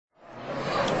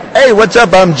Hey, what's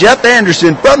up? I'm Jeff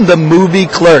Anderson from the movie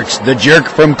Clerks, the jerk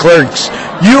from Clerks.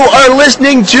 You are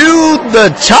listening to the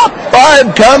Top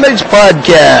 5 Comics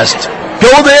Podcast.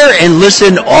 Go there and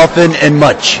listen often and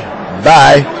much.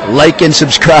 Bye. Like and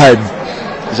subscribe.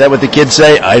 Is that what the kids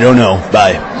say? I don't know.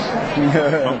 Bye.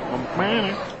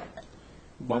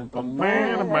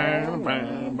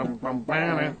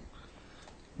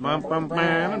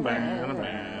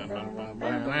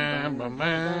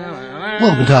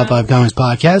 Welcome to Top 5 Comics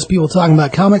Podcast. People talking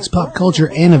about comics, pop culture,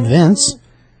 and events.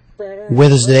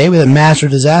 With us today, we have Master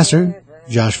Disaster,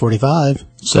 Josh45.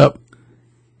 What's up?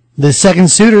 The second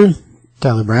suitor,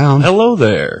 Tyler Brown. Hello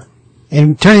there.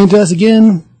 And turning to us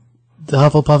again, the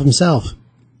Hufflepuff himself,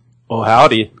 Oh,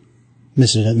 howdy.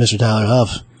 Mr. Tyler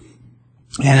Huff.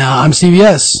 And I'm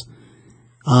CBS.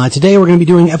 Today we're going to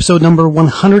be doing episode number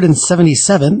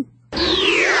 177.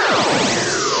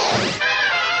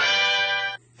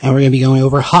 And we're going to be going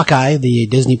over Hawkeye, the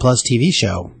Disney Plus TV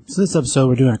show. So this episode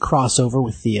we're doing a crossover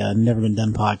with the Never Been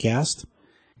Done podcast.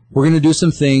 We're going to do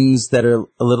some things that are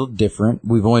a little different.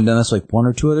 We've only done this like one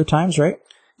or two other times, right?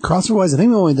 Crossover-wise, I think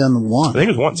we've only done one. I think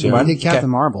it was once, yeah. I did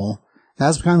Captain Marvel.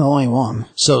 That's kind of the only one.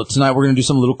 So tonight we're going to do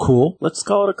something a little cool. Let's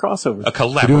call it a crossover. A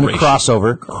collaboration. We're doing a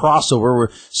crossover.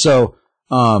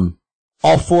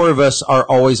 All four of us are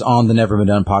always on the Never Been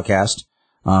Done podcast.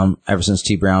 Ever since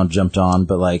T. Brown jumped on,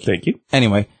 but like... Thank you.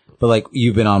 Anyway, but like,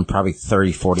 you've been on probably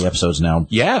 30, 40 episodes now.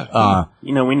 Yeah.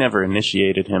 We never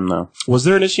initiated him, though. Was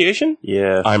there initiation?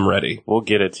 Yeah. I'm ready. We'll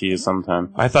get it to you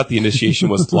sometime. I thought the initiation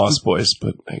was Lost Boys,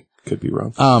 but I could be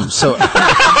wrong.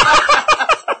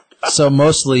 So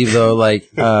mostly though, like,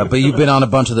 but you've been on a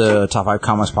bunch of the Top 5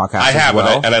 Comics podcasts I have, as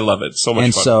well. and I love it. So much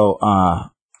And fun.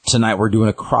 so, tonight we're doing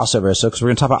a crossover episode because we're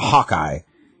going to talk about Hawkeye.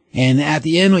 And at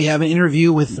the end, we have an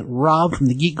interview with Rob from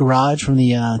the Geek Garage from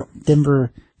the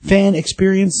Denver Fan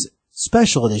Experience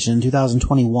Special Edition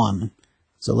 2021.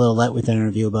 It's a little late with the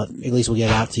interview, but at least we'll get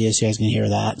it out to you so you guys can hear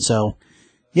that. So,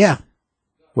 yeah.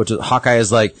 Which Hawkeye is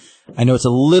like, I know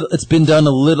it's been done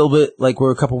a little bit, like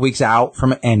we're a couple weeks out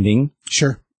from an ending.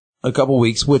 Sure. A couple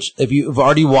weeks, which if you've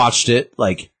already watched it,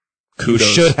 like, Kudos.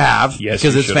 you should have, Yes,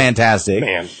 because you it's should. fantastic.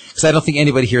 Man. Because I don't think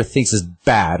anybody here thinks it's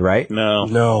bad, right? No.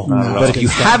 But if you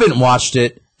haven't watched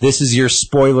it, this is your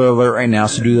spoiler alert right now,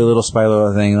 so do the little spoiler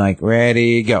alert thing, like,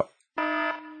 ready, go.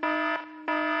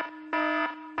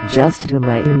 Just to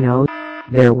let you know,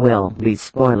 there will be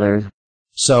spoilers.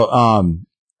 So,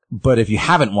 but if you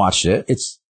haven't watched it,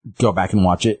 go back and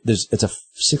watch it. It's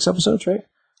 6 episodes, right?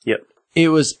 Yep. It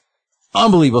was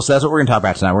unbelievable. So that's what we're going to talk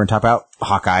about tonight. We're going to talk about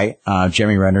Hawkeye,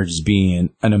 Jeremy Renner just being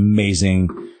an amazing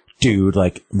dude.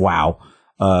 Like, wow.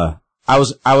 I've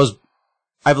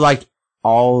liked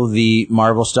all the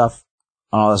Marvel stuff,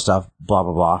 all that stuff, blah,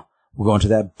 blah, blah. We'll go into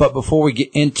that. But before we get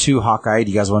into Hawkeye,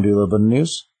 do you guys want to do a little bit of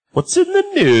news? What's in the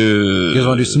news? You guys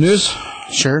want to do some news?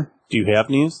 Sure. Do you have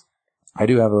news? I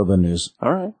do have a little bit of news.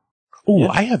 All right. Ooh,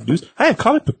 Yeah. I have news. I have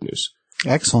comic book news.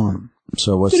 Excellent.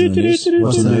 So what's in the news?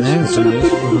 What's in the news?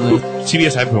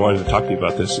 CBS, I've been wanting to talk to you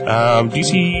about this.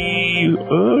 DC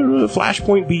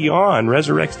Flashpoint Beyond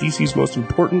resurrects DC's most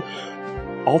important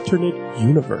alternate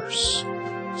universe.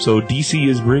 So DC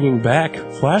is bringing back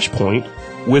Flashpoint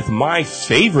with my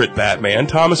favorite Batman,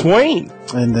 Thomas Wayne.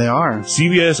 And they are.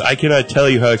 CBS, I cannot tell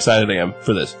you how excited I am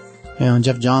for this. Yeah, and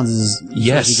Jeff Johns is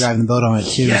supposed to be driving the boat on it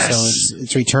too. Yes. So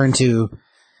it's returned to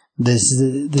the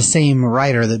same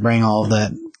writer that bring all of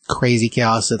that crazy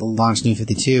chaos that launched New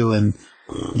 52 and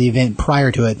the event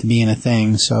prior to it to being a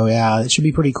thing. So yeah, it should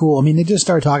be pretty cool. I mean, they just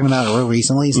started talking about it real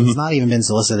recently, so it's not even been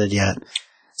solicited yet.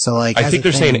 So like, I think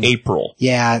they're saying April.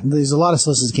 Yeah, there's a lot of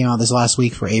solicits came out this last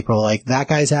week for April. Like that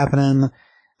guy's happening.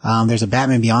 There's a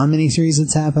Batman Beyond miniseries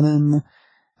that's happening.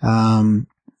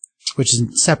 Which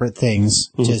is separate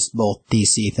things, just both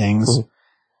DC things.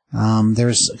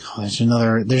 There's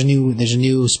a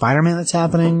new Spider-Man that's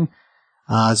happening.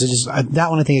 So just, that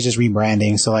one I think is just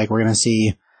rebranding. So like, we're gonna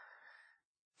see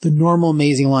the normal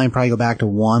Amazing line probably go back to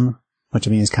 1, which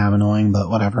I mean is kind of annoying, but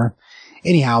whatever.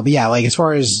 Anyhow, but yeah, like as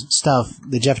far as stuff,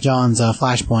 the Jeff Johns,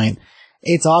 Flashpoint,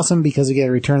 it's awesome because we get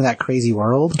a return to that crazy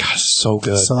world. Gosh, so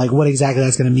good. So like, what exactly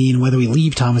that's gonna mean, whether we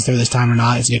leave Thomas there this time or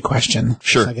not, is a good question.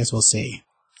 Sure. So I guess we'll see.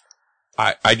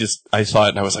 I saw it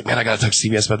and I was like, man, I gotta talk to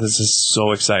CBS about this. This is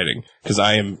so exciting because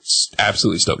I am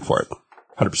absolutely stoked for it.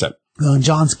 100%. Well, and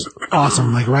John's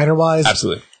awesome, like writer-wise.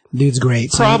 Absolutely. Dude's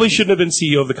great. So Probably shouldn't have been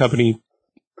CEO of the company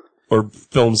or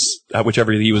films,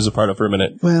 whichever he was a part of for a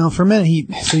minute. Well, for a minute,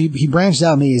 he branched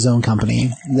out and made his own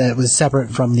company that was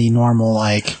separate from the normal,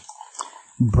 like,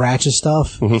 Bratcha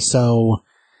stuff. Mm-hmm. So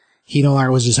he no longer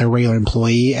was just a regular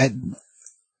employee at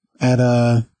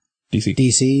DC.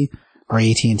 DC. or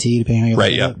AT&T, depending on how you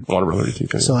Right, look yeah. at it. Warner Brothers.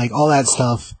 Okay. So like all that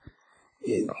stuff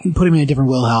put him in a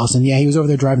different wheelhouse. And yeah, he was over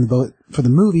there driving the boat for the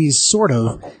movies, sort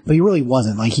of, but he really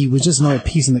wasn't. Like he was just another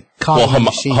piece in the cog of the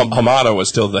machine. Hamada was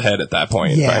still the head at that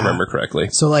point, if I Yeah. remember correctly.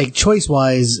 So like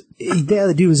choice-wise,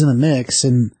 the dude was in the mix,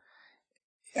 and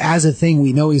as a thing,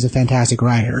 we know he's a fantastic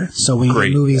writer. So when you Great,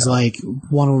 get movies like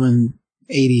Wonder Woman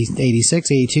 80, 86,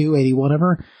 82, 80,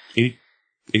 whatever, 80,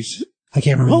 I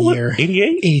can't remember the year.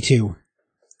 88? 82.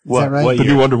 Is that right? What The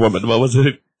year? new Wonder Woman. What was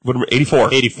it? 84.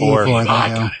 84. 84, there you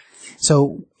go.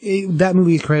 So that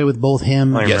movie is credited with both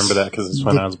him. I Yes. remember that because it's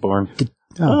when I was born.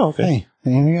 Oh, okay. Hey,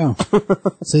 there you go.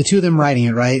 So the two of them writing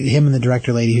it, right? Him and the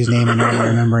director lady whose name I normally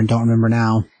remember and don't remember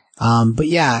now. But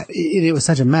yeah, it was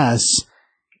such a mess.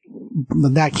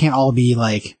 But that can't all be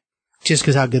like, just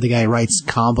because how good the guy writes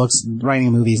comic books, writing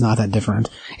a movie is not that different.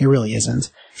 It really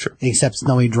isn't. Sure. Except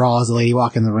nobody draws the lady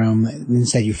walk in the room.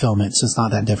 Instead you film it, so it's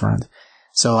not that different.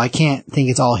 So I can't think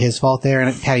it's all his fault there.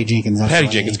 And Patty Jenkins. Patty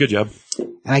Jenkins, good job.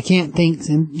 And I can't think,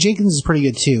 and Jenkins is pretty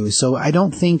good too, so I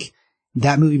don't think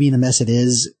that movie being the mess it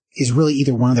is really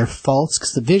either one of their faults,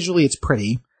 because visually it's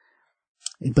pretty,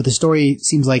 but the story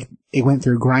seems like it went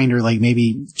through Grindr, like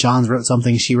maybe Johns wrote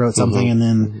something, she wrote something, and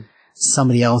then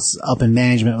somebody else up in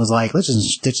management was like, let's just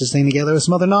stitch this thing together with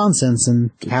some other nonsense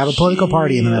and have a political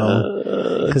party in the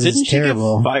middle, because Didn't it's she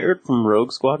terrible. get fired from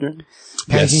Rogue Squadron?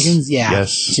 Patty Yes. Jenkins? Yeah.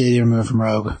 Yes. She did remove from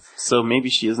Rogue. So maybe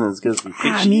she isn't as good as we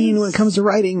think I she mean, is. when it comes to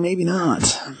writing, maybe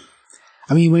not.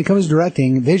 I mean, when it comes to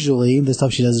directing, visually, the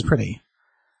stuff she does is pretty.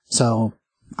 So,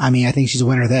 I mean, I think she's a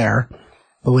winner there.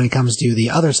 But when it comes to the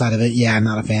other side of it, yeah, I'm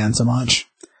not a fan so much.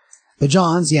 But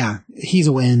Johns, yeah, he's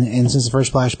a win. And since the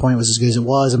first Flashpoint was as good as it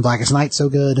was, and Blackest Night so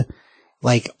good,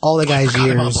 like all the guys'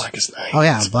 Forgot about years. Blackest Night. Oh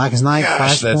yeah, Blackest Night,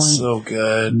 Gosh, Flashpoint. that's so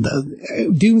good.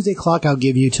 The Doomsday Clock, I'll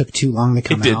give you, took too long to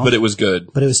come It did, out. but it was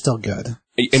good. But it was still good.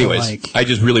 Anyways, So, like- I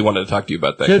just really wanted to talk to you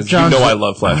about that, Jeff because you know I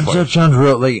love Flashpoint. Jeff Johns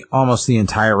wrote like almost the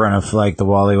entire run of like the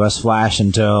Wally West Flash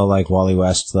until like Wally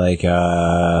West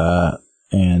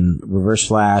and Reverse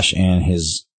Flash and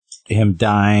him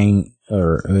dying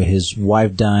or his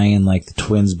wife dying and like the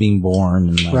twins being born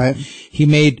and like, Right. he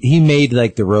made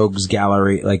like the Rogues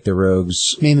Gallery, like the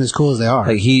Rogues, Made them as cool as they are.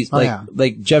 like he's Oh, like yeah.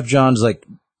 like Jeff Johns, like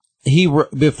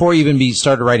before he even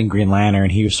started writing Green Lantern,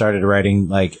 he started writing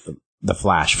like the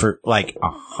Flash for like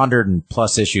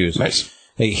 100+ issues. Nice.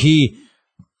 Like,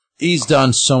 he's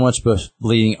done so much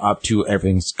leading up to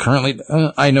everything. Currently,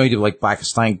 I know he did like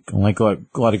Blackest Night, like a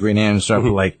lot of Green Lantern stuff,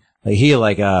 but like he Oh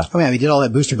yeah, we did all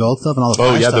that Booster Gold stuff and all the Oh,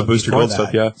 Flash yeah, stuff the Booster before Gold that.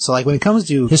 stuff, yeah. So like when it comes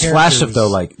to his Flash characters- stuff though,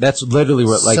 like that's literally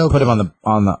what like So put him good.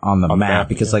 on the the map, map,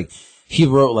 because like he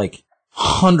wrote like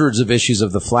hundreds of issues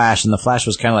of the Flash, and the Flash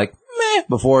was kind of like meh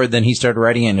before. Then he started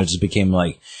writing it, and it just became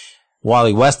like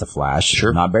Wally West the Flash,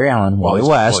 Sure. not Barry Allen, Wally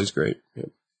West, Wally's great. Yeah.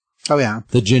 Oh yeah,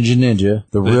 the Ginger Ninja,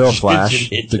 the real Ginger Flash,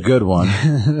 Ninja. the good one,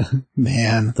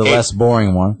 man. the less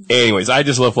boring one. Anyways, I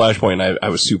just love Flashpoint, and I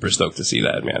was super stoked to see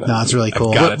that, man. No, it's really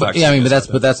cool. I've gotta But, talk to yeah, I you mean, guys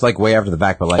about but that's like way after the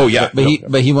fact. But like, Oh, yeah.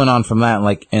 but he went on from that,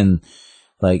 and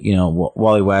you know,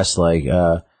 Wally West, like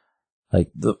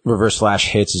the Reverse Flash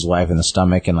hits his wife in the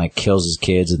stomach and like kills his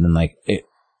kids, and then like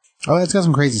Oh, it's got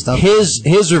some crazy stuff.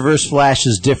 his Reverse Flash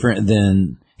is different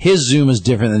than his Zoom is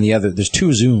different than the other. There's two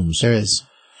Zooms, There is.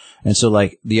 and so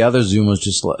like the other Zoom was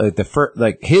just like the first,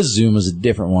 like his Zoom is a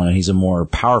different one, and he's a more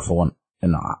powerful one,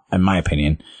 in my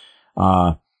opinion.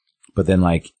 But then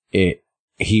like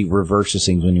he reverses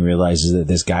things when he realizes that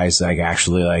this guy's like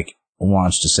actually like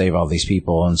wants to save all these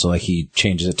people, and so like he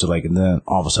changes it to like, and then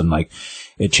all of a sudden like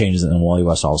it changes, and then Wally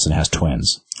West all of a sudden has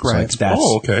twins. So, Right. like, that's,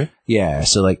 Oh, okay. yeah.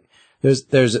 So like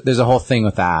there's a whole thing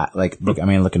with that. Like look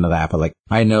into that, but like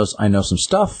I know some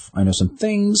stuff. I know some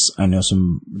things. I know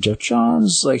some Jeff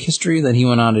Johns like history. Then he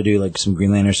went on to do like some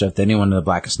Green Lantern stuff. Then he went to the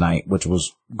Blackest Night, which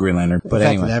was Green Lantern. But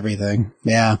Affected anyway, everything.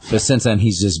 Yeah. but since then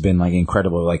he's just been like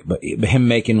incredible. Like, but him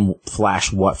making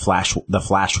Flash what the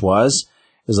Flash was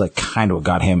is like kind of what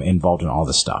got him involved in all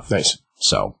this stuff. Nice.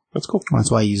 So That's cool.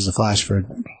 That's why he uses the Flash for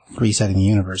resetting the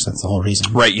universe. That's the whole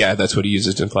reason. Right, yeah, that's what he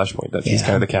uses in Flashpoint. He's Yeah.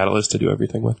 kind of the catalyst to do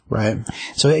everything with. Right.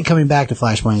 So coming back to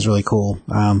Flashpoint is really cool.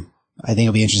 I think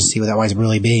it'll be interesting to see what that winds up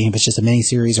really being. If it's just a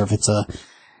miniseries or if it's a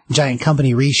giant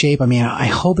company reshape. I mean, I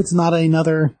hope it's not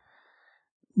another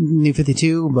New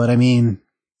 52, but I mean,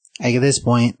 like at this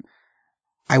point,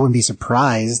 I wouldn't be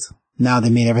surprised. Now they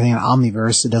made everything an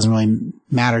omniverse. It doesn't really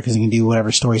matter because you can do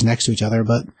whatever stories next to each other,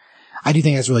 but I do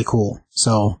think that's really cool.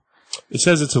 So, It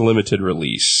says it's a limited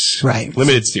release. Right.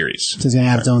 Limited series. so it's going to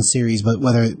have its own series, but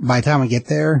whether by the time we get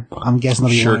there, I'm guessing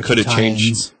there'll be one Sure, or could two it change?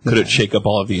 tie-ins. Could it shake up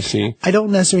all of DC? I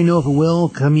don't necessarily know if it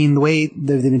will. I mean, the way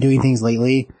they've been doing things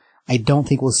lately, I don't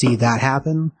think we'll see that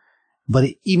happen. But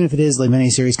even if it is like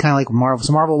miniseries, kind of like Marvel,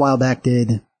 so Marvel a while back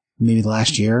did, maybe the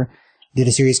last year, did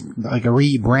a series, like a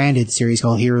rebranded series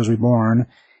called Heroes Reborn.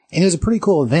 And it was a pretty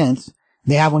cool event.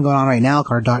 They have one going on right now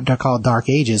called Dark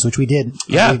Ages, which we did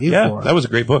a review for. That was a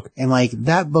great book. And like,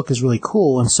 that book is really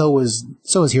cool, and so is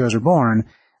Heroes Reborn.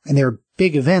 And they're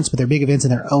big events, but they're big events in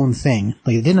their own thing.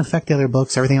 Like, it didn't affect the other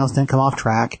books, everything else didn't come off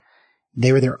track.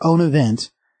 They were their own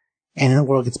event, and then the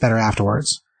world gets better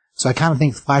afterwards. So I kind of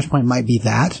think Flashpoint might be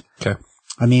that. Okay.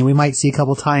 I mean, we might see a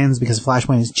couple tie-ins because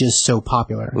Flashpoint is just so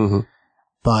popular. Mm-hmm.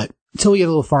 But until we get a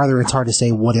little farther, it's hard to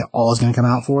say what it all is going to come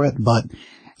out for it. But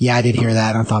yeah, I did hear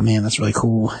that, and I thought, man, that's really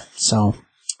cool. So,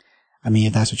 I mean,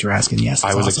 if that's what you're asking, yes,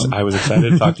 I was awesome. I was excited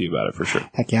to talk to you about it for sure.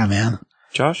 Heck yeah, man.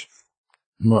 Josh,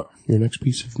 What? your next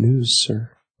piece of news,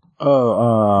 sir.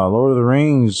 Lord of the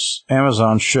Rings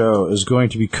Amazon show is going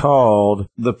to be called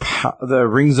the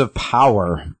Rings of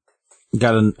Power.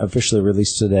 Got an officially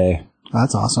released today.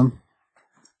 That's awesome.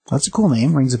 That's a cool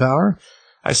name, Rings of Power.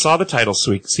 I saw the title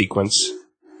sequence,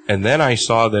 and then I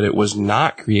saw that it was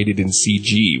not created in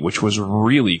CG, which was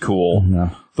really cool.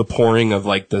 Yeah. The pouring of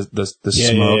like the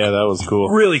smoke. Yeah, that was cool.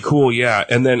 Really cool, yeah.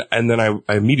 And then I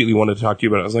immediately wanted to talk to you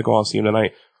about it. I was like, "Oh, I'll see you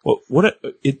tonight." Well,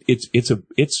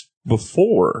 it's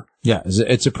before. Yeah,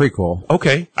 it's a prequel.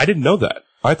 Okay, I didn't know that.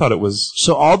 I thought it was.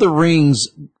 So all the rings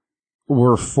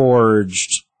were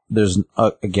forged. There's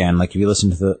again, like if you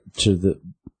listen to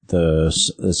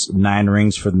this 9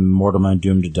 rings for the mortal man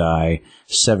doomed to die,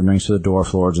 7 rings for the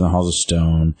dwarf lords and the halls of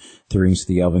stone, 3 rings for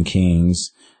the elven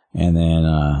kings, and then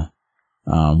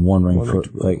 1 ring for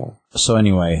like. So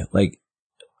anyway, like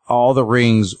all the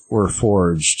rings were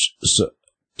forged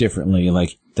differently.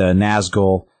 Like the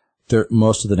Nazgul,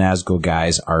 most of the Nazgul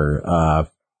guys are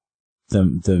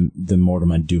the mortal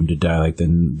man doomed to die, like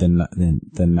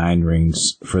the 9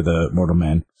 rings for the mortal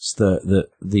man. So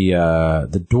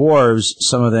the dwarves,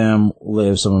 some of them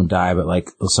live, some of them die, but like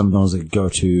some of those that go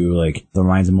to like the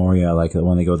Mines of Moria, like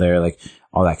when they go there, like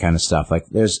all that kind of stuff. Like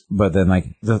but then like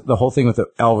the whole thing with the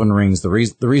elven rings, the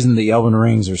reason the elven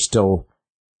rings are still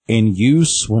in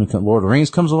use when Lord of the Rings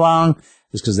comes along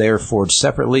is because they are forged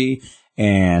separately.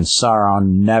 And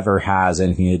Sauron never has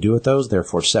anything to do with those. They're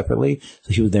forged separately.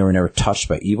 So they were never touched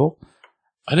by evil.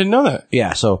 I didn't know that.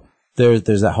 Yeah, so there's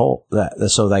that whole,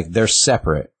 so like they're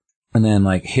separate. And then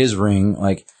like his ring,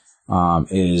 like,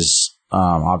 is,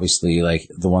 obviously like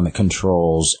the one that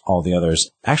controls all the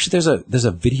others. Actually, there's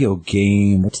a video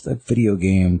game. What's that video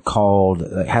game called?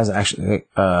 It has actually,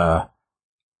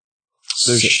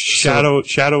 There's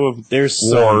Shadow of There's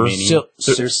so War. many.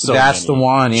 There's so that's many. the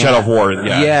one. Yeah. Shadow of War.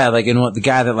 Yeah. Yeah, like the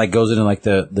guy that like goes into like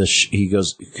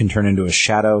can turn into a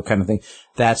shadow kind of thing.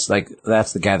 That's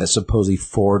the guy that supposedly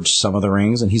forged some of the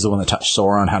rings, and he's the one that taught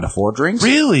Sauron how to forge rings.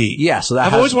 Really? Yeah. So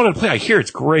I've always wanted to play. I hear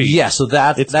it's great. Yeah. So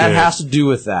that It's that good. has to do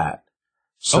with that.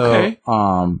 So, Okay.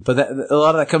 but a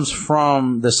lot of that comes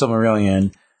from the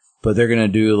Silmarillion, but they're gonna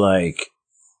do like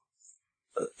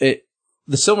it.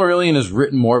 The Silmarillion is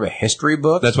written more of a history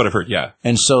book. That's what I've heard. Yeah.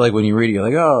 And so, like, when you read it, you're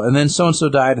like, oh, and then so-and-so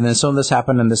died, and then so and this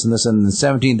happened, and this, and then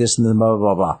 17, this, and then blah,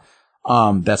 blah, blah,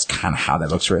 blah. That's kind of how that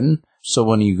book's written. So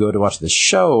when you go to watch the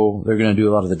show, they're going to do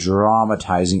a lot of the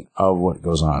dramatizing of what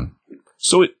goes on.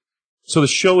 So the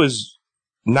show is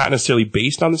not necessarily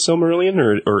based on the Silmarillion,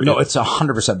 or No, it's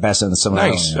 100% based on the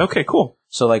Silmarillion. nice. Okay, cool.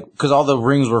 So, like, because all the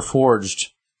rings were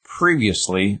forged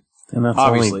previously. And that's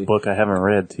Obviously. the only book I haven't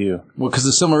read, too. Well, because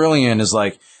the Silmarillion is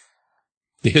like,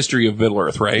 The history of Middle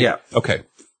Earth, right? Yeah. Okay.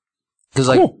 because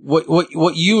like, Cool.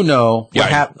 what you know,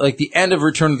 Yeah. like the end of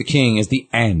Return of the King is the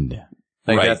end.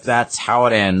 Like, Right. that's how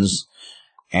it ends.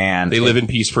 And They live in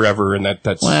peace forever, and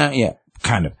that's well, yeah,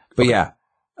 kind of. But yeah.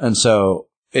 And so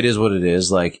it is what it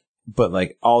is. Like, but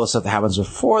like all the stuff that happens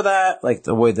before that, like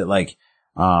the way that like,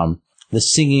 the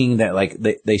singing that like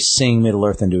they sing Middle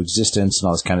Earth into existence and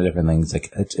all this kind of different things.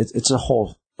 Like it's a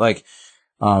whole, like,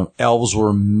 elves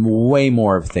were way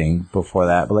more of a thing before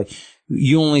that, but like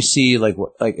you only see like,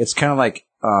 it's kind of like,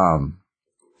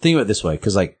 think of it this way.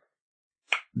 Cause like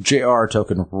J.R.R.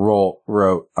 Tolkien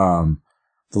wrote,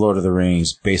 The Lord of the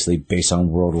Rings, basically based on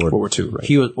World War II, right?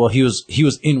 He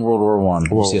was in World War I.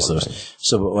 C.S. Lewis. Right.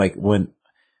 So, but like when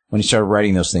he started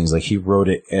writing those things, like he wrote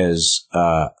it as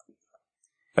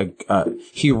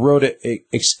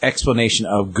explanation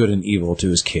of good and evil to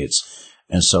his kids,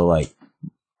 and so like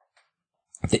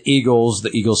the Eagles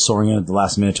soaring in at the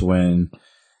last minute to win,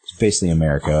 it's basically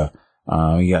America.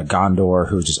 You got Gondor,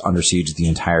 who's just under siege the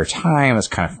entire time. That's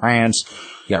kind of France.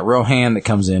 You got Rohan that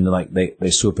comes in to like,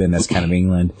 they swoop in. That's kind of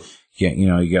England.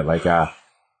 You got like,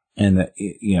 and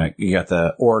you got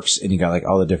the orcs and you got like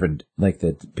all the different,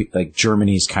 like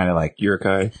Germany's kind of like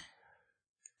Uruk-hai.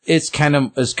 it's kind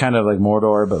of like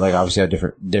Mordor, but like obviously a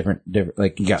different.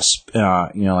 Like you got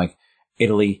like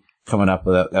Italy coming up.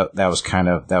 That was kind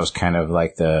of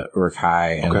like the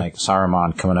Uruk-hai, and like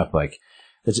Saruman coming up. Like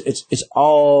it's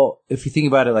all, if you think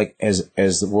about it like as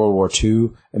the World War II,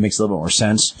 it makes a little bit more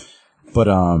sense. But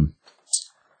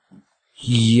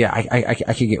yeah,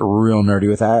 I could get real nerdy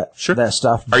with that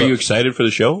stuff. Are you excited for the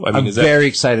show? I mean, I'm very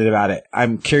excited about it.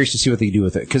 I'm curious to see what they do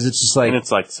with it, because it's just like, And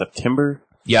it's like September.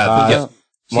 Yeah.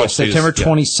 September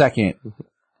 22nd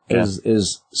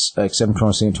is like September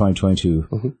 22nd, 2022.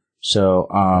 Mm-hmm. So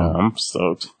I'm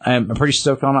stoked. I'm pretty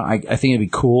stoked on it. I think it'd be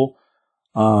cool.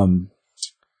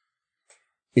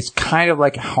 It's kind of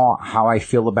like how I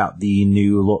feel about the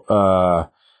new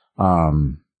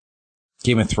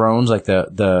Game of Thrones, like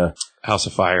the House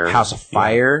of Fire. House of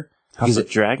Fire. House of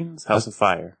Dragons? House of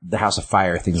Fire. The House of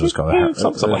Fire, I think is what's called.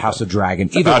 Something The like House that. of Dragon.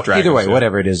 About dragons, Either way, yeah.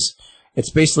 whatever it is. It's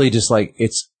basically just like,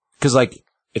 it's, cause like,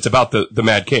 It's about the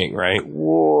Mad King, right?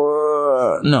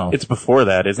 no. It's before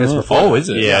that, isn't It's it? before Oh, is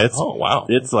it? Yeah, it's wow.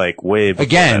 It's like way before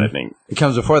Again, that, I think. it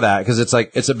comes before that, because it's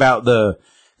like, it's about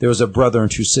there was a brother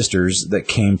and two sisters that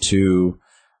came to,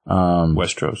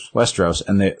 Westeros.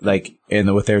 and they, like,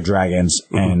 and with their dragons,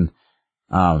 and,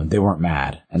 they weren't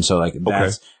mad. And so, like,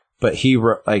 that's, but he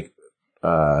wrote, like,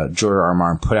 George R. R.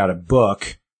 Martin put out a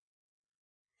book,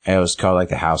 and it was called, like,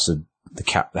 the House of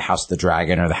the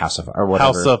Dragon, or the House of, or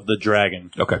whatever. House of the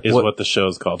Dragon is what the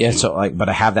show's called. Yeah, so like, but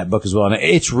I have that book as well, and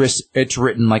it's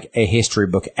written like a history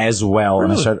book as well.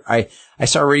 Really? And I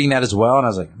started reading that as well, and I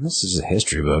was like, this is a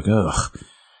history book. Ugh.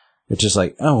 It's just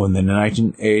like, oh, and then in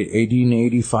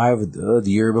 1885, the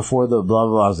year before the blah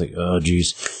blah blah. I was like, oh,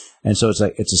 geez. And so it's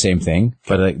like, it's the same thing,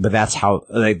 but that's how,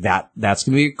 like, that's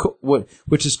gonna be cool.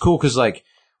 Which is cool, because like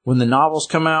when the novels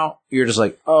come out, you're just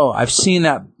like, oh, I've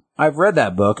read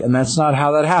that book, and that's not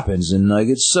how that happens, and like,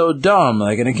 it's so dumb,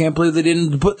 like, and I can't believe they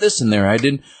didn't put this in there. I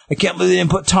can't believe they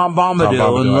didn't put Tom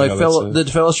Bombadil and like the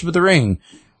Fellowship of the Ring,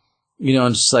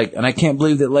 and just like, and I can't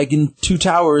believe that like in Two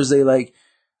Towers they like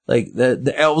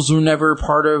the elves were never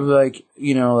part of like,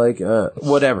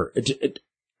 whatever.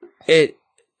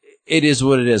 It is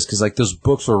what it is, because like those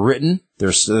books were written,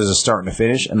 there's a start and a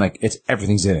finish, and like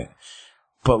everything's in it.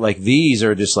 But like these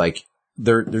are just like,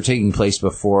 they're taking place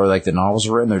before like the novels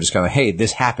were written. They're just kind of, hey,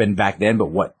 this happened back then, but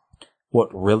what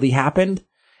really happened,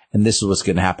 and this is what's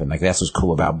going to happen. Like, that's what's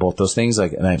cool about both those things.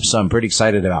 Like, and I'm pretty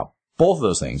excited about both of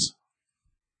those things.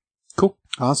 Cool.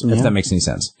 Awesome. If Yeah. that makes any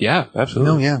sense. Yeah,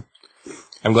 absolutely. No, yeah.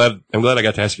 I'm glad I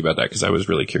got to ask you about that, because I was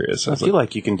really curious. I feel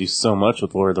like you can do so much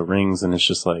with Lord of the Rings, and it's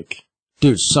just like,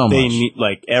 Dude, so much. they need,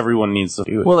 like, everyone needs to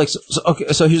do it. Well, like,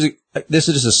 okay, so here's this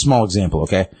is just a small example,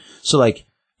 okay? So, like,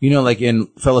 like in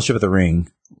Fellowship of the Ring,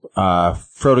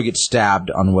 Frodo gets stabbed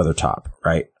on Weathertop,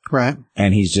 right? Right.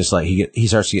 And he's just like, he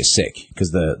starts to get sick,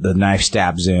 because the knife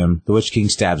stabs him, the Witch King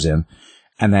stabs him,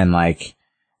 and then, like,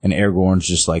 and Aragorn's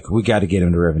just like, we got to get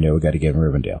him to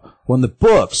Rivendell. Well, in the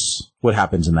books, what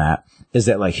happens in that is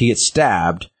that, like, he gets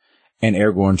stabbed, and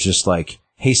Aragorn's just like,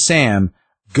 hey, Sam,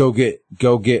 go get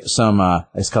some,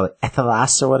 it's called like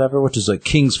Ethelas or whatever, which is like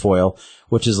king's foil,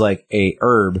 which is like a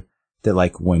herb that,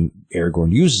 like, when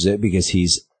Aragorn uses it, because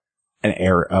he's an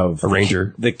heir of A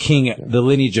ranger. the king, the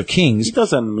lineage of kings. He does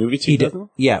that in the movie too, doesn't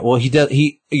he? Yeah, well, he does.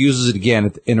 He uses it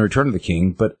again in Return of the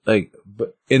King, but when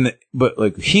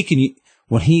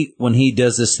he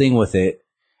does this thing with it,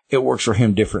 it works for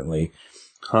him differently,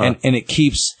 and it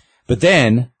keeps. But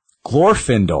then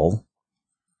Glorfindel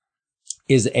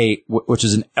is which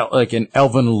is an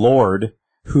elven lord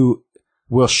who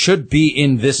should be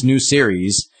in this new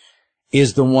series,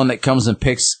 is the one that comes and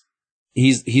picks.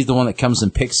 He's the one that comes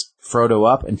and picks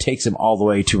Frodo up and takes him all the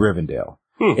way to Rivendell.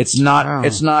 It's not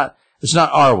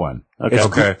Arwen.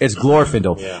 Okay. It's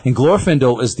Glorfindel. Yeah. And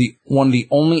Glorfindel is one of the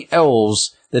only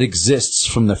elves that exists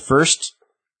from the first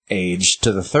age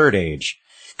to the third age.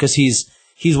 Because he's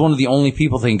one of the only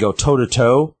people that can go toe to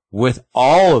toe with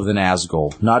all of the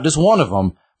Nazgul. Not just one of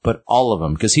them, but all of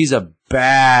them. Because he's a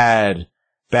bad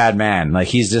man. Like,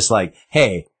 he's just like,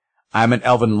 hey, I'm an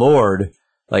elven lord.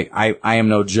 Like, I am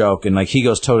no joke. And like, he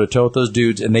goes toe to toe with those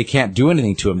dudes, and they can't do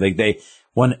anything to him.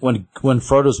 When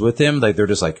Frodo's with him, like, they're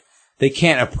just like, they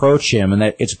can't approach him, and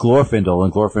that it's Glorfindel,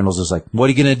 and Glorfindel's just like, what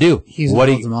are you gonna do? He's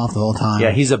holds him off the whole time.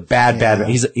 Yeah, he's a bad, but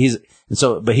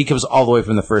he comes all the way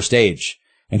from the first stage,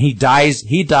 and he dies,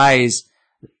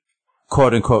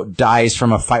 quote unquote, dies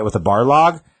from a fight with a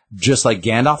Barlog, just like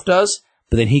Gandalf does,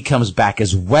 but then he comes back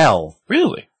as well.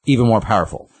 Really? Even more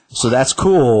powerful. So that's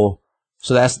cool.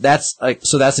 So that's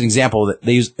an example that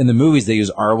they use in the movies. They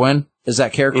use Arwen as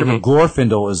that character, but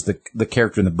Glorfindel is the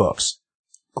character in the books.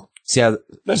 See how,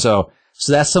 so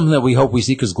that's something that we hope we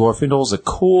see, because Glorfindel is a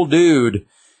cool dude,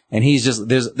 And he's just,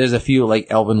 there's a few, like,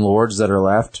 elven lords that are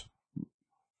left.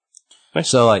 Nice.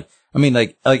 So, like, I mean,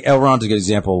 like Elrond's a good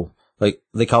example. Like,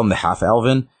 they call him the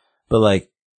half-elven, but, like,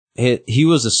 he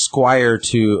was a squire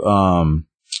to, oh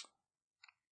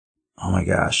my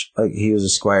gosh. Like, he was a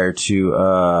squire to,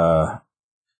 oh,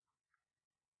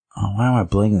 why am I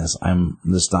blinking this?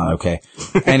 This is not okay.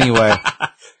 Anyway.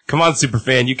 Come on,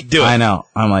 Superfan, you can do it. I know.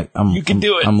 You can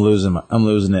do it. I'm losing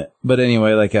it. But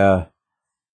anyway, like, I'm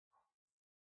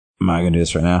not gonna do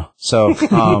this right now. So,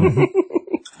 It's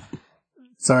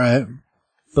all right.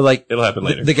 but like, It'll happen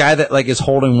later. the guy that like is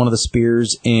holding one of the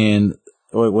spears in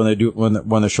when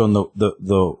they're showing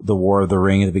the War of the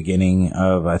Ring at the beginning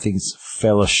of, I think it's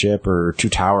Fellowship or Two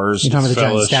Towers. You're talking about the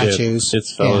giant Fellowship. statues.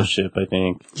 It's Fellowship, I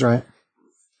think. That's right.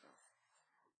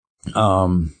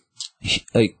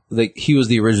 He was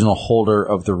the original holder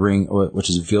of the ring, which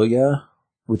is Vilya,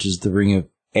 which is the Ring of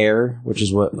Air, which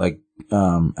is what like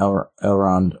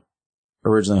Elrond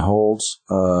originally holds.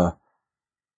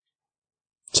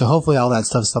 So hopefully all that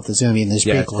stuff that's going to be in this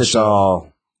Yeah, prequel it's show.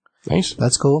 all. Nice.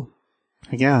 That's cool.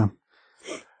 Yeah.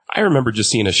 I remember just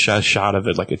seeing a shot of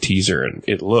it, like a teaser, and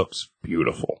it looks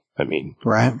beautiful. I mean,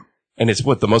 Right. and it's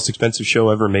the most expensive show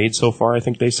ever made so far, I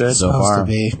think they said. So Supposed far. to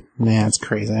be. Man, it's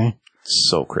crazy.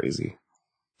 So crazy.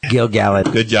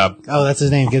 Gil-galad. Good job. Oh, that's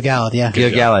his name, Gil-galad, yeah.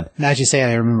 Gil-galad. Now that you say it,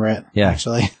 I remember it. Yeah.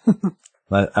 Actually.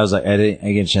 I was like, I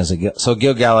didn't get a chance to get. So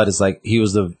Gil-galad is like, he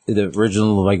was the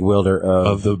original like wielder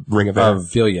Of the Ring of Air. of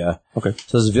Vilya. Okay.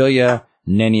 So there's Vilya,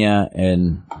 Nenya,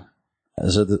 and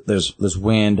so there's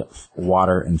wind,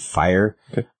 water, and fire.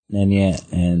 Okay. Nenya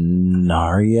and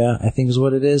Narya, I think is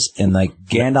what it is. And like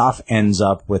Gandalf ends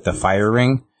up with the fire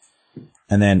ring,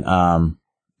 and then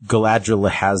Galadriel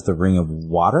has the ring of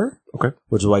water. Okay.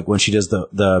 Which is like when she does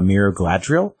the Mirror of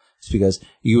Galadriel. It's because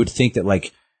you would think that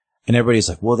like, and everybody's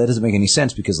like, well, that doesn't make any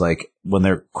sense because like when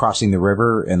they're crossing the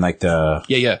river and like the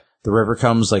river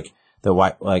comes, like the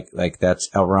white, like that's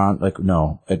Elrond. Like,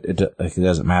 no, it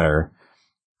doesn't matter.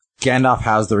 Gandalf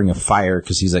has the ring of fire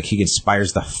because he's like, he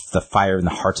inspires the fire in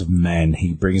the hearts of men.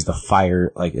 He brings the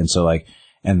fire, like, and so like,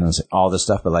 and then like, all this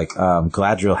stuff. But like,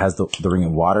 Galadriel has the ring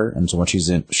of water. And so when she's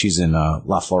in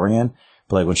Lothlorien,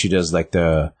 but like when she does like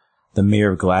the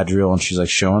Mirror of Galadriel and she's like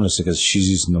showing us because she's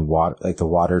using the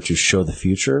water to show the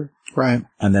future. Right.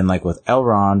 And then like with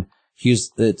Elrond,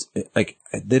 it's like,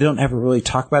 they don't ever really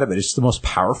talk about it, but it's the most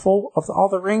powerful of all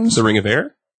the rings. The Ring of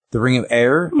Air? The Ring of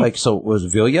Air, like, so it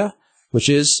was Vilya, which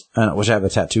I have a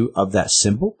tattoo of that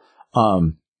symbol.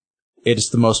 It is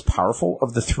the most powerful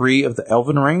of the three of the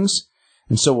Elven rings.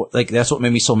 And so, like, that's what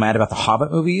made me so mad about the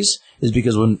Hobbit movies, is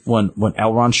because when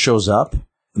Elrond shows up,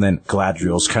 and then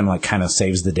Galadriel's kind of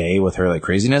saves the day with her, like,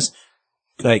 craziness,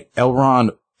 like, Elrond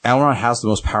has the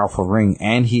most powerful ring,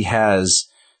 and he has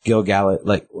Gil-galad,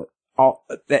 like,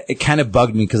 it kind of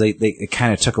bugged me, because they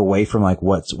kind of took away from, like,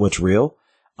 what's real.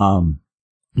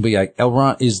 But yeah,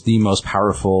 Elrond is the most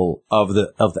powerful of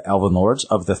the Elven Lords,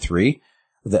 of the three,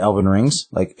 of the Elven rings,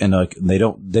 like, and like, they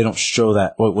don't show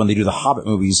that when they do the Hobbit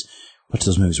movies, which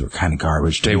those movies were kind of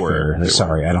garbage. They were.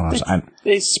 Sorry, I don't know.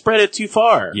 They spread it too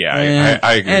far. Yeah,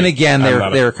 I agree. And again,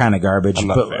 they were kind of garbage. I'm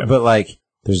not a fan. But like,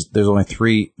 there's only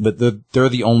three, but they're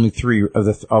the only three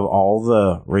of all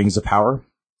the rings of power.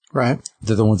 Right.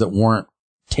 They're the ones that weren't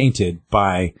tainted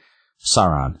by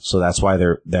Sauron. So that's why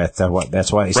that's why they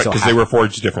still have, because they were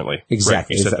forged differently.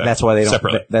 Exactly. Right, that's why they don't.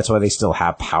 Separately. That's why they still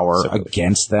have power Separately.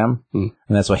 against them, and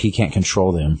that's why he can't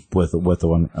control them with the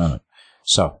one.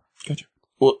 So, Gotcha.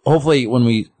 well, hopefully, when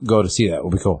we go to see that,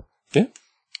 will be cool. Yeah.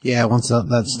 Yeah, once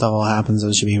that stuff all happens,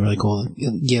 it should be really cool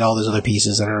to get all those other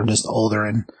pieces that are just older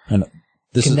and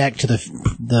connect to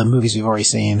the movies we've already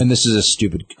seen. And this is a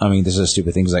stupid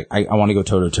thing. Cause like, I want to go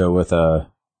toe to toe with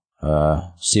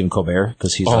Stephen Colbert,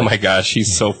 because he's Oh my gosh,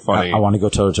 he's so funny. I want to go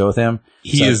toe to toe with him.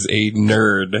 He is a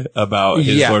nerd about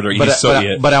his Lord of the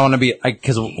Rings. But I want to be,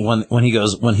 because when he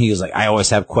goes like, I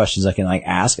always have questions I can like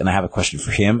ask, and I have a question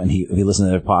for him, and if he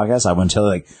listens to the podcast, I want to tell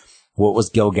like, what was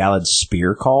Gil-galad's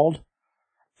spear called?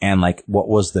 And like, what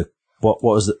was the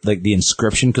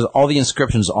inscription? Because all the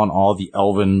inscriptions on all the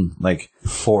Elven, like,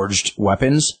 forged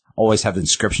weapons always have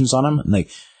inscriptions on them.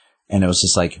 And it was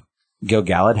just like,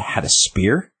 Gil-galad had a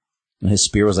spear. And his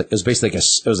spear was like, it was basically like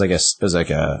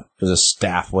a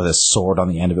staff with a sword on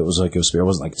the end of it. It was like a spear. It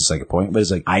wasn't like just like a point, but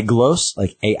it's like Aiglos,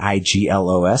 like Aiglos. It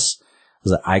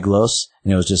was like Aiglos.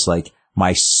 And it was just like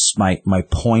my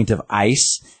point of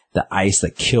ice, the ice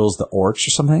that kills the orcs or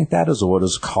something like that is what it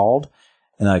was called.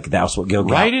 And like, that's what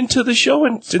Gil-galad. Right into the show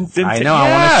and I know, I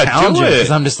want to challenge it.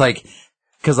 Because I'm just like,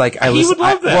 because like, I would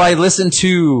love that. I listened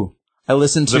to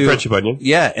The Friendship Onion.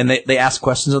 Yeah, and they ask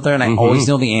questions out there, and I always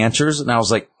know the answers, and I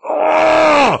was like, oh!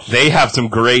 They have some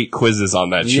great quizzes on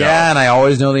that show. Yeah, and I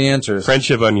always know the answers.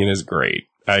 Friendship Onion is great.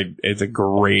 It's a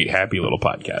great, happy little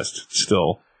podcast.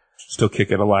 Still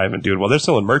kicking alive and doing well. They're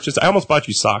selling merches. I almost bought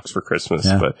you socks for Christmas,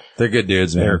 but they're good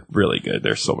dudes, man. they're really good.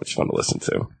 They're so much fun to listen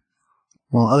to.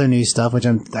 Well, other new stuff, which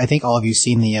I think all of you've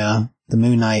seen the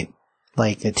Moon Knight,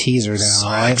 like, a teaser now,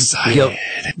 right? Excited.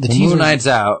 The Moon teaser, Knight's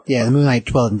out. yeah, the Moon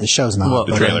Knight, well, the show's not. Well,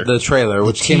 but the trailer. The trailer,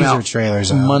 which came teaser out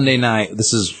trailer's out. Monday night.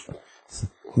 This is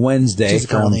Wednesday. Just a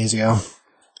couple days ago.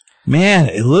 Man,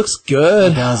 it looks It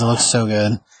good. does, it looks so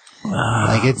good.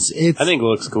 Like, it's, I think it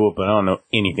looks cool, but I don't know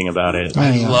anything about it.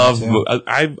 I mean, Love. too.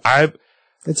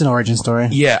 It's an origin story.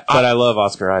 Yeah. But I love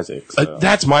Oscar Isaac. So.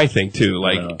 That's my thing too.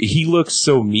 Like Yeah. he looks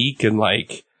so meek and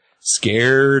like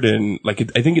scared, and like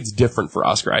I think it's different for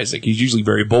Oscar Isaac. He's usually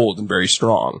very bold and very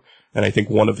strong, and I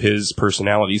think one of his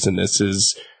personalities in this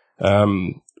is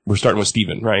we're starting with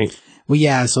Steven, right? Well,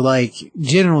 yeah, so like,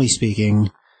 generally speaking,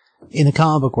 in the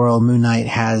comic book world, Moon Knight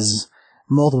has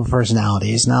multiple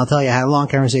personalities. Now, I'll tell you, I had a long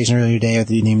conversation earlier today with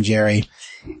a dude named Jerry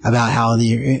about how in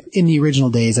the original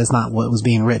days, that's not what was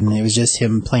being written. It was just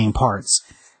him playing parts,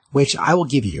 which I will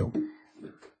give you.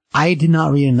 I did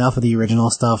not read enough of the original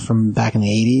stuff from back in the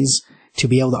 80s to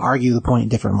be able to argue the point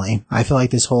differently. I feel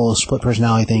like this whole split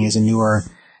personality thing is a newer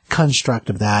construct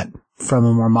of that from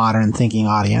a more modern thinking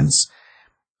audience.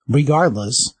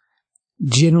 Regardless,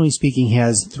 generally speaking, he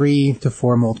has 3 to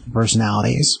 4 multiple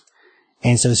personalities.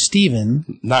 And so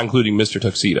Steven, Not including Mr.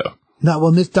 Tuxedo. no,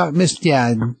 well,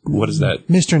 yeah, What is that?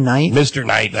 Mr. Knight, Mr.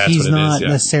 Knight. That's he's what it not is. Yeah.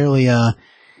 necessarily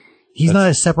he's not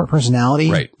a separate personality,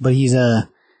 Right. but he's an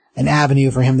avenue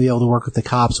for him to be able to work with the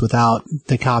cops without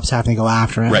the cops having to go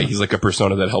after him. Right. He's like a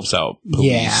persona that helps out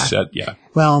police. Yeah. Yeah.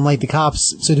 Well, and like the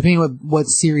cops, so depending on what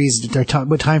series,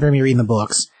 what time frame you're reading the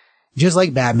books, just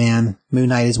like Batman, Moon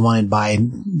Knight is wanted by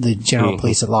the general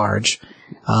police at large.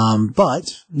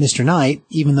 But Mr. Knight,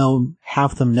 even though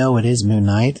half of them know it is Moon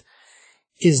Knight,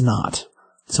 is not.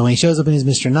 So when he shows up in his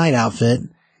Mr. Knight outfit,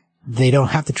 they don't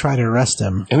have to try to arrest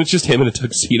him. And it's just him in a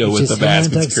tuxedo It's with just the him in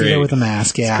mask. a It's tuxedo great. with a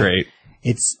mask, yeah. It's great.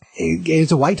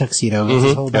 It's a white tuxedo. It's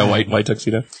his whole Yeah, bag. white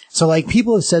tuxedo. So, like,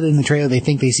 people have said in the trailer they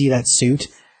think they see that suit.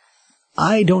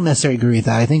 I don't necessarily agree with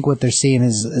that. I think what they're seeing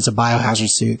is it's a biohazard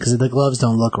suit because the gloves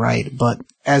don't look right. But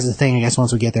as a thing, I guess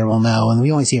once we get there, we'll know. And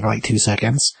we only see it for like 2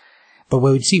 seconds. But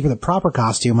what we'd see for the proper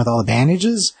costume with all the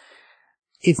bandages,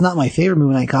 it's not my favorite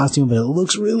Moon Knight costume, but it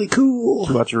looks really cool.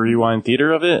 Did you watch a rewind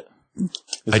theater of it? Is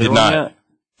I there did one not.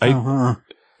 yet? Uh-huh.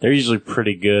 They're usually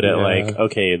pretty good at Yeah. like,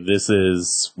 okay, this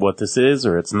is what this is,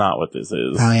 or it's not what this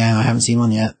is. Oh yeah, I haven't seen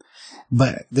one yet.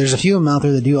 But there's a few of them out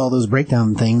there that do all those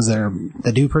breakdown things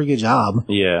that do a pretty good job.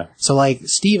 Yeah. So, like,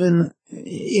 Steven,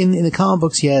 in the comic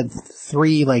books, he had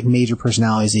 3, like, major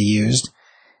personalities he used.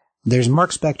 There's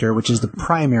Mark Spector, which is the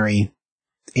primary,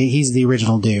 he's the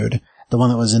original dude, the one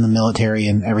that was in the military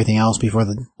and everything else before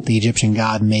the Egyptian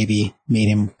god maybe made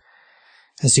him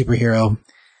a superhero.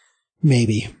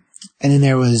 Maybe. And then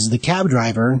there was the cab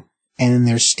driver, and then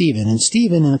there's Steven. And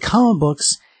Steven, in the comic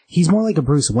books, he's more like a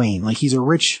Bruce Wayne. Like, he's a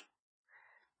rich,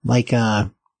 like, I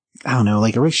don't know,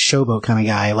 like a rich showboat kind of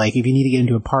guy. Like, if you need to get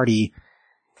into a party,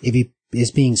 if he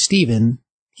is being Steven,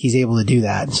 he's able to do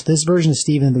that. So this version of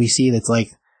Steven that we see that's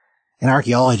like an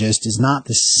archaeologist is not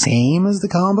the same as the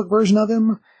comic book version of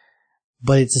him,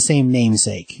 but it's the same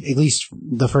namesake. At least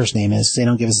the first name is. They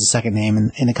don't give us a second name.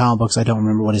 And in the comic books, I don't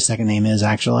remember what his second name is,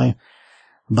 actually.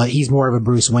 But he's more of a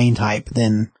Bruce Wayne type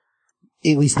than,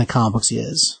 at least in the comic books, he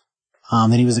is.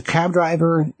 Then he was a cab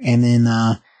driver, and then,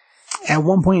 at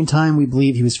one point in time, we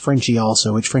believe he was Frenchie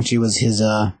also, which Frenchie was his,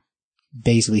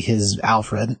 basically his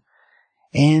Alfred.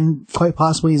 And quite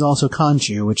possibly he's also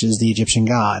Khonshu, which is the Egyptian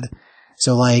god.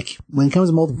 So, like, when it comes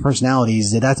to multiple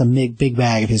personalities, that's a big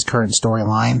bag of his current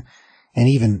storyline. And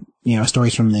even,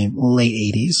 stories from the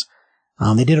late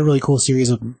 80s. They did a really cool series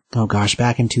of,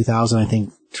 back in 2000, I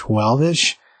think,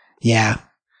 12-ish. Yeah.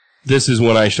 This is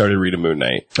when I started reading Moon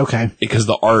Knight. Okay. Because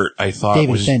the art, I thought,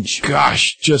 David was, Finch.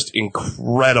 gosh, just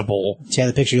incredible. See,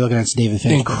 the picture you're looking at is David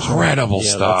Finch. Incredible Yeah,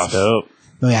 stuff. that's dope.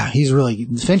 Oh, yeah,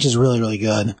 Finch is really, really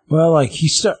good. Well, like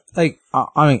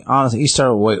honestly, he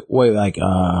started way like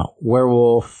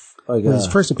werewolf, like His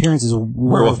first appearance is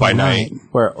Werewolf by Night.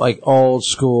 where like old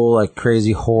school like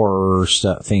crazy horror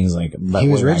stuff, things like. He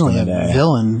was originally a day.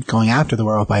 villain going after the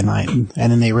Werewolf by Night, and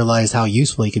then they realized how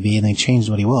useful he could be, and they changed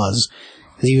what he was.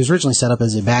 Because he was originally set up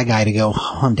as a bad guy to go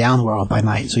hunt down the Werewolf by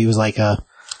Night, so he was like a...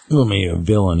 Well, I mean, a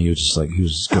villain. He was just like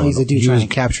he's a dude trying to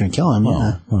capture and kill him,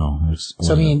 yeah.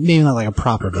 So, I mean, maybe not like a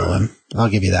proper villain. I'll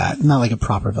give you that. Not like a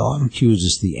proper villain. he was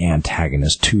just the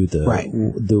antagonist to the Right.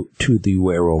 to the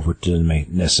werewolf, which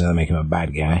didn't necessarily make him a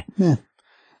bad guy. Yeah.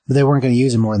 But they weren't going to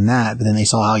use him more than that, but then they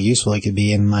saw how useful he could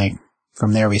be, and, like,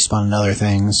 from there we spun into other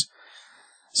things.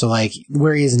 So, like,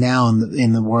 where he is now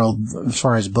in the world, as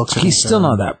far as books are He's still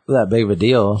concerned, not that big of a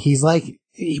deal. He's like,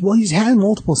 he's had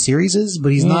multiple series,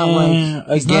 but he's not like,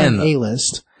 he's again, not an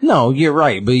A-list. No, you're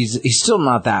right, but he's still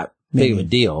not that big of a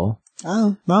deal.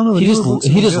 I don't know. He just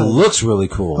looks really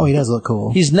cool. Oh, he does look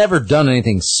cool. He's never done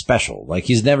anything special. Like,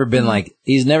 he's never been like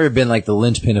the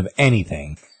linchpin of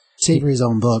anything. Save for his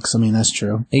own books. I mean, that's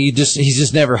true. He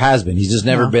just never has been. He's just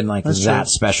never been like that true.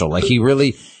 special. Like, he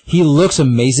looks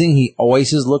amazing. He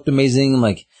always has looked amazing.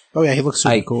 Like, oh yeah, he looks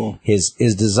super cool. His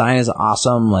design is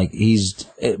awesome. Like,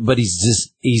 but he's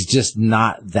just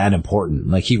not that important.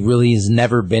 Like, he really has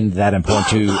never been that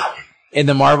important in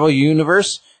the Marvel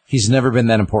universe. He's never been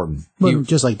that important. But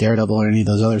just like Daredevil or any of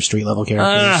those other street level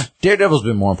characters. Daredevil's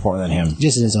been more important than him.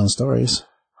 Just in his own stories.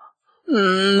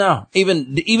 No,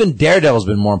 even Daredevil's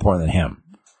been more important than him.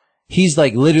 He's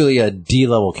like literally a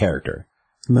D-level character.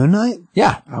 Moon Knight?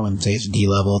 Yeah, I wouldn't say it's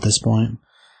D-level at this point.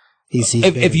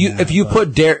 If you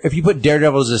put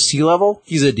Daredevil as a C-level,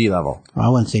 he's a D-level. I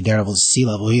wouldn't say Daredevil's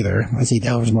C-level either. I'd say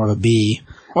Daredevil's more of a B.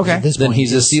 Okay, at this then point,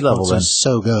 he's a C-level. Then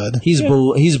so good. He's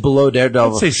below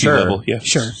Daredevil. I'd say C-level. Yeah,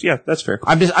 sure. Yeah, that's fair.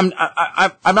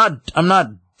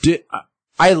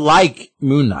 I like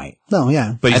Moon Knight. No,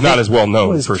 yeah, But he's not as well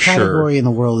known his for category sure. in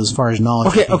the world as far as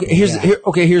knowledge. Here's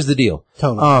the deal.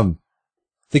 Totally.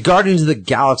 The Guardians of the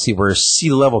Galaxy were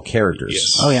C-level characters.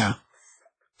 Yes. Oh yeah,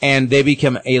 and they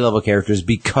become A-level characters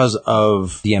because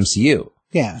of the MCU.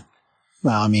 yeah.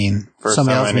 Well, I mean, First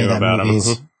somebody time else I made knew that about him.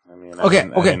 movies. I mean, Okay.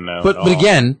 But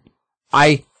again,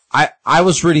 I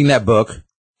was reading that book,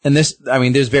 and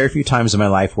there's very few times in my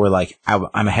life where like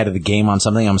I'm ahead of the game on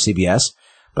something. I'm CBS,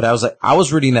 but I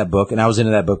was reading that book, and I was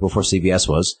into that book before CBS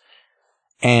was,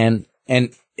 and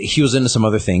he was into some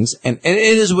other things, and it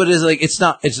is what it is. Like, it's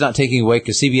not taking away,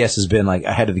 because CBS has been like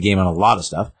ahead of the game on a lot of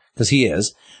stuff, because he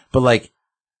is, but like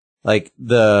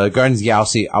the Guardians of the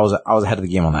Galaxy, I was ahead of the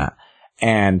game on that,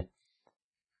 and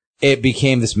it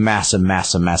became this massive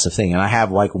thing. And I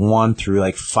have like 1 through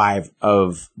like 5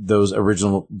 of those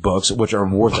original books, which are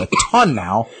worth a ton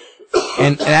now.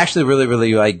 And actually really,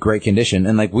 really like great condition.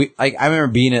 And like I remember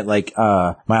being at like,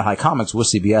 Mile High Comics with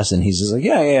CBS, and he's just like,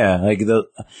 yeah.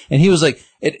 And he was like,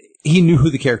 he knew who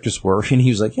the characters were, and he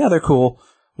was like, yeah, they're cool,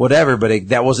 whatever. But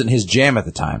that wasn't his jam at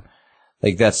the time.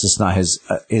 Like, that's just not his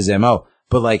MO.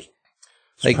 But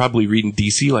He's probably reading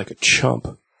DC like a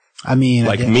chump. I mean,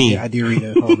 Like me. me. I do read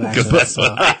a whole batch of that That's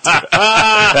what I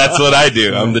do. That's what I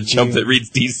do. I'm the chump that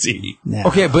reads DC. Nah.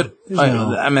 okay, but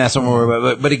I mean, that's what we're worried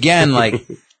about. But again,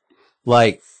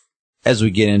 like as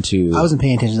we get into, I wasn't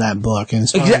paying attention to that book, and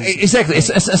as far as exactly.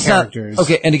 It's not characters.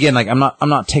 okay. And again, like I'm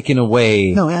not taking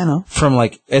away. No, I know. From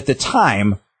like at the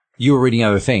time you were reading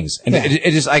other things, and Yeah.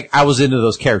 it just like I was into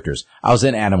those characters. I was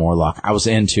in Adam Warlock. I was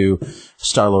into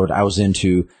Star-Lord. I was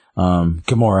into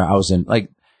Gamora. I was in like.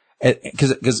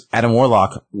 Because Adam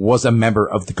Warlock was a member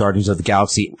of the Guardians of the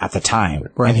Galaxy at the time,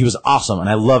 Right. and he was awesome, and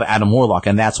I love Adam Warlock,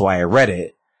 and that's why I read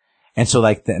it. And so,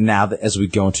 like now that as we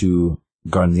go into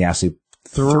Guardians of the Galaxy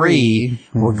 3,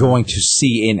 we're going to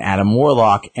see in Adam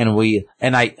Warlock, and we're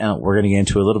going to get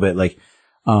into it a little bit. Like,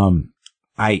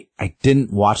 I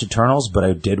didn't watch Eternals, but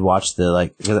I did watch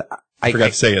I forgot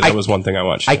to say it. That was one thing I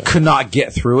watched. I could not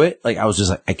get through it. Like, I was just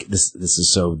like, this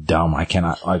is so dumb. I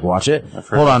cannot like watch it. I've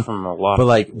heard Hold that on. from a lot.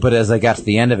 But as I got to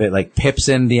the end of it, like Pip's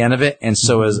in the end of it, and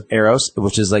so is Eros,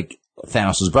 which is like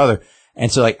Thanos' brother.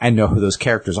 And so like I know who those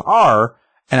characters are,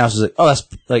 and I was just like, oh, that's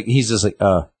like he's just like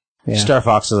Star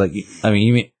Fox is like, I mean,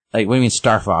 you mean like what do you mean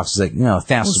Star Fox? Is like, no,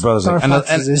 Thanos' brother's Star like,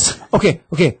 Fox is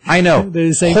okay, I know. They're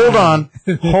the same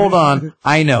Hold on,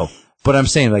 I know, but I'm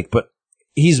saying like, but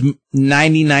he's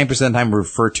 99% of the time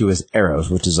referred to as Eros,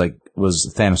 which is like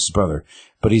was Thanos' brother,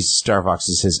 but Star Fox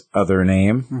is his other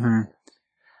name. Mm-hmm.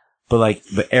 But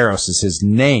Eros is his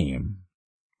name.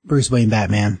 Bruce Wayne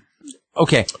Batman.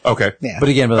 Okay. Yeah. But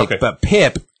again, Okay. but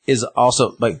Pip is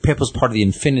also like Pip was part of the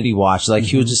Infinity Watch. Like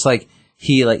he was just like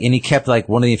and he kept like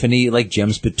one of the Infinity like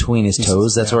gems between his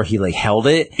toes. That's where he like held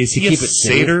it. Is he to a keep it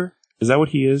safe. satyr? Is that what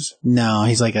he is? No,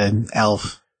 he's like an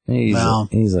elf. He's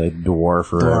a dwarf.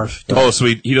 Dwarf. Oh, so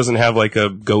he doesn't have like a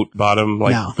goat bottom?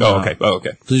 Like, No. Oh, okay. Oh,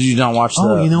 okay. Did you not watch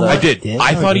Oh, you know I what? did. Did?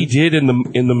 I Oh, thought you he did in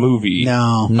the movie.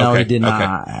 No. No, Okay, he did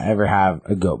not ever have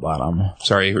a goat bottom.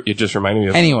 Sorry, it just reminded me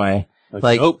of. Anyway,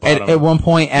 like goat bottom. at one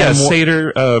point, Yeah, Adam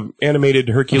satyr, animated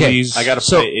Hercules. I got to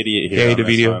So- play idiot Yeah, here the on this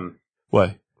video. one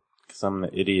What? because I'm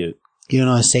the idiot. You don't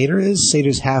know what a satyr is?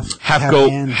 Satyr's half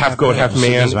goat, man, half goat, half So it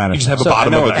man. doesn't matter. You just have So a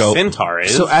bottom I know of what a goat. a centaur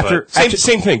is. So after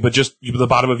Same thing, but just the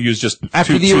bottom of you is just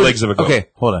two legs of a goat. Okay,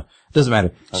 hold on. Doesn't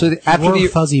matter. So after Or the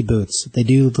fuzzy boots. They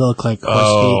do look like horse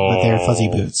feet, but they're fuzzy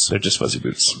boots. They're just fuzzy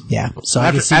boots. Yeah. So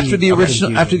I can see after the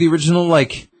confusion. original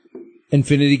like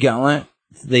Infinity Gauntlet,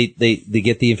 they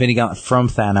get the Infinity Gauntlet from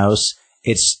Thanos.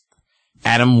 It's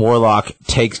Adam Warlock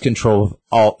takes control of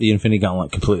all the Infinity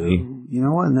Gauntlet completely. You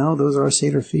know what? No, those are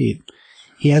satyr feet.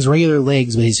 He has regular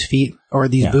legs, but his feet, or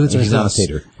these boots are he's not a hoofs.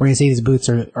 satyr. We're going to say these boots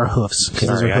are hoofs. 'Cause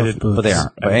those Sorry, are I hoof didn't- boots. But they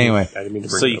aren't. But anyway, I didn't mean to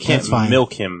bring So it you up. can't That's fine.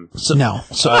 milk him. No.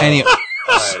 so anyway,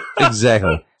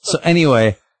 exactly. So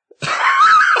anyway,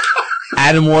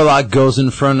 Adam Warlock goes in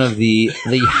front of the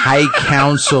High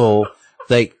Council,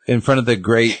 like in front of the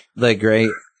great,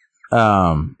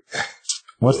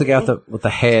 what's the guy with the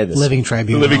head? Living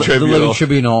Tribunal. Living The Living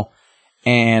Tribunal,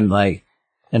 and like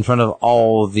in front of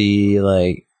all the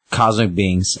like cosmic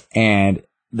beings, and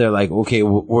they're like, okay,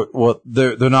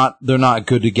 they're not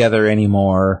good together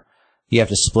anymore. You have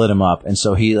to split them up, and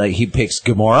so he picks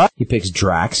Gamora, he picks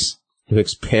Drax, he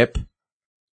picks Pip,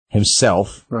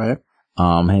 himself, Right.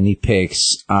 and he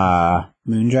picks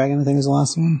Moondragon, I think, is the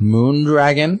last one.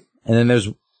 Moondragon, and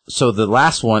then so the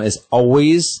last one is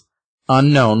always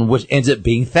unknown, which ends up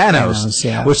being Thanos.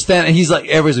 Yeah. Which he's like,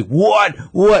 everybody's like,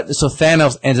 what? So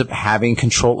Thanos ends up having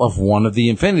control of one of the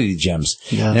Infinity Gems.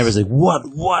 Yes. And everybody's like,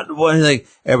 what? And like,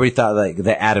 everybody thought like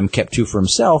that Adam kept two for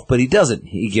himself, but he doesn't.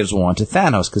 He gives one to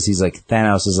Thanos because he's like,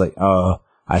 Thanos is like, oh,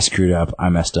 I screwed up. I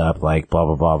messed up. Like, blah,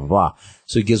 blah, blah, blah, blah.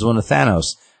 So he gives one to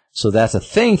Thanos. So that's a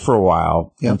thing for a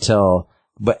while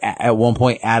but at one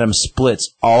point Adam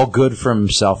splits all good from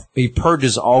himself. He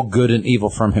purges all good and evil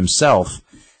from himself.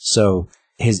 So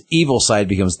his evil side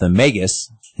becomes the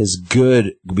Magus, his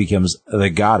good becomes the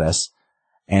Goddess,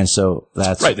 and so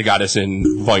that's Right, the Goddess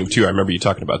in Volume 2. I remember you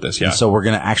talking about this, yeah. So we're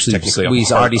gonna actually Technically a we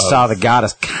part already of- saw the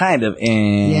Goddess kind of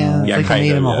in Yeah, Yeah, like they kinda,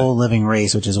 made him a yeah. whole living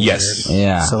race, which is Yes. weird.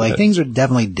 Yeah. So like things are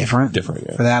definitely different.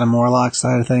 Yeah. For the Adam Warlock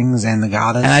side of things and the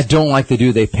Goddess. And I don't like the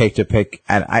dude they picked to pick.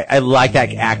 And I like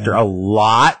that actor a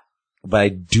lot, but I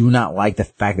do not like the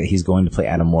fact that he's going to play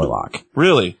Adam Warlock.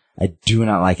 Really? I do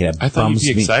not like it. It I thought bums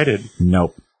you'd be me. excited.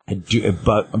 Nope. I do.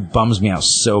 It bums me out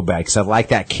so bad because I like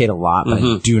that kid a lot, but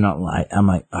I do not like. I'm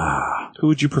like, Who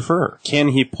would you prefer? Can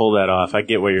he pull that off? I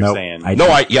get what you're Nope. saying. No,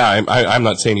 I'm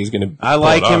not saying he's going to. I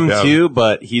like him too,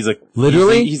 but he's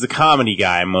Literally? he's a comedy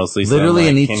guy mostly. So literally,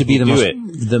 I'm it like, needs to be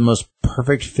can the most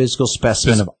perfect physical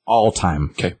specimen of all time.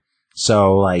 Okay.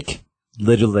 So like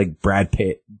literally like Brad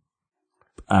Pitt,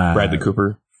 Bradley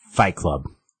Cooper. Fight Club.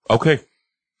 Okay.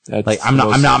 That's Like, I'm the not-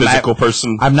 most I'm not mad- physical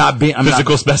person. I'm not being. I'm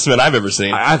physical specimen I've ever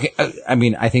seen. I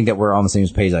mean, I think that we're on the same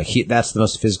page. Like, that's the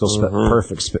most physical,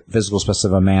 perfect physical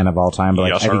specimen of a man of all time. But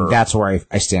like, Yes, I sir. think that's where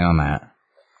I stand on that.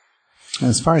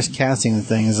 As far as casting the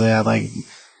thing is that like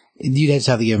you'd just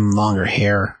have to give him longer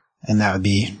hair, and that would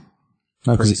be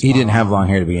No, because he didn't have long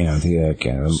hair to begin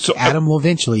with. So Adam. Well,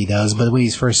 eventually he does, but when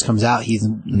he first comes out, he's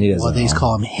doesn't well, they just know.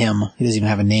 call him him. He doesn't even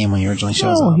have a name when he originally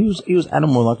shows No, up. he was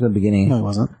Adam Warlock in the beginning. No, he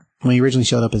wasn't. When he originally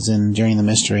showed up as in Journey in the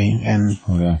Mystery, and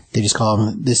Okay. they just call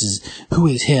him, this is, who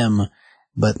is him?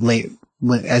 But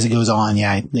as it goes on,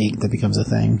 that becomes a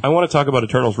thing. I want to talk about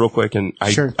Eternals real quick, and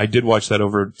Sure. I did watch that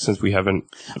over since we haven't.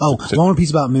 Oh, one more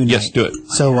piece about Moon Knight. Yes, do it.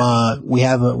 So, we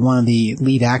have one of the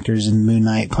lead actors in Moon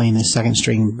Knight playing the second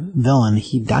string villain.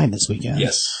 He died this weekend.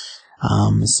 Yes.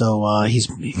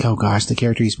 Oh gosh, the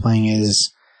character he's playing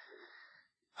is,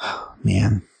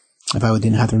 man, if I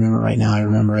didn't have to remember it right now, I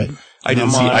remember it. I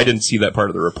didn't see that part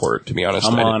of the report, to be honest.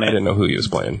 I'm on I it. didn't know who he was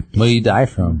playing. Where did you die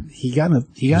from? He got a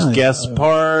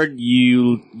Gaspard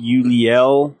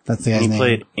Uliel. That's the guy's He name.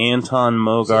 played Anton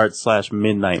Mogart /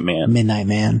 Midnight Man. Midnight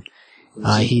Man.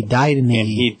 He died in And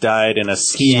he died in a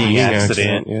skiing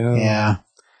accident. Yeah. yeah.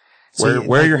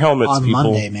 Wear your helmets, on people.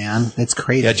 Monday, man. It's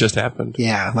crazy. That just happened.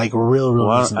 yeah, like real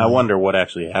Well, recently. I wonder what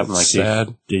actually happened. Like,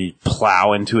 Sad. did he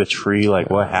plow into a tree? Like,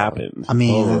 what happened? I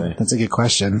mean, that's a good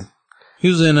question. He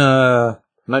was in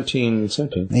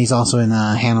 1917. He's also in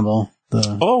Hannibal.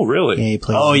 Oh, really? Yeah, he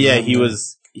plays. Oh yeah, he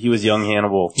was young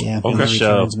Hannibal. Yeah, Okay. in the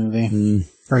Show. Returns movie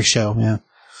or show. Yeah,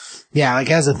 yeah.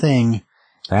 Like as a thing,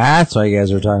 That's why you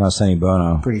guys were talking about Sonny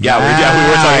Bono. pretty. Yeah, we were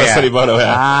talking about Sonny Bono.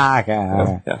 Yeah.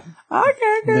 Okay. Yeah.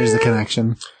 There's the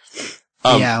connection.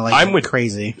 Yeah, like I'm with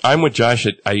crazy. I'm with Josh.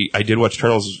 I did watch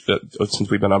Eternals since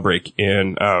we've been on break,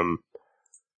 and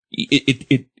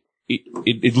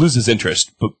it loses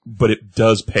interest, but it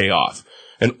does pay off.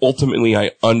 And ultimately,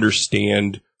 I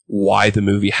understand why the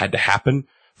movie had to happen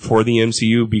for the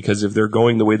MCU, because if they're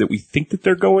going the way that we think that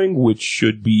they're going, which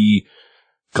should be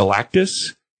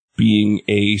Galactus being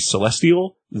a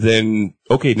Celestial, then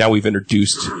okay, now we've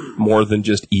introduced more than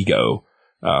just Ego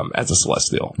as a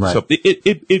Celestial. Right. So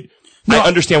I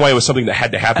understand why it was something that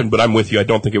had to happen, but I'm with you. I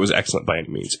don't think it was excellent by any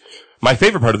means. My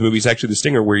favorite part of the movie is actually the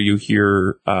stinger where you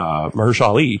hear Mahershala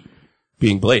Ali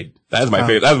being Blade. That is my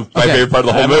favorite. That was my favorite part of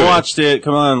the I whole haven't movie. watched it.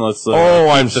 Come on, let's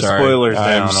I'm keep the sorry. spoilers I'm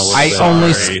down a little I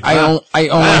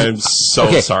bit. I'm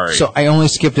so sorry. So I only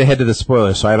skipped ahead to the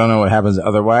spoilers, so I don't know what happens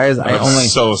otherwise. I'm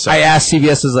so sorry. I asked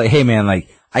CBS, was like, hey man, like,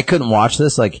 I couldn't watch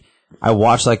this. Like, I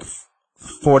watched like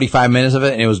 45 minutes of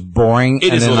it and it was boring. It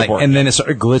and is then a little like, boring. and then it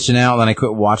started glitching out and then I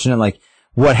quit watching it. Like,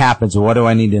 what happens? What do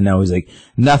I need to know? He's like,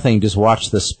 nothing, just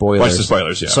watch the spoilers. Watch the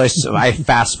spoilers, yeah. So I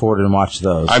fast forwarded and watched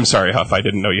those. I'm sorry, Huff. I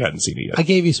didn't know you hadn't seen it yet. I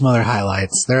gave you some other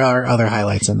highlights. There are other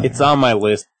highlights in there. It's on my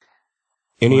list.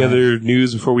 Any other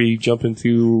news before we jump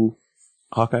into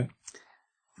Hawkeye?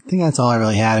 I think that's all I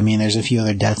really had. I mean, there's a few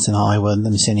other deaths in Hollywood.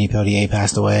 Then Sidney Poitier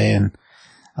passed away, and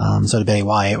so did Betty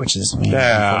White, which is unfortunate.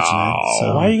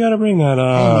 So, Why you gotta bring that I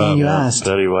up? mean, you asked.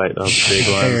 Betty White, that was a big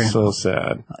one. Fair. So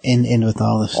sad. In with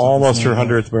all this. Almost her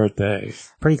 100th birthday.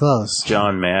 Pretty close.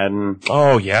 John Madden.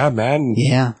 Oh yeah, man.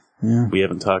 Yeah. We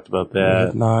haven't talked about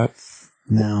that. Not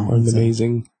No. an it's a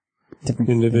amazing different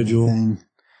individual. thing.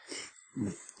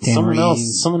 Dan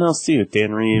Reeves. Someone else too.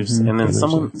 Dan Reeves, and then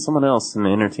someone else in the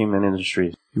entertainment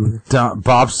industry.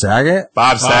 Bob Saget?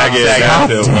 Bob Saget. Saget.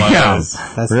 That's who it Damn. was.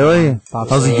 That's Really? Bob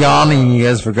I was Saget. yawning. You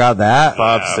guys forgot that?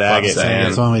 Bob Saget. Saget. man.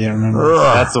 That's one we didn't remember.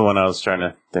 That's the one I was trying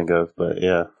to think of, but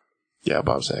yeah. Yeah,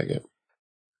 Bob Saget.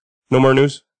 No more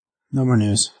news? No more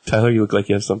news. Tyler, you look like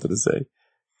you have something to say.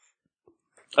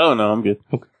 Oh no, I'm good.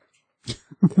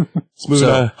 Let's move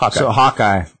to Hawkeye. So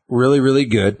Hawkeye, really, really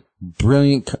good.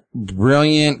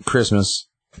 Brilliant Christmas.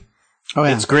 Oh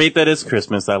yeah. It's great that it's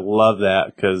Christmas. I love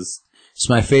that because It's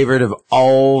my favorite of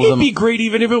all It'd the. be great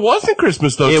even if it wasn't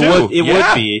Christmas, though, it too. would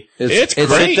Yeah. be. It's It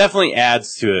great. definitely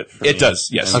adds to it. For It me. does,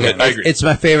 yes. Okay, I agree. it's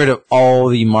my favorite of all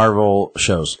the Marvel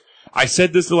shows. I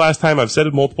said this the last time. I've said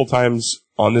it multiple times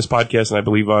on this podcast, and I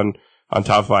believe on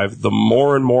Top 5. The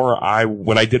more and more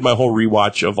when I did my whole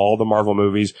rewatch of all the Marvel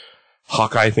movies,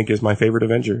 Hawkeye, I think, is my favorite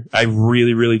Avenger. I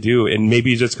really, really do. And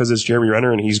maybe just because it's Jeremy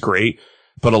Renner and he's great,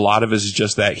 but a lot of it is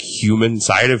just that human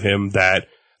side of him that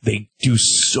they do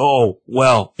so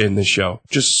well in this show.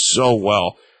 Just so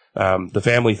well. The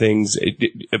family things,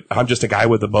 I'm just a guy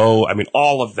with a bow. I mean,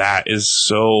 all of that is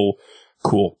so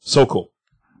cool. So cool.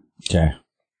 Okay.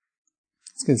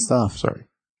 It's good stuff. Sorry.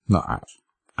 No,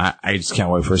 I just can't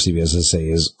wait for CBS to say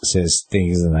his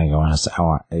things, and I go,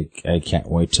 I can't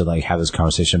wait to like have this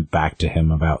conversation back to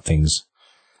him about things.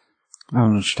 I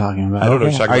don't know what you're talking about. I don't know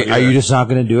what you're talking about Are you either. just not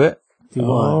going to do it? Do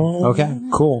what? Okay,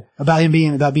 cool. About him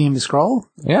being the Skrull?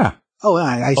 Yeah. Oh,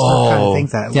 yeah, I still kind of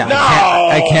think that. Yeah.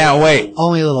 I can't wait.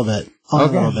 Only a little bit. Only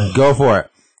a little bit. Go for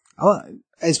it. Oh,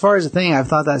 as far as the thing, I've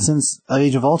thought that since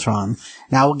Age of Ultron.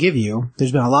 Now, I will give you,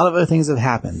 there's been a lot of other things that have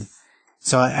happened.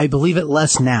 So I believe it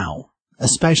less now,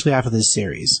 especially after this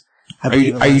series. Are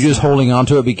you just holding on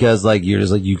to it because like you're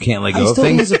just like you can't let I go of still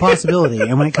think things? it's a possibility.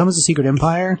 And when it comes to Secret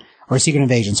Empire, or Secret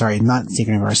Invasion, sorry, not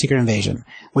Secret Empire, Secret Invasion,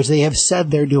 which they have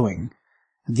said they're doing,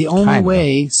 the only Kinda.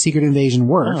 way Secret Invasion Oh,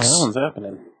 works that one's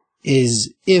happening.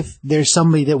 is if there's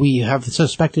somebody that we have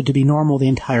suspected to be normal the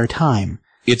entire time.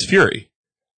 It's Fury.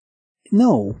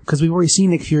 No, because we've already seen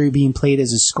Nick Fury being played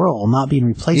as a Skrull, not being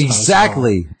replaced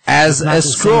Exactly. by As a Skrull. a It's not the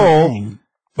same scroll. thing.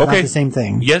 Okay. Not the same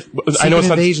thing. Yes, I Secret know it's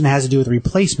not. Invasion has to do with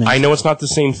replacement. I know it's not the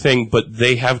same thing, but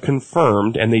they have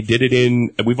confirmed, and they did it in.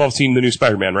 We've all seen the new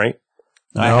Spider-Man, right?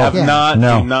 I have Yeah. not.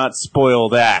 No. Do not spoil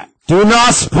that. Do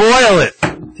not spoil it.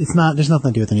 It's not. There's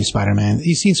nothing to do with the new Spider-Man.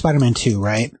 You've seen Spider-Man 2,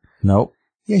 right? Nope.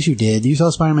 Yes, you did. You saw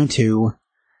Spider-Man 2.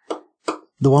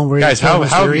 The one where Guys, how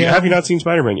have you Mysterio? not seen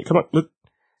Spider-Man yet? Come on, look.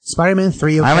 Spider-Man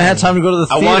 3. Okay. I haven't had time to go to the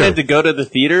I theater. wanted to go to the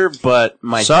theater, but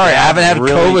my Sorry, I dad haven't had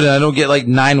really, COVID and I don't get like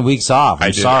 9 weeks off.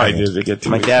 I'm sorry. I did get 2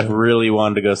 My weeks dad ago. really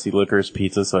wanted to go see Licorice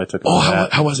Pizza, so I took him Oh, to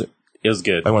that. how was it? It was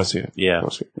good. I want to see it. Yeah, I it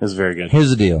wanna see it. was very good. Here's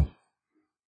the deal.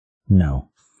 No.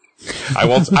 I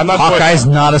won't. I'm not. Hawkeye's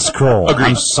not a scroll. Agreed.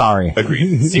 I'm sorry.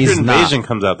 Agreed. Secret He's not. Invasion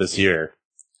comes out this year.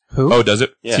 Who? Oh, does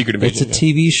it? Yeah. Secret It's Invasion. a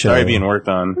TV show. Sorry, being worked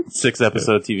on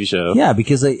 6-episode TV show. Yeah,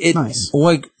 because like, it Nice.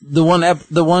 like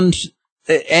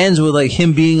it ends with like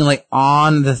him being like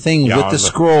on the thing Yeah, with on the the-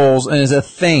 scrolls and it's a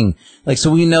thing. Like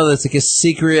so we know that's like a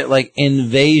secret like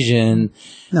invasion.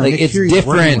 No, like Nick it's Fury's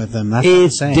working different. with them. That's what I'm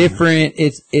It's saying. different.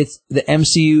 It's the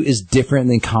MCU is different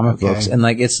than comic Okay. books, and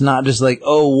like it's not just like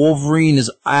oh Wolverine is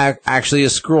actually a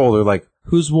scroll. They're like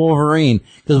who's Wolverine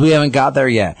because we haven't got there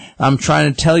yet. I'm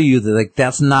trying to tell you that like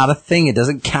that's not a thing. It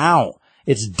doesn't count.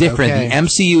 It's different. Okay. The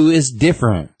MCU is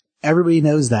different. Everybody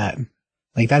knows that.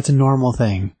 Like, that's a normal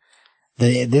thing.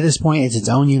 At this point, it's its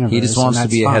own universe. He just wants to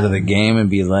and be that's ahead of the fine. game and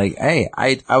be like, hey,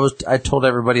 I told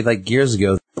everybody like years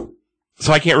ago.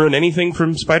 So I can't ruin anything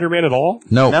from Spider-Man at all?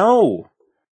 No, No.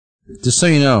 just so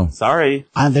you know, Sorry.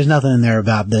 There's nothing in there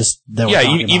about this. That we're Yeah,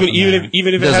 talking even about in there. if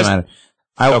it it doesn't has matter.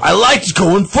 I liked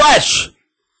going fresh.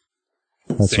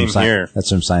 That's Same from here. That's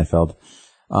from Seinfeld.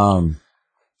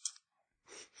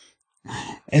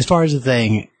 As far as the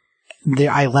thing,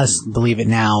 I less believe it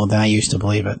now than I used to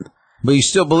believe it. But you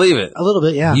still believe it. A little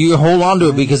bit, yeah. You hold on to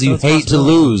it because you That's hate to possible.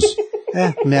 lose.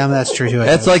 Yeah, that's true too. I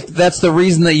That's guess. that's the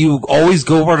reason that you always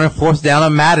go for a fourth down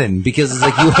on Madden, because it's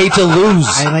like you hate to lose.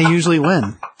 and I usually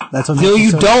win. That's what. No, makes me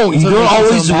you so- don't. that's You what don't makes me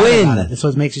always so mad win. about it. That's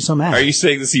what makes you so mad. Are you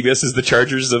saying the CBS is the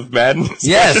Chargers of Madden?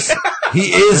 Yes,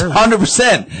 he is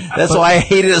 100%. That's why I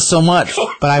hated it so much.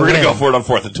 But I We're win. gonna go for it on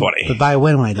 4th and 20. But I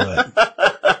win when I do it.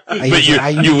 But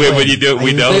you win when you do it.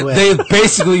 We don't.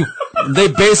 They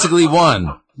basically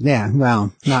won. Yeah,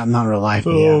 well, not in real life.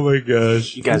 But yeah. Oh my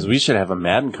gosh! You guys, we should have a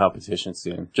Madden competition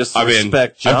soon. Just I'm in.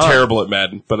 respect John. I'm terrible at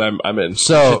Madden, but I'm in.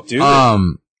 So, do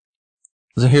it.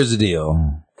 so here's the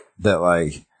deal: that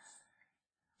like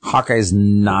Hawkeye's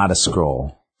not a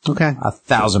Skrull, Okay.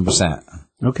 1,000%.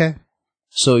 Okay.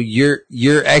 So your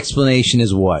explanation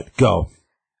is what? Go.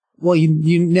 Well,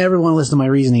 you never want to listen to my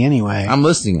reasoning anyway. I'm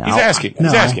listening. He's asking. No.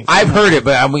 He's asking. I've heard it,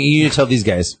 but I want you to tell these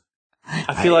guys.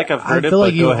 I feel like I've heard I it, feel but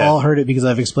like go you ahead. all heard it because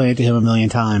I've explained it to him a million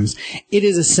times. It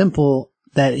is as simple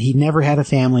that he never had a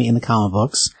family in the comic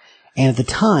books, and at the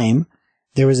time,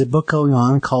 there was a book going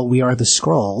on called We Are the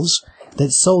Skrulls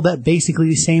that sold that basically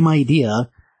the same idea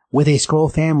with a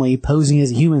Skrull family posing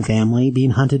as a human family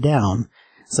being hunted down.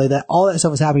 So that all that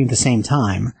stuff was happening at the same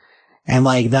time. And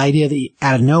like the idea that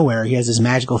out of nowhere he has this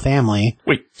magical family.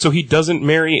 Wait, so he doesn't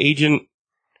marry Agent?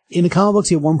 In the comic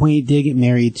books, at one point he did get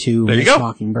married to There you Miss go.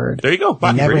 Mockingbird. There you go. They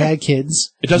never Mockingbird. had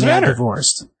kids. It doesn't and they got matter.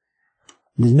 divorced.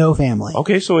 There's no family.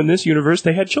 Okay, so in this universe,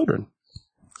 they had children.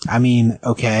 I mean,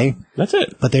 okay, That's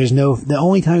it. but the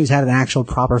only time he's had an actual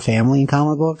proper family in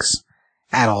comic books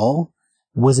at all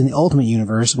was in the Ultimate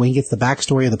Universe when he gets the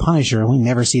backstory of the Punisher and we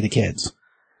never see the kids.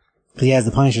 But he has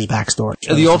the Punisher's backstory.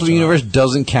 The Ultimate Universe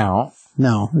doesn't count.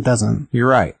 No, it doesn't. You're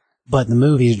right. But the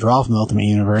movies draw from the Ultimate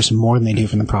Universe more than they do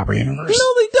from the proper universe.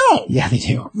 No, they don't. Yeah, they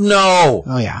do. No.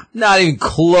 Oh, yeah. Not even Oh,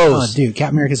 close. dude,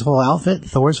 Captain America's whole outfit,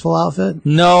 Thor's full outfit.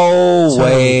 No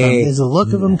way. The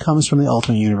look of him comes from the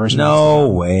Ultimate Universe. No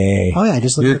way. Oh, yeah,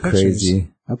 just look You're at the pictures. crazy.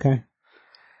 Okay.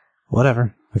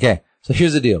 Whatever. Okay, so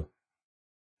here's the deal.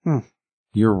 Hmm.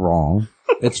 You're wrong.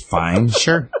 It's fine.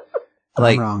 Sure.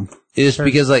 Like, I'm wrong. it's Sure.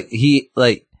 because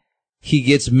he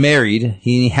gets married,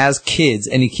 he has kids,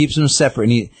 and he keeps them separate.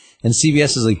 And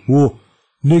CBS is like, well,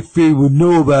 Nick Fury would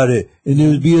know about it, and it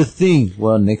would be a thing.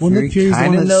 Well, Nick Fury Nick Fury's the kind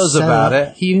one of that knows set about up.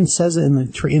 it. He even says it in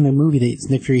the movie that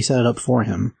Nick Fury set it up for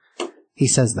him. He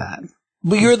says that.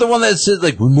 But you're the one that said,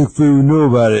 like, well, Nick Fury would know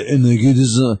about it, and like,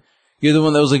 you're the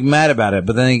one that was like mad about it.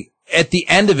 But then at the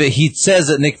end of it, he says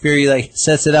that Nick Fury like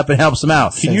sets it up and helps him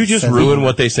out. Can you just says ruin it.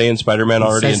 what they say in Spider-Man He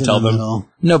already says and it tell in the them? middle.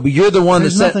 No, but you're the one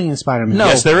There's that said. nothing in Spider-Man. No.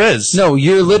 Yes, there is. No,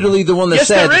 you're literally the one that Yes,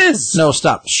 said. there is. No,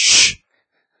 stop. Shh.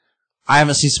 I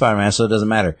haven't seen Spider-Man, so it doesn't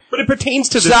matter. But it pertains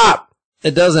to this. Stop.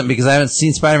 It doesn't, because I haven't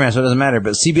seen Spider-Man, so it doesn't matter.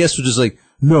 But CBS was just like,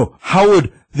 no, how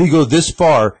would they go this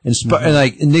far and, and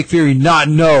like Nick Fury not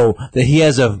know that he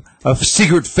has a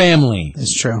secret family?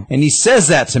 It's true. And he says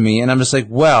that to me, and I'm just like,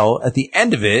 well, at the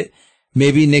end of it,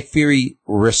 maybe Nick Fury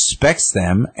respects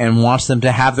them and wants them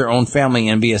to have their own family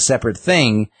and be a separate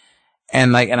thing.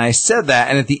 And like, and I said that,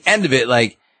 and at the end of it,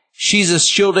 like, she's a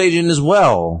SHIELD agent as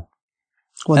well.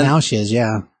 Well, And- now she is,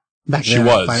 yeah. Back She then,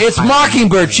 was. It's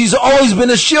Mockingbird. She's always been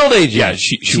a SHIELD agent. Yeah,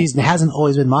 she She hasn't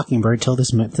always been Mockingbird till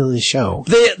this show.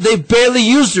 They barely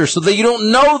used her, so that you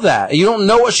don't know that. You don't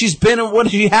know what she's been and what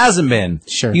she hasn't been.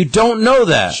 Sure. You don't know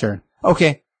that. Sure.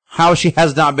 Okay. How she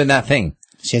has not been that thing.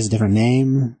 She has a different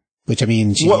name, which I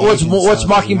mean, she's an What's agent, so it what's doesn't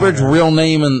Mockingbird's matter. real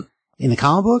name? And in the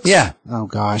comic books? Yeah. Oh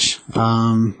gosh.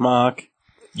 Mock.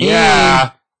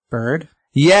 yeah. Bird.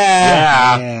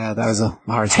 yeah. Yeah, that was a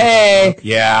hard. Hey.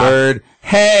 Yeah. Bird.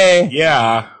 Hey.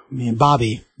 Yeah. Man,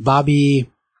 Bobby.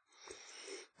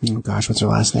 Oh gosh, what's her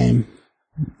last name?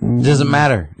 It doesn't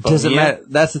matter. It doesn't yeah. matter.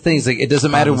 That's the thing. It's like, it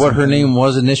doesn't matter what her name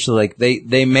was initially. Like,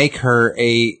 they make her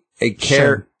a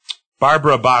character.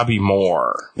 Barbara Bobby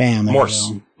Moore. Bam. there Morse.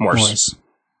 you go. Morse.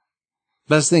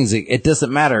 That's the thing. Is like, it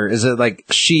doesn't matter. Is it like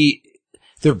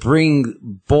they're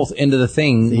bringing both into the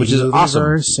thing, The which is movie awesome.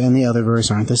 verse and the other verse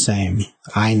aren't the same.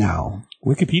 I know.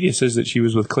 Wikipedia says that she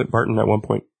was with Clint Barton at one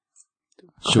point.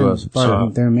 She was.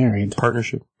 But they're married.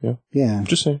 Partnership. Yeah. Yeah.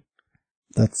 Just saying.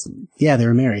 They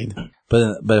were married.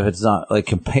 But if it's not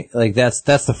like that's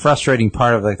the frustrating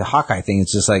part of like the Hawkeye thing.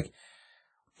 It's just like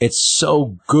it's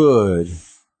so good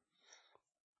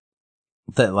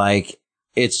that like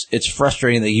it's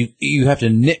frustrating that you have to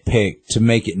nitpick to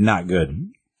make it not good.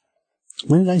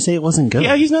 When did I say it wasn't good?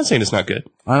 Yeah, he's not saying it's not good.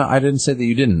 I didn't say that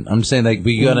you didn't. I'm saying like,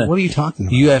 but you gotta. What are you talking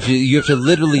about? You have to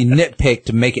literally nitpick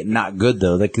to make it not good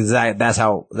though. Like, cause that's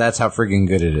how freaking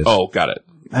good it is. Oh, got it.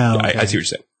 Oh, okay. I see what you're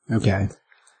saying. Okay.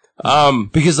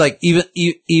 Because like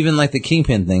even like the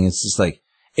Kingpin thing, it's just like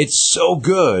it's so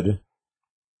good,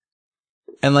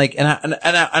 and like and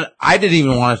I didn't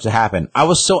even want it to happen. I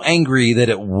was so angry that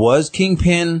it was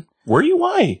Kingpin. Were you?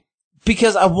 Why?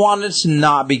 Because I wanted to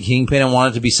not be Kingpin. I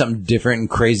wanted it to be something different and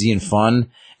crazy and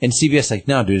fun. And CBS like,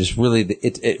 no, dude, it's really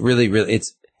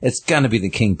it's gonna be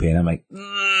the Kingpin. I'm like,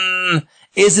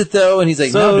 is it though? And he's like,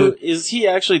 So, no, dude. is he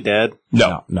actually dead?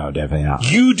 No, definitely not.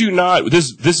 you do not.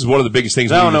 This is one of the biggest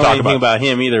things we I don't need to know talk anything about. about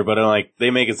him either, but I'm like,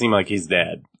 they make it seem like he's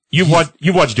dead. You've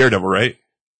watched Daredevil, right?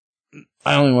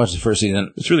 I only watched the first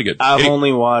season. It's really good. I've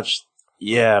only watched,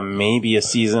 maybe a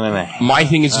season and a half. My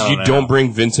thing is you know. don't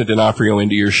bring Vincent D'Onofrio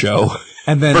into your show.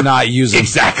 And then not use him.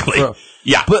 Exactly.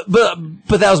 Yeah. But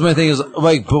that was my thing is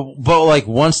like, but like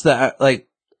once that, like,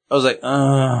 I was like,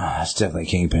 it's definitely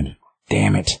Kingpin.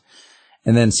 Damn it.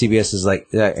 And then CBS is like,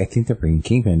 yeah, I think they're bringing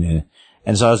Kingpin in.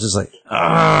 And so I was just like,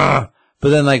 But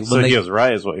then like, So he was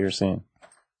right, is what you're saying.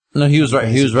 no, he was right.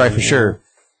 He was right for sure.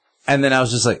 And then I was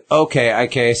just like, okay,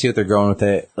 I see what they're going with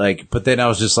it. Like, but then I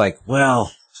was just like,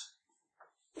 well,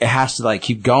 it has to like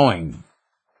keep going.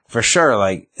 For sure,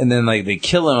 like, and then like they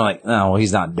kill him, like, no, well,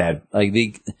 he's not dead. Like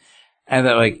and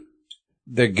that like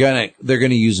they're gonna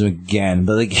use him again.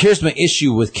 But like, here's my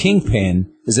issue with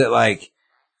Kingpin is that like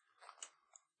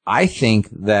I think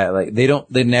that like they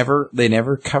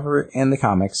never cover it in the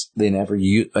comics. They never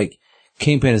use like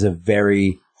Kingpin is a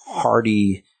very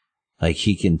hardy, like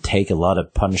he can take a lot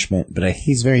of punishment. But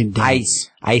He's very dense.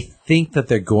 I think that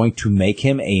they're going to make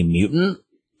him a mutant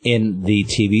in the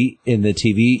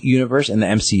TV universe, in the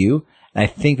MCU. And I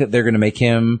think that they're going to make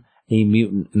him a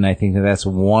mutant, and I think that that's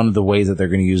one of the ways that they're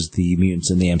going to use the mutants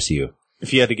in the MCU.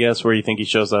 If you had to guess where you think he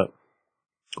shows up,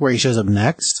 Where he shows up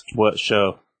next? what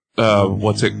show?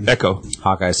 What's it? Echo.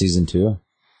 Hawkeye season 2.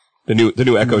 The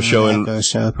new Echo show Echo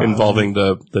show, probably. involving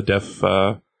the deaf,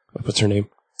 what's her name?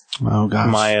 Oh gosh,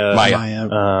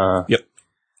 Maya. Yep.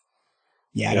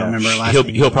 Yeah, I don't remember her last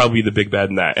name. He'll probably be the big bad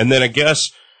in that. And then I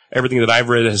guess everything that I've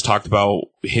read has talked about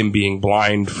him being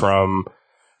blind from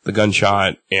the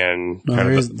gunshot and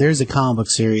There's a comic book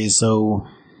series. So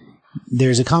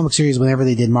there's a comic book series. Whenever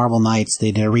they did Marvel Knights,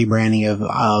 they did a rebranding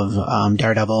of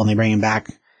Daredevil, and they bring him back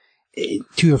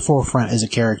to the forefront as a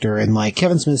character. And like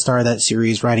Kevin Smith started that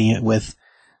series, writing it with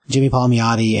Jimmy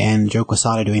Palmiotti and Joe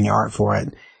Quesada doing the art for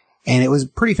it, and it was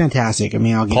pretty fantastic. I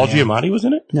mean, Paul Giamatti was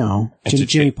in it? No,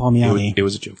 Jimmy Palmiotti. It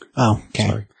was a joke. Oh, okay.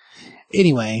 Sorry.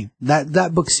 Anyway,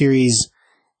 that book series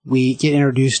we get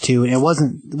introduced to, and it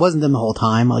wasn't them the whole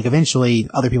time. Like eventually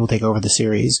other people take over the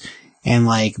series, and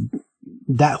like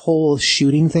that whole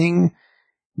shooting thing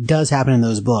does happen in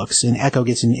those books, and Echo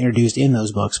gets introduced in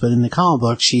those books. But in the comic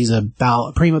book, she's a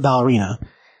prima ballerina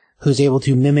who's able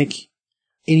to mimic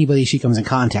anybody she comes in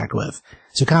contact with.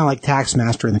 So kind of like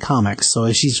Taskmaster in the comics. So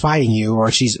if she's fighting you or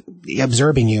she's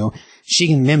observing you, she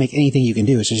can mimic anything you can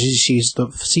do. So she's the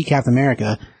see Captain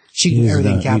America. She can do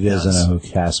everything Cap does. He doesn't know who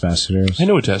Taskmaster is. I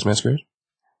know what Taskmaster is.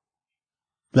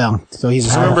 Well, so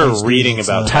he's. I remember reading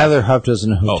about Tyler Huff doesn't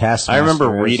know who Taskmaster I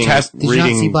remember is. reading Did you not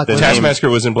see Black the Widow? name. Taskmaster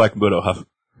was in Black Widow. Huff.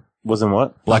 Was in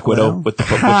what? Black Widow? Widow with the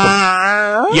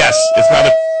yes, it's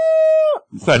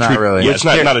not Not true. really. Yeah, it's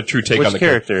not a true take which on the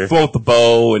character? Full with the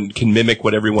bow and can mimic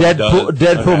what everyone does.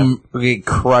 Deadpool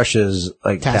crushes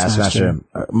like Taskmaster.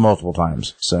 Taskmaster multiple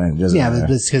times. So it doesn't Yeah, matter.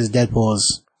 but it's because Deadpool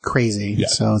is crazy, Yeah.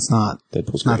 so it's not.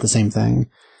 Deadpool's not great. the same thing.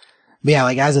 But yeah,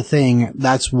 like as a thing,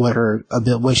 that's what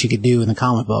what she could do in the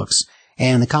comic books.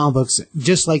 And the comic books,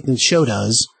 just like the show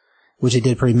does, which it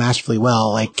did pretty masterfully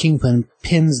well, like Kingpin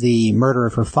pins the murder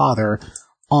of her father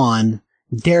on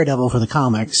Daredevil for the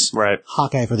comics, Right.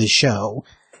 Hawkeye for the show.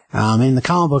 In the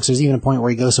comic books, there's even a point where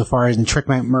he goes so far as to trick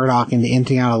Matt Murdock into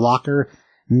emptying out a locker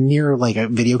near like a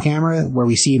video camera where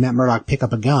we see Matt Murdock pick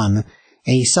up a gun,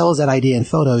 and he sells that idea in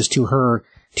photos to her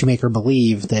to make her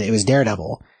believe that it was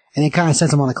Daredevil. And it kind of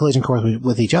sets them on a collision course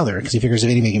with each other, because he figures if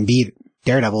anybody can beat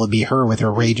Daredevil, it'd be her with her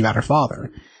rage about her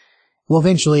father. Well,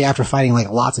 eventually, after fighting like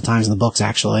lots of times in the books,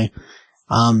 actually,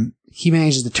 he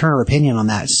manages to turn her opinion on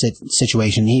that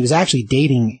situation. He was actually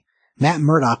Matt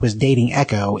Murdock was dating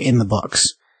Echo in the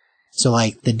books. So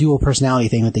like the dual personality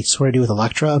thing that they sort of do with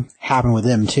Elektra happened with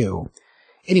them too.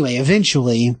 Anyway,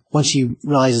 eventually, once she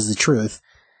realizes the truth,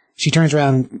 she turns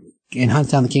around and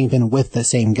hunts down the Kingpin with the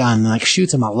same gun and like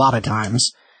shoots him a lot of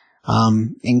times.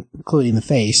 including the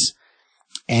face.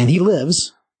 And he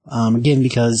lives, again,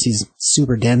 because he's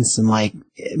super dense and like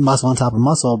muscle on top of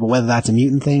muscle, but whether that's a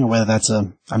mutant thing or whether that's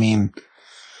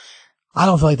I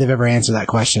don't feel like they've ever answered that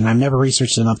question. I've never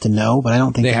researched enough to know, but I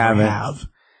don't think they ever have.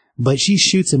 But she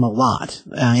shoots him a lot,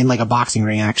 in like a boxing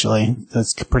ring, actually.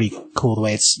 That's pretty cool the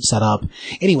way it's set up.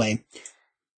 Anyway,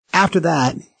 after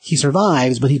that, he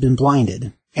survives, but he's been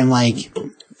blinded. And like,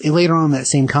 later on in that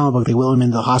same comic book, they wheel him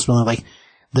into the hospital and like,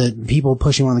 the people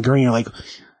pushing him on the gurney are like,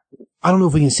 I don't know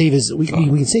if we can save we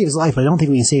can save his life, but I don't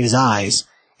think we can save his eyes.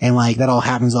 And like, that all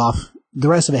happens the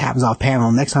rest of it happens off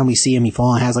panel. Next time we see him, he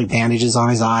has like bandages on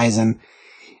his eyes, and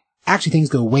actually things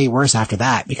go way worse after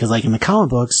that, because like in the comic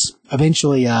books,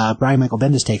 eventually, Brian Michael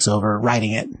Bendis takes over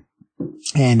writing it.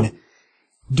 And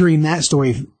during that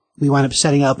story, we wind up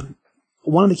setting up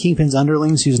one of the Kingpin's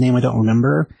underlings, whose name I don't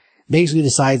remember, basically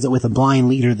decides that with a blind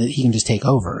leader that he can just take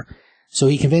over. So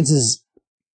he convinces,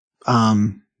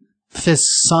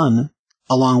 Fisk's son,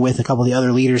 along with a couple of the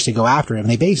other leaders, to go after him.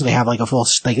 They basically have like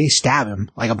they stab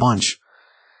him like a bunch.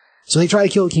 So they try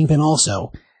to kill the Kingpin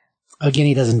also. Again,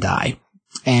 he doesn't die.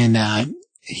 And,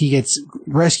 he gets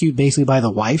rescued basically by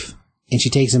the wife, and she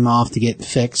takes him off to get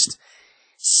fixed.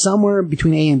 Somewhere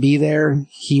between A and B there,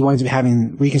 he winds up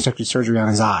having reconstructive surgery on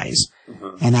his eyes.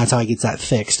 And that's how he gets that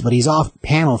fixed. But he's off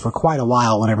panel for quite a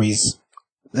while whenever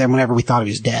we thought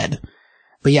he was dead.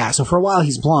 But yeah, so for a while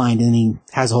he's blind, and he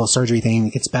has a whole surgery thing, and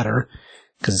it gets better,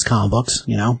 because it's comic books,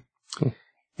 you know?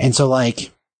 And so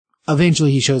like,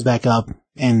 eventually he shows back up,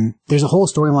 and there's a whole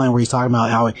storyline where he's talking about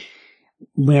how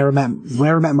whenever Matt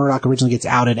Murdock originally gets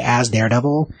outed as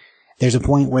Daredevil, there's a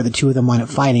point where the two of them wind up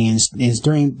fighting, and it's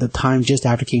during the time just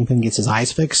after Kingpin gets his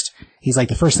eyes fixed. He's like,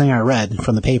 the first thing I read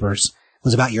from the papers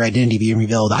was about your identity being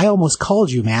revealed. I almost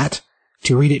called you, Matt,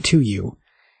 to read it to you.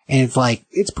 And it's like,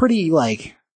 it's pretty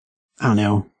like, I don't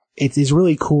know. It's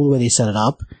really cool the way they set it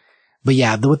up. But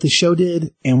yeah, what the show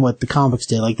did and what the comics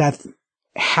did, like that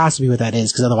has to be what that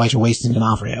is, because otherwise you're wasting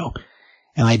D'Onofrio.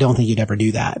 And I don't think you'd ever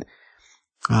do that.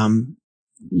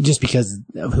 Just because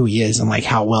of who he is and like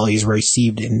how well he's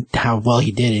received and how well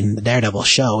he did in the Daredevil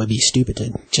show, it'd be stupid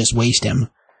to just waste him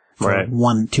for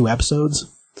 1, 2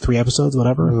 episodes, 3 episodes,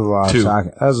 whatever.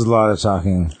 That was a lot of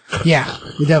talking. Yeah,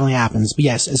 it definitely happens. But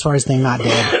yes, as far as Thing not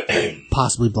dead,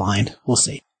 possibly blind, we'll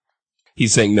see.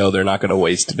 He's saying no, they're not going to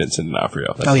waste Vincent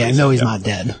D'Onofrio. He's not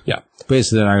dead. Yeah.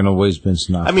 Basically, they're not going to waste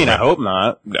Vincent D'Onofrio. I mean, I hope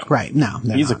not. No. Right, no.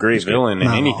 He's a great villain in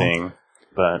anything.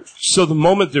 But so the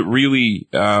moment that really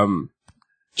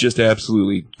just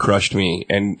absolutely crushed me,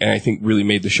 and I think really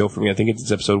made the show for me, I think it's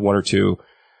episode 1 or 2,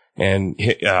 and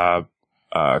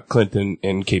Clinton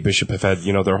and Kate Bishop have had,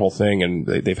 their whole thing, and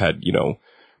they've had,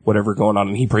 whatever going on,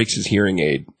 and he breaks his hearing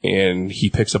aid, and he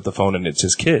picks up the phone, and it's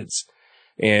his kids.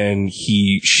 And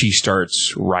she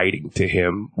starts writing to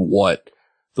him what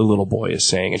the little boy is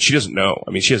saying. And she doesn't know.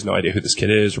 I mean, she has no idea who this kid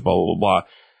is or blah, blah, blah, blah.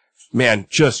 Man,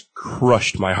 just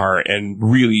crushed my heart and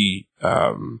really,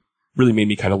 really made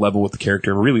me kind of level with the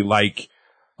character and really like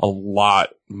a lot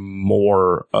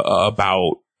more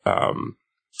about,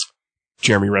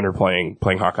 Jeremy Renner playing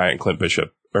Hawkeye and Clint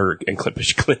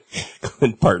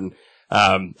Barton.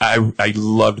 I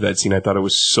loved that scene. I thought it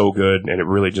was so good, and it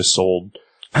really just sold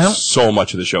so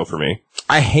much of the show for me.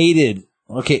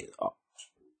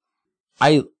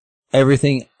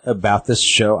 Everything about this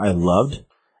show I loved,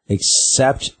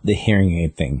 except the hearing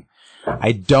aid thing.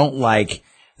 I don't like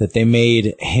that they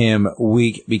made him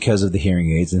weak because of the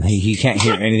hearing aids, and he can't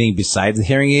hear anything besides the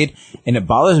hearing aid, and it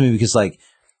bothers me because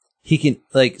he can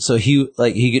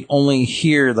he could only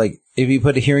hear, if he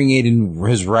put a hearing aid in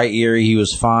his right ear, he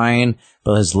was fine,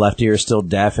 but his left ear is still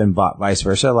deaf, and vice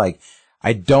versa.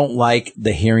 I don't like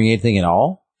the hearing aid thing at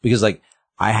all, because I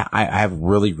have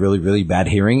really, really, really bad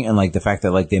hearing, and the fact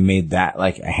that they made that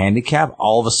a handicap,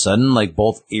 all of a sudden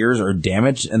both ears are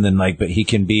damaged, and then but he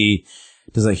can be,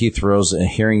 because he throws a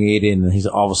hearing aid in and he's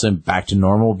all of a sudden back to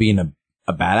normal being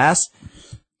a badass.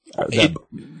 It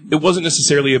wasn't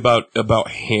necessarily about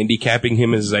handicapping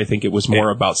him, as I think it was more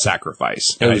about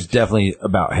sacrifice. It was definitely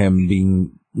about him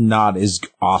being not as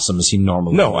awesome as he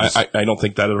normally was. No, I don't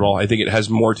think that at all. I think it has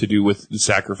more to do with the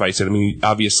sacrifice. And I mean,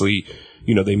 obviously,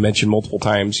 they mentioned multiple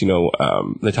times,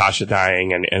 Natasha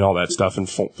dying and all that stuff, and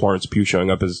Florence Pugh showing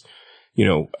up as,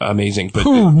 amazing. But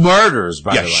who murders,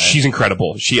 by the way. Yeah, she's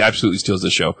incredible. She absolutely steals the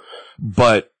show.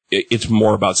 But it's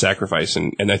more about sacrifice,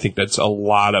 and I think that's a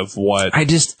lot of what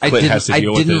Clint has to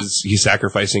deal with. Is he's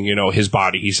sacrificing, his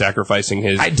body, he's sacrificing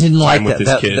his time with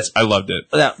his kids. I loved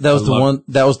it. That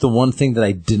was the one thing that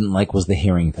I didn't like, was the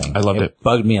hearing thing. I loved it. It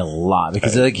bugged me a lot,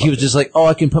 because he was just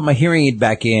I can put my hearing aid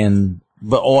back in,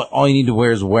 but all you need to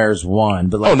wear is one.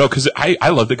 But like, Oh, no, because I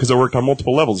loved it because it worked on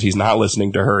multiple levels. He's not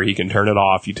listening to her. He can turn it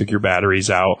off. You took your batteries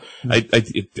out. I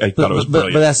thought it was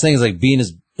brilliant. But that's the thing is like being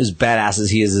as badass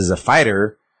as he is as a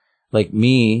fighter, like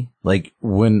me, like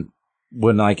when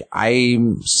like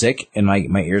I'm sick and my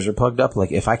ears are plugged up,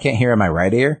 like if I can't hear in my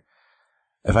right ear,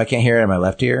 if I can't hear it in my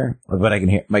left ear, but I can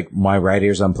hear like my right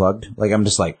ear's unplugged, like I'm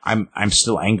just like I'm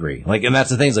still angry. Like, and that's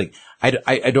the thing is like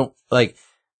I don't like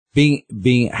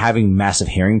having massive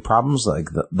hearing problems like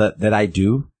that I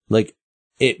do. Like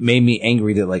it made me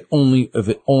angry that like only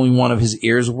one of his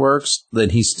ears works, then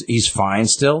he's fine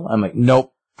still. I'm like,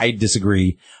 nope, I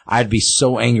disagree. I'd be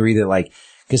so angry that like,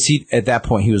 cause at that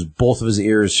point he was both of his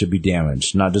ears should be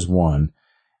damaged, not just one.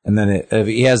 And then if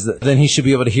he has then he should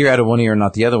be able to hear out of one ear and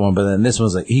not the other one. But then this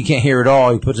one's like, he can't hear at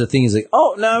all. He puts a thing, he's like,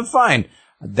 oh, no, I'm fine.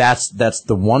 That's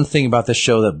the one thing about this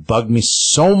show that bugged me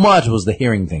so much was the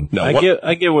hearing thing. No,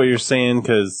 I get what you're saying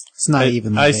because It's not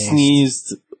even I based.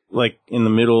 sneezed like in the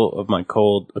middle of my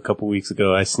cold a couple weeks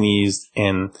ago. I sneezed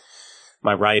and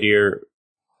my right ear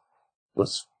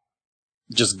was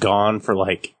just gone for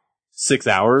like 6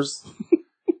 hours.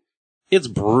 It's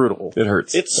brutal. It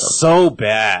hurts. It's so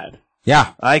bad.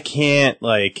 Yeah. I can't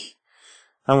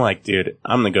I'm like, dude,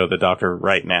 I'm gonna go to the doctor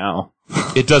right now.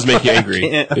 It does make you angry.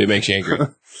 can't. It makes you angry.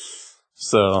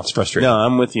 So It's frustrating. No,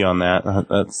 I'm with you on that.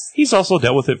 That's He's also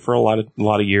dealt with it for a lot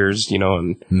of years, you know,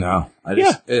 and No.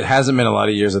 It hasn't been a lot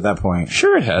of years at that point.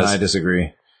 sure it has. I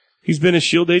disagree. He's been a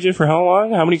SHIELD agent for how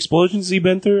long? How many explosions has he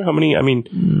been through? How many? I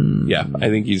mean, yeah, I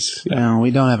think he's. Yeah. No,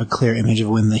 we don't have a clear image of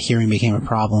when the hearing became a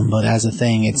problem, but as a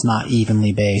thing, it's not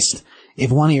evenly based. If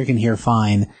one ear can hear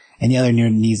fine and the other ear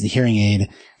needs the hearing aid,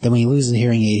 then when he loses the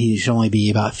hearing aid, he should only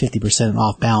be about 50%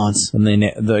 off balance. And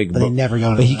But they never go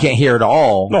to But he that. can't hear at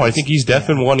all. No, I think he's deaf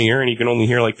in one ear and he can only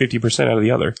hear like 50% out of the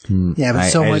other. Yeah, but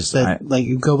so much that, like,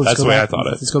 That's the way I thought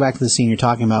it. Let's go back to the scene you're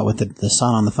talking about with the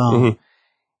son on the phone.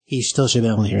 He still should be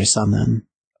able to hear his son then.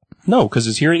 No, because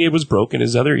his hearing aid was broken.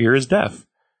 His other ear is deaf.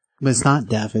 But it's not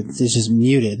deaf. It's just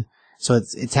muted. So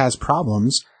it has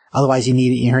problems. Otherwise, you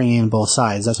need a hearing aid on both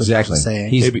sides. That's what Exactly. I'm saying.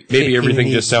 He's- Maybe everything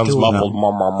needs just sounds dual-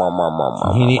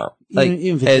 muffled. He need, like,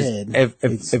 Even if it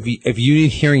as- did, if you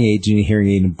need hearing aids, you need hearing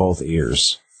aid in both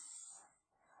ears.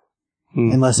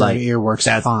 unless the like, other ear works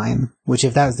fine. Which,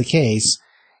 if that's the case,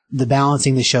 the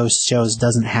balancing the show shows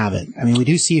doesn't have it. I mean, we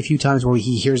do see a few times where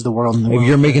he hears the world. And the If world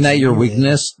you're making that is your muted.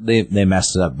 weakness, they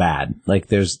messed it up bad. Like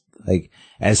there's like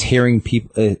as hearing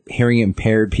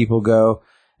impaired people go,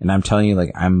 and I'm telling you,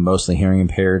 like I'm mostly hearing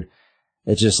impaired.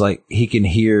 It's just like he can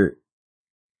hear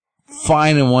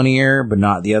fine in one ear, but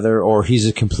not the other, or he's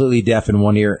just completely deaf in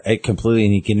one ear, completely,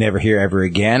 and he can never hear ever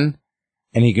again,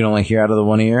 and he can only hear out of the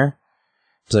one ear.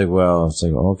 It's like,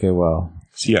 okay, well.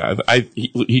 So yeah,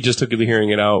 he just took the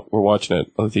hearing aid out. We're watching it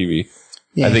on TV.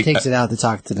 Yeah, I he think takes it out to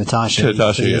talk to Natasha. To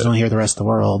Natasha, because he doesn't yeah. want to hear the rest of the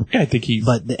world. Yeah, I think he.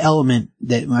 But the element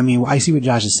that, I mean, I see what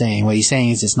Josh is saying. What he's saying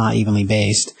is it's not evenly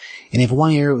based. And if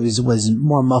one ear was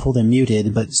more muffled and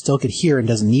muted, but still could hear and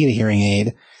doesn't need a hearing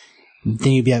aid,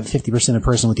 then you'd be at 50% of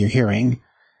person with your hearing.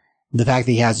 The fact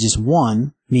that he has just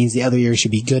one means the other ear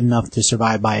should be good enough to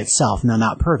survive by itself. Now,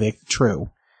 not perfect, true.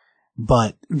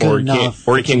 But good enough.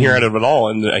 Or he can't hear out of it all,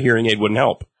 and a hearing aid wouldn't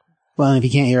help. Well, if you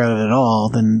can't hear out of it at all,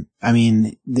 then, I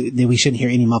mean, we shouldn't hear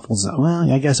any muffles.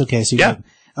 Well, I guess, okay. So Yeah.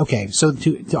 Okay, so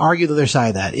to argue the other side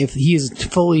of that, if he is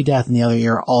fully deaf in the other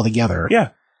ear altogether, Yeah,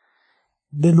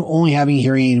 then only having a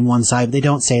hearing aid in one side, they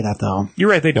don't say that though. you're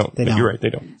right. They don't. They don't. You're right. They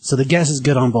don't. So the guess is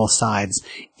good on both sides.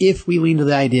 If we lean to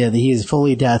the idea that he is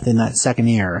fully deaf in that second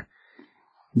ear,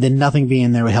 then nothing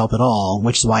being there would help at all,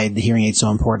 which is why the hearing aid's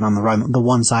so important on the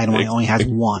one side when it only has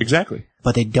one. Exactly.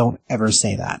 But they don't ever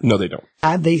say that. No, they don't.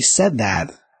 Had they said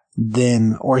that,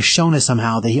 then, or shown us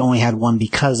somehow that he only had one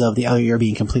because of the other ear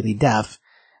being completely deaf,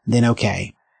 then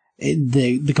okay.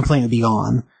 The complaint would be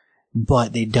gone.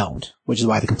 But they don't, which is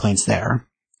why the complaint's there.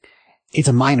 It's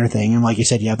a minor thing, and like you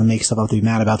said, you have to make stuff up to be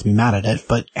mad at it,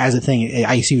 but as a thing,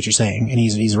 I see what you're saying, and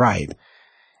he's right.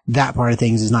 That part of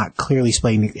things is not clearly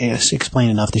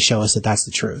explained enough to show us that that's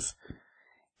the truth.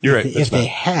 You're right. If they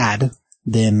had,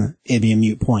 then it'd be a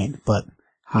moot point, but,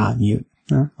 mute.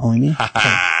 Only me?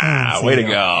 Way to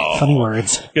go. Funny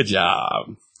words. Good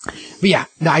job. But yeah,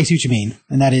 no, I see what you mean.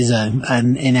 And that is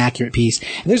an inaccurate piece.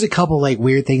 And there's a couple like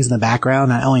weird things in the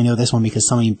background. I only know this one because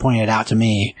somebody pointed it out to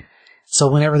me. So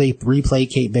whenever they replay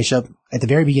Kate Bishop, at the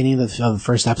very beginning of the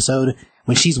first episode,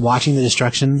 when she's watching the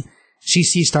destruction, she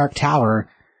sees Stark Tower,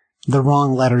 the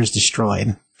wrong letter is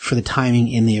destroyed for the timing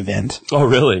in the event. Oh,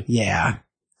 really? Yeah.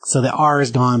 So the R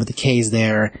is gone, but the K is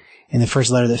there, and the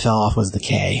first letter that fell off was the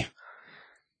K.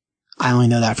 I only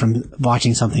know that from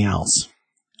watching something else.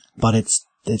 But it's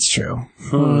It's true.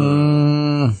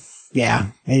 Mm, Yeah,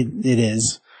 it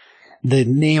is. The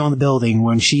name on the building,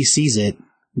 when she sees it,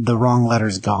 the wrong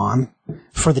letter's gone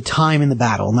for the time in the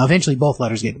battle. Now, eventually both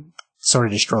letters get sort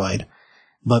of destroyed,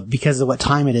 but because of what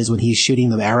time it is when he's shooting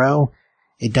the arrow,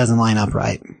 it doesn't line up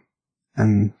right.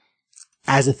 And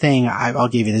as a thing, I'll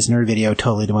give you this nerd video,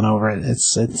 totally went over it.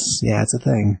 It's a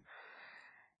thing.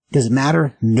 Does it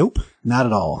matter? Nope, not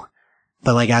at all.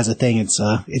 But like as a thing, it's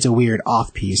a weird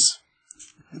off piece.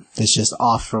 It's just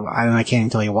off from, I can't even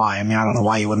tell you why. I mean, I don't know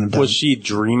why you wouldn't have done it. Was she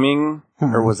dreaming,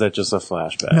 or was that just a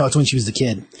flashback? No, it's when she was the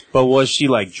kid. But was she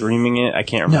like dreaming it? I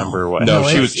can't remember what. No,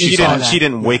 She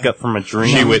didn't wake up from a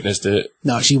dream. She witnessed it.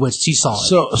 No, she saw it.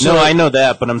 so No, I know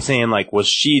that, but I'm saying like, was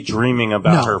she dreaming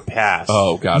about her past?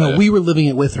 Oh, got no, it. we were living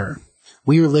it with her.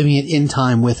 We were living it in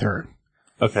time with her.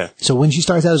 Okay. So when she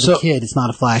starts out as a kid, it's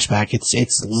not a flashback. It's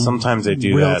Sometimes they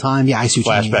do real that. time. Yeah, I see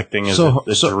what you mean. Flashback thing is so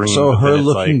a dream. so but her then it's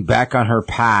looking like, back on her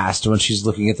past when she's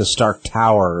looking at the Stark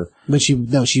Tower. But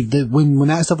when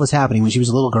that stuff was happening, when she was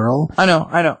a little girl. I know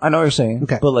what you're saying.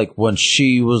 Okay. But like when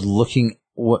she was looking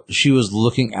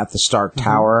at the Stark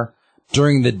Tower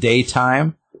during the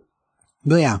daytime.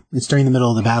 But yeah, it's during the middle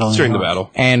of the battle. It's during the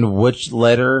battle. And which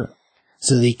letter?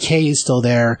 So the K is still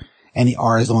there, and the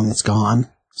R is the one that's gone.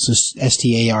 So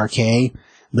STARK.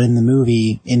 But in the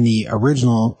movie, in the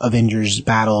original Avengers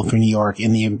battle for New York,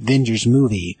 in the Avengers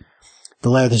movie, the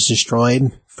letter that's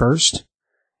destroyed first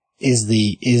is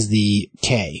the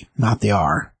K, not the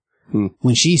R.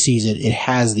 When she sees it, it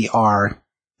has the R,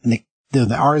 and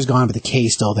the R is gone, but the K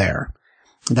is still there.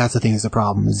 That's the thing that's the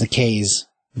problem, is the K's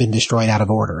been destroyed out of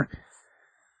order.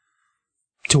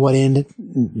 To what end?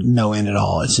 No end at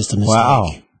all. It's just a mistake. Wow.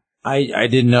 I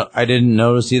didn't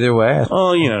notice either way.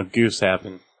 oh, goose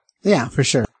happened. Yeah, for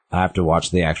sure. I have to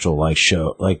watch the actual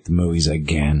show, the movies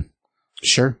again.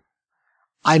 Sure.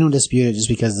 I don't dispute it just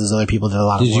because there's other people that did a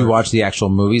lot of Did work. you watch the actual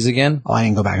movies again? Oh, I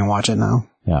didn't go back and watch it now.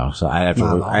 No, so I'd have to.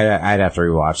 Not at all. I'd have to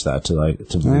rewatch that to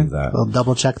believe that. We'll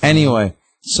double check. Anyway,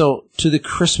 so to the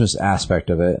Christmas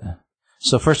aspect of it.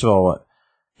 So first of all,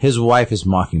 his wife is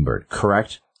Mockingbird,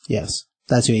 correct? Yes.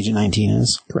 That's who Agent 19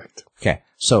 is. Correct. Okay,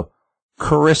 so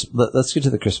let's get to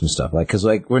the Christmas stuff, because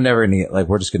we're never gonna get,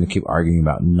 we're just gonna keep arguing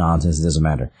about nonsense. It doesn't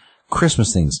matter.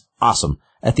 Christmas things, awesome.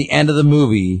 At the end of the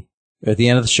movie, at the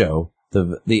end of the show,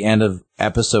 the end of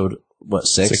episode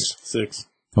 6? 6.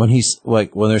 When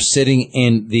when they're sitting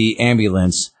in the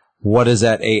ambulance, what is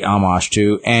that a homage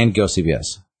to? And go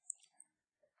CBS.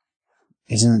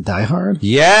 Isn't it Die Hard?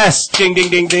 Yes. Ding, ding,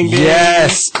 ding, ding, ding.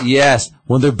 Yes.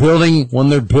 When they're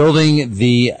building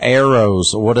the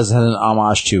arrows, what is that an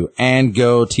homage to? And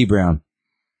go T Brown.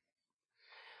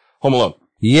 Home Alone.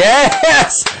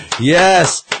 Yes.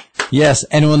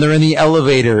 And when they're in the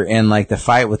elevator and the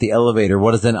fight with the elevator,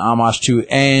 what is that an homage to?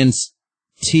 And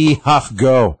T Huff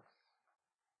Go.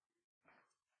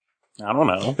 I don't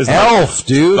know. It's Elf,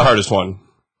 dude. the hardest one.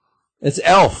 It's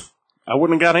Elf. I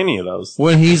wouldn't have got any of those.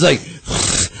 When he's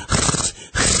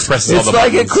Presses all it's the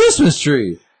like buttons. a Christmas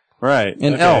tree. Right.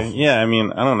 And Elf. Yeah, I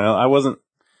mean, I don't know. I wasn't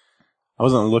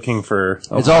looking for...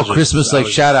 It's all Christmas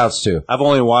shout outs to. I've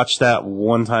only watched that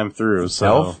one time through, so...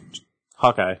 Elf?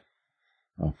 Hawkeye.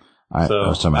 I So,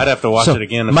 was talking about- I'd have to watch it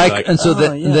again and be Mike, like, and so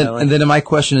oh, yeah, and then my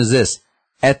question is this: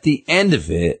 at the end of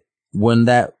it, when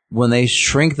they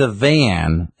shrink the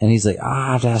van, and he's like,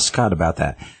 I have to ask Scott about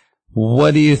that.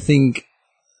 What do you think?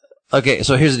 Okay,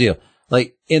 so here's the deal: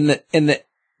 in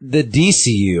the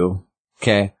DCU,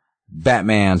 okay,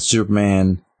 Batman,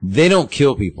 Superman, they don't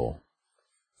kill people.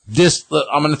 Look,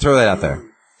 I'm going to throw that out there.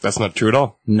 That's not true at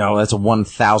all. No, that's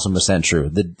 1,000% true.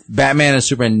 The Batman and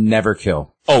Superman never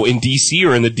kill. Oh, in DC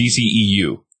or in the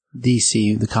DCEU?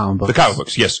 DC, the comic book. The comic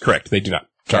books. Yes, correct. They do not.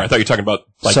 Sorry, I thought you were talking about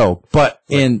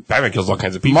in Batman kills all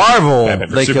kinds of people. Marvel, Batman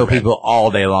they versus kill Superman. people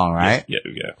all day long, right? Yeah.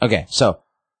 Okay, so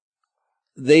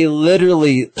they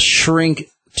literally shrink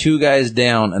two guys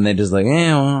down, and they just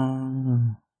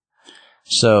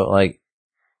So,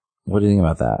 what do you think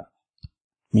about that? I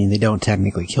mean, they don't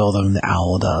technically kill them. The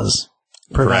owl does.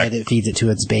 Provided it feeds it to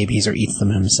its babies or eats them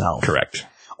himself. Correct.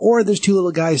 Or there's two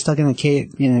little guys stuck in a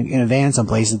cave, in a van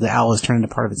someplace that the owl has turned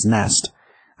into part of its nest.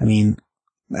 I mean,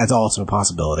 that's also a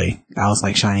possibility. Owls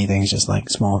like shiny things just like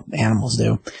small animals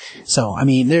do. So, I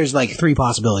mean, there's 3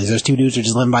 possibilities. There's 2 dudes who are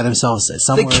just living by themselves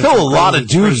somewhere. They kill a lot of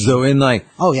dudes, though, in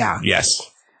Oh, yeah. Yes.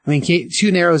 I mean,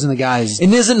 shooting arrows in the guys.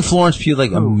 And isn't Florence Pugh,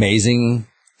 amazing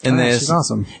in this? She's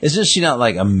awesome. Isn't she not,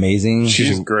 amazing?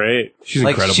 She's great. She's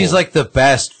incredible. She's, the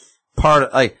best part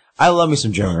of, I love me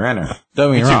some Jeremy Renner.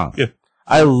 Don't get me wrong. Yeah.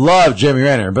 I love Jeremy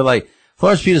Renner, but,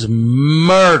 Florence Pugh just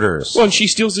murders. Well, and she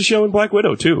steals the show in Black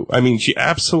Widow, too. I mean, she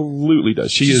absolutely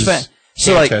does. She's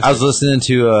So, like, Fantastic. I was listening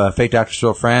to Fake Doctor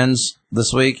Still Friends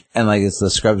this week, and, like, it's the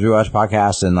Scrubs Rewatch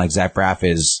podcast, and, like, Zach Braff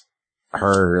is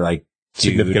her, like,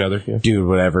 Significant other. Yeah. dude,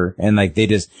 whatever. And, like, he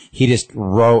just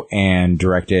wrote, produced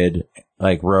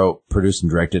and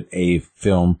directed a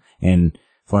film, and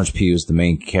Florence Pugh is the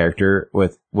main character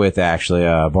with actually,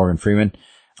 Morgan Freeman.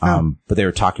 But they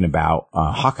were talking about,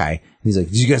 Hawkeye. He's like,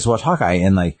 did you guys watch Hawkeye?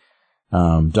 And, like,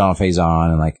 Donald Faison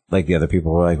and like the other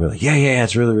people were like, yeah,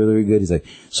 it's really, really, really good. He's like,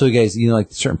 so you guys,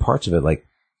 like certain parts of it, like,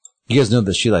 you guys know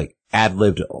that she like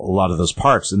ad-libbed a lot of those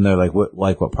parts, and they're like,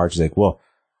 what parts? She's like, well,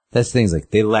 that's things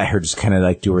like they let her just kind of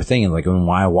like do her thing, and like when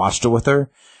I watched it with her,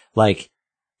 like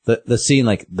the scene,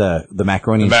 like the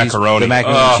macaroni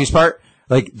and cheese part,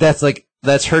 like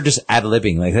that's her just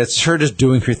ad-libbing. Like, that's her just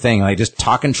doing her thing. Like, just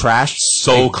talking trash.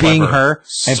 So like, clever. Being her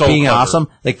and So being clever. awesome.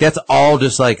 Like, that's all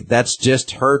just like, that's just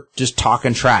her just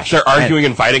talking trash. They're arguing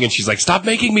and fighting, and she's like, "Stop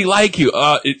making me like you."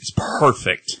 It's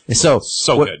perfect. And so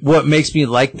good. What makes me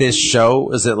like this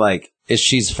show is that, like,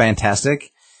 she's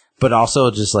fantastic, but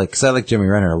also just like, cause I like Jeremy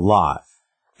Renner a lot.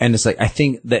 And it's like, I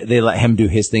think that they let him do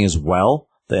his thing as well.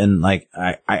 And like,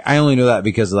 I only know that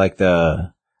because of like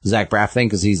the Zach Braff thing,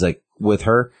 cause he's like with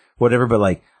her. Whatever, but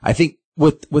like, I think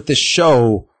with the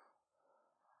show,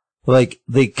 like,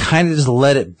 they kind of just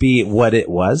let it be what it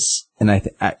was. And I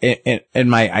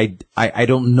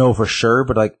don't know for sure,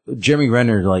 but like, Jeremy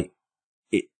Renner, like,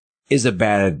 is a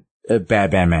bad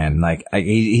man. Like,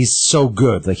 he's so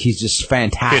good. Like, he's just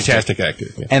fantastic. Fantastic actor.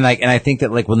 Yeah. And like, and I think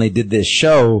that like when they did this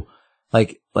show,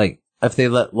 like, if they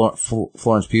let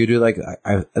Florence Pugh do it, like,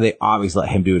 they obviously let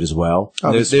him do it as well.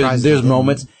 I'll be surprised There's if they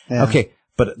moments. didn't. Yeah. Okay.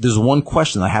 But there's one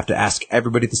question I have to ask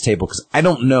everybody at this table, because I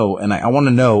don't know, and I want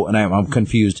to know, and I'm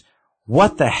confused.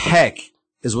 What the heck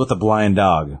is with a blind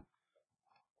dog?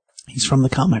 He's from the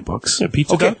comic books. Yeah,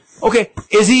 pizza Okay. dog? Okay.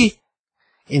 Is he?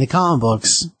 In the comic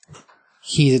books,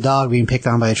 he's a dog being picked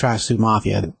on by a tracksuit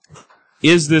mafia.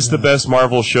 Is this the best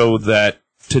Marvel show that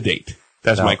to date?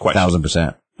 That's my question.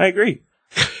 1,000%. I agree.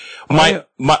 My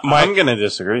I'm gonna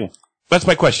disagree. that's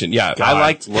my question. Yeah, I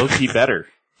liked Loki better,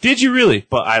 Did you really?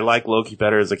 but I like Loki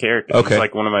better as a character. Okay. He's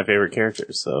like one of my favorite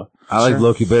characters, so I like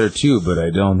Loki better too, but I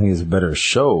don't think it's a better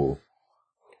show.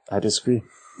 I disagree.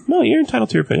 No, you're entitled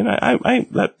to your opinion.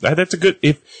 That's a good.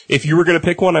 If you were going to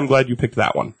pick one, I'm glad you picked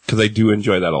that one, because I do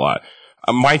enjoy that a lot.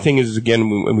 My thing is, again,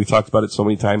 when we talked about it so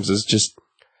many times, is just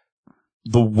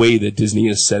the way that Disney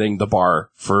is setting the bar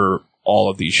for all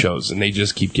of these shows, and they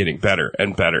just keep getting better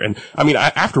and better. And I mean,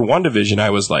 after WandaVision,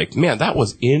 I was like, man, that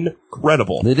was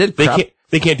incredible.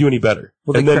 They can't do any better.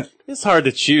 Well, and then It's hard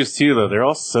to choose too, though. They're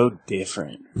all so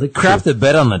different. They crapped the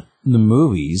bed on the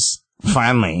movies.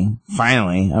 Finally.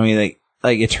 I mean,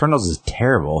 like Eternals is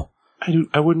terrible.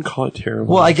 I wouldn't call it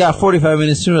terrible. Well, I got 45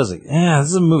 minutes through. I was like,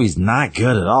 this movie's not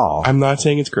good at all. I'm not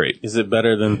saying it's great. Is it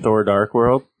better than Thor: Dark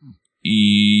World?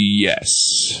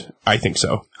 Yes, I think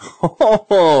so.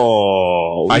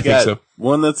 Oh, I think so.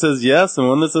 One that says yes and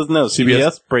one that says no. CBS?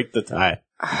 CBS, break the tie.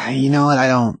 You know what? I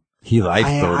don't. He liked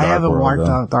Thor: I haven't Dark World, watched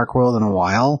though. Dark World in a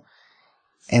while,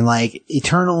 and like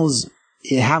Eternals,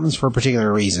 it happens for a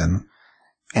particular reason,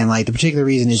 and like the particular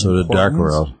reason is So did Dark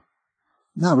World.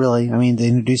 Not really. I mean, they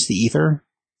introduced the Ether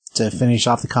to finish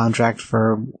off the contract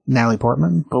for Natalie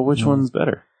Portman. But which one's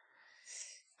better?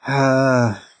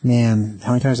 Man,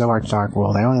 how many times have I watched Dark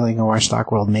World? I only think I watched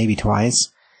Dark World maybe twice.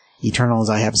 Eternals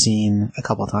I have seen a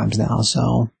couple of times now,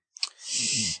 so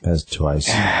That's twice.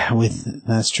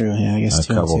 that's true. Yeah, I guess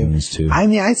A couple two. means two. I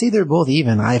mean, I'd say they're both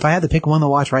even. If I had to pick one to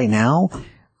watch right now,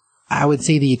 I would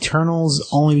say the Eternals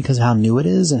only because of how new it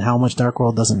is and how much Dark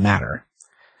World doesn't matter.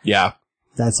 Yeah,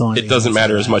 That's the only it reason doesn't I'd say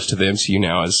matter that. as much to the MCU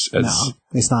now as No,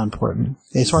 it's not important.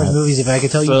 As far as movies, if I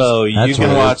could tell you, So you That's can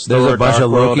why watch there's Thor: a bunch Dark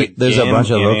of World Loki. There's a again bunch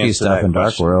of and Loki answer stuff that in Dark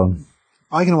question. World.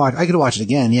 I could watch it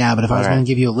again, yeah, but if I was All right. going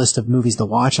to give you a list of movies to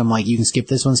watch, I'm like, you can skip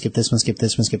this one, skip this one, skip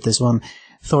this one, skip this one.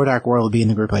 Thor: Dark World would be in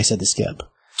the group I said to skip.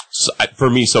 So, for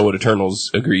me, so would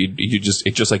Eternals. Agreed. It's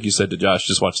just like you said to Josh.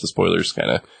 Just watch the spoilers, kind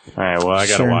of. All right, well, I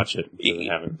gotta Sure. watch it. because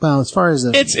I haven't. Well, as far as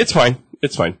the, It's fine.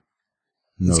 It's fine.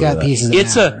 it's got pieces that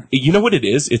It's matter. you know what it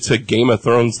is? It's a Game of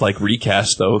Thrones like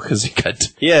recast though, because you got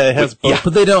Yeah, it has both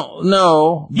But they don't.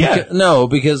 No. Yeah.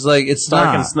 Because like it's Stark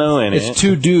not. and Snow in It's it.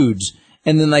 two dudes,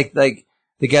 and then like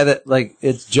the guy that like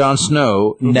it's Jon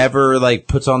Snow never like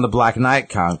puts on the Black Knight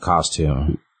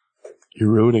costume.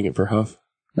 you're ruining it for Huff.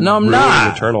 No, I'm Ruining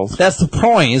not. Eternals. That's the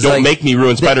point. It's Don't like make me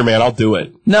ruin Spider-Man. I'll do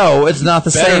it. no, it's not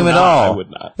the Better same at not. all. I would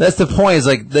not. That's the point. Is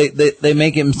like they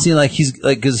make him seem like he's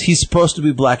like because he's supposed to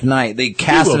be Black Knight. They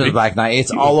cast will him as be. Black Knight.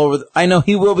 It's all over. I know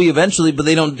he will be eventually, but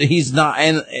they don't. He's not,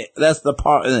 and that's the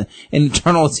part. In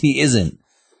Eternals, he isn't.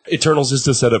 Eternals is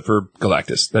the setup for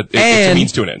Galactus. It's a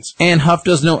means to an end. And Huff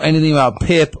doesn't know anything about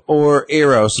Pip or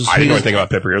Arrow. So I didn't know anything about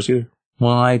Pip or Arrow either.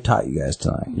 Well, I taught you guys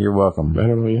tonight. You're welcome. I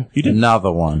don't know you. You did.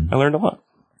 Another one. I learned a lot.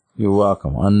 You're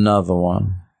welcome. Another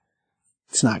one.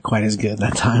 It's not quite as good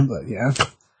that time, but yeah.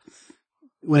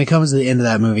 When it comes to the end of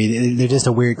that movie, they're just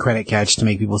a weird credit catch to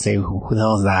make people say, who the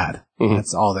hell is that? Mm-hmm.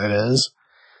 That's all that is.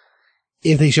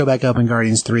 If they show back up in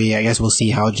Guardians 3, I guess we'll see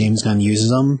how James Gunn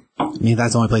uses them. I mean,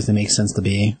 that's the only place that makes sense to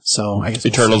be. So I guess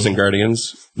Eternals and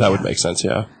Guardians, that would make sense,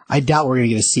 yeah. I doubt we're going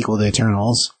to get a sequel to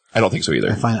Eternals. I don't think so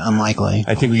either. I find it unlikely.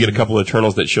 I think we get a couple of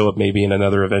Eternals that show up maybe in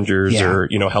another Avengers or,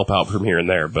 help out from here and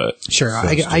there, but... Sure,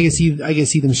 I can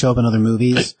see them show up in other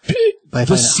movies. But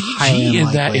the CG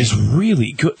in that is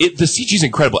really good. The CG is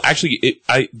incredible. Actually,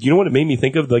 you know what it made me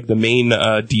think of? Like the main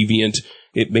deviant.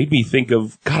 It made me think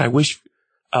of, God, I wish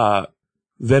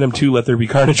Venom 2 Let There Be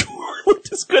Carnage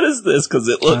looked as good as this because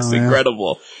it looks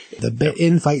incredible. The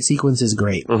in-fight sequence is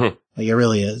great. Mm-hmm. Like, it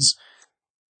really is.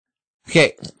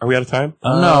 Okay. Are we out of time?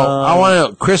 No, I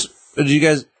want to know, did you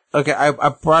guys, okay, I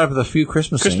brought up a few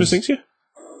Christmas things, yeah.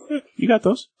 You got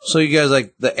those. So you guys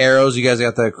like the Arrows? You guys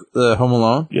got the Home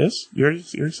Alone? Yes, you already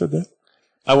said that.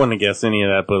 I wouldn't have guessed any of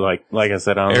that, but like I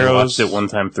said, I only watched it one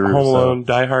time through. Home Alone,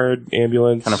 Die Hard,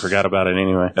 Ambulance. Kind of forgot about it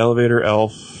anyway. Elevator,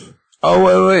 Elf.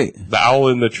 Oh, wait. The Owl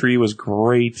in the Tree was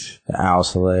great. The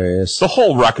Owl's hilarious. The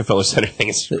whole Rockefeller Center thing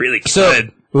is really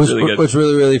good. What's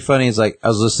really, really funny is like I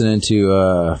was listening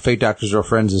to Fake Doctor's Real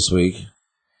Friends this week,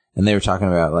 and they were talking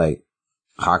about like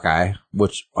Hawkeye,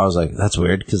 which I was like, that's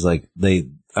weird because like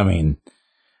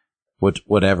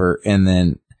whatever. And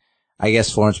then I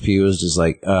guess Florence Pugh was just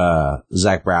like,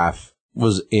 Zach Braff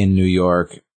was in New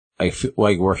York,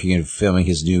 like working and filming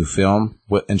his new film.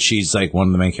 And she's like one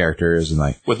of the main characters and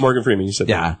like. With Morgan Freeman, you said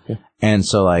yeah. That. And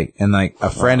so like, a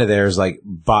friend of theirs like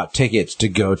bought tickets to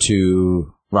go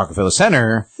to Rockefeller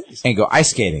Center and go ice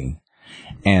skating.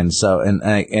 And so,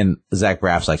 and Zach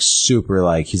Braff's like super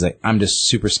like, he's like, I'm just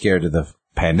super scared of the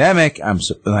pandemic. I'm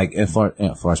like, and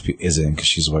Florence Pugh isn't because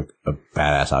she's like a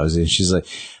badass, obviously. And she's like,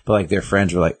 but like their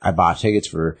friends were like, I bought tickets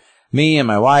for me and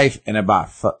my wife, and I bought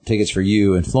tickets for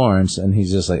you and Florence. And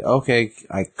he's just like, okay,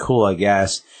 cool, I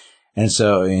guess. And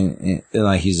so, and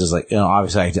like he's just like,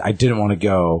 obviously I didn't want to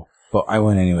go, but I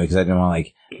went anyway because I didn't want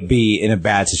to like be in a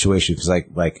bad situation because like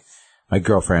my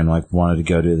girlfriend like wanted to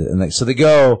go to it, and like so they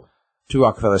go to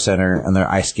Rockefeller Center and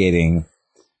they're ice skating.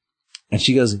 And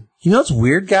she goes, you know what's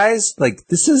weird, guys? Like,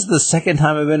 this is the second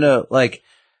time I've been to, like,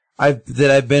 I've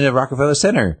been to Rockefeller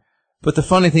Center. But the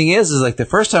funny thing is like, the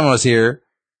first time I was here,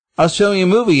 I was filming a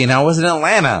movie and I was in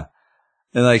Atlanta.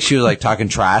 And like, she was like talking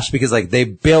trash because like, they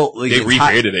built, like, they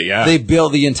recreated it, yeah. They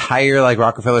built the entire, like,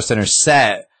 Rockefeller Center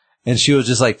set. And she was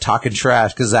just like talking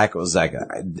trash because Zach was like,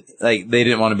 they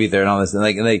didn't want to be there and all this. And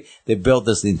like, they built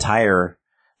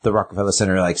the Rockefeller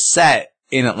Center, like, set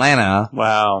in Atlanta.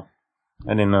 Wow.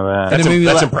 I didn't know that.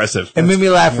 That's impressive. It made me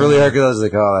laugh really hard because I was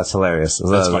like, "Oh, that's hilarious."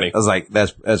 That's funny. I was like,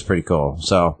 "That's pretty cool."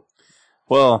 So,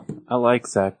 well, I like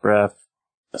Zach Braff,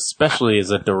 especially as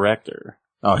a director.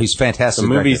 Oh, he's fantastic. The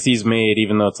movies he's made,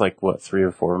 even though it's like 3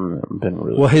 or 4 of them have been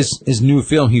really. Well, his new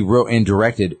film he wrote and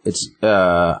directed. It's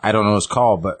I don't know what it's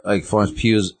called, but like Florence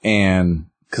Pugh's and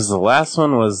because the last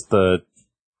one was the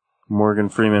Morgan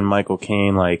Freeman, Michael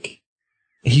Caine. Like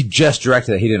he just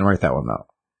directed it. He didn't write that one though.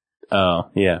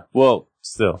 Oh yeah. Well.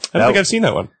 Still, I don't think I've seen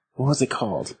that one. What was it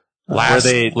called? Last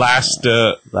High Five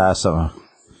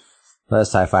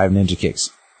Ninja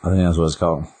Kicks. I think that's what it's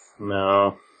called.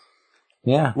 No.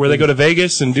 Yeah. Where they go to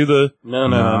Vegas and do the... No.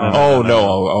 Oh,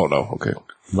 no. Okay.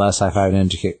 Last High Five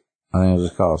Ninja Kick. I think that's what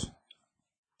it's called.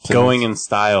 Going in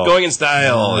Style. Going in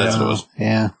Style. That's what it was.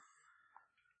 Yeah.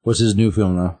 What's his new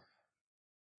film, though?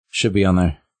 Should be on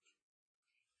there.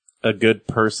 A Good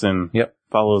Person. Yep.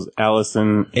 Follows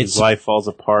Allison. His life falls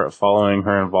apart following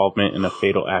her involvement in a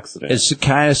fatal accident. It's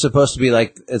kind of supposed to be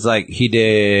like, it's like he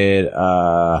did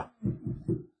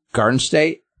Garden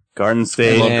State. Garden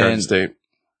State. I love Garden State.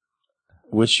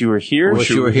 Wish You Were Here. Wish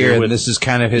You Were Here. And this is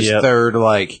kind of his third,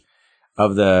 like,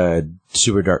 of the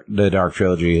Dark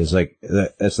trilogy. Is like,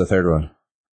 that's the third one.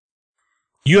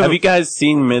 Have you guys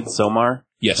seen Midsommar?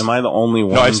 Yes. Am I the only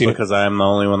one? No, I've seen it. Because I am the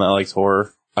only one that likes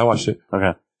horror. I watched it.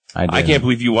 Okay. I can't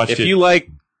believe you watched it. If you like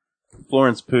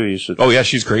Florence Pugh, you should. Oh yeah,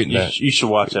 she's great in that. You should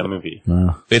watch that movie.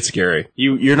 It's scary.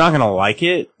 You're not gonna like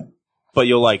it, but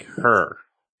you'll like her.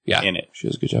 Yeah, in it. She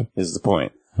does a good job. Is the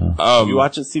point? You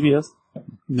watch it, CBS?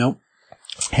 Nope.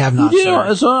 Have not. You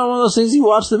know, it's one of those things you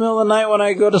watch in the middle of the night when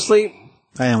I go to sleep.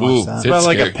 I didn't watch that. It's about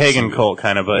like a pagan cult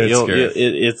kind of, but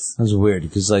it's that's weird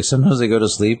because like sometimes they go to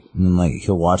sleep and like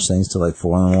he'll watch things till like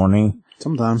 4 a.m.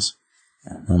 Sometimes.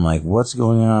 I'm like, what's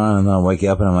going on? And I'll wake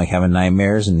up and I'm like having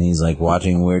nightmares, and he's like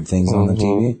watching weird things on the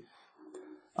TV.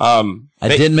 I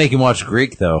did make him watch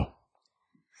Greek though.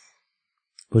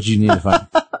 What you need to find?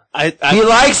 He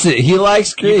likes it. He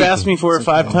likes Greek. You've asked me for it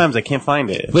 5 times. I can't find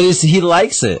it. But he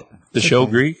likes it. The show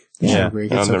Greek? Yeah.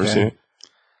 Greek. I've It's never okay. seen it.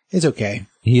 It's okay.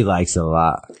 He likes it a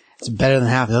lot. It's better than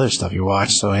half the other stuff you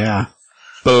watch, so yeah.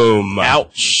 Boom.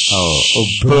 Ouch. Oh,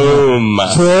 Boom.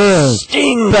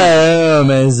 Sting.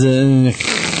 Boom. As in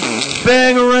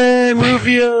Bangarang,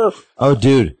 Rufio. Oh,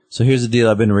 dude. So here's the deal.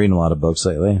 I've been reading a lot of books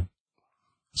lately.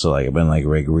 So like I've been like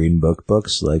reading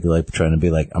books, like trying to be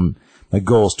like my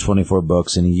goal is 24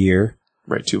 books in a year.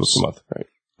 Right, 2 books a month, right.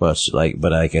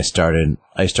 But I started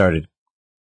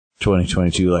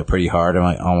 2022 like pretty hard. I'm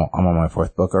on my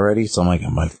 4th book already, so I'm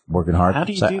like working hard. How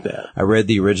do you So do that? I read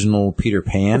the original Peter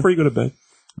Pan. Before you go to bed.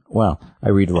 Well, I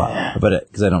read a lot, but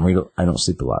because I don't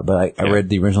sleep a lot. But I read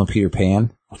the original Peter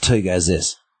Pan. I'll tell you guys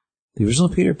this: the original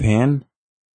Peter Pan,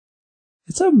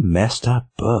 it's a messed up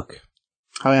book.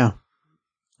 Oh yeah.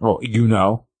 Well, you've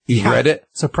read it.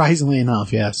 Surprisingly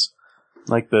enough, yes.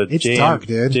 Like the It's dark,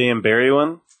 dude. J.M. Barrie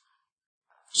one?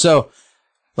 So,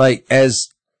 like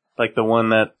Like the one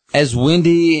that... as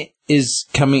Wendy is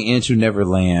coming into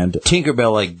Neverland,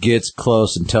 Tinkerbell like gets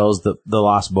close and tells the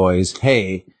Lost Boys,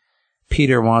 "Hey,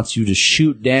 Peter wants you to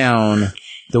shoot down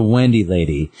the Wendy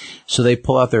lady." So they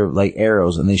pull out their like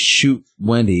arrows and they shoot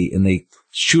Wendy, and they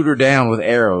shoot her down with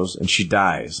arrows, and she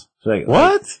dies. So,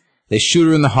 What? They shoot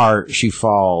her in the heart. She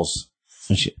falls.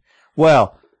 And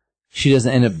she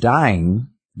doesn't end up dying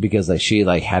because like she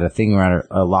like had a thing around her,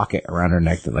 a locket around her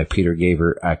neck that like Peter gave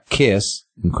her a kiss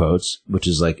in quotes, which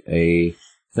is like a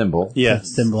thimble.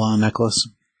 Yes. Thimble on a necklace.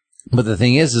 But the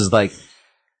thing is like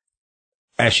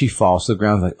as she falls to the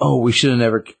ground, like, oh, we should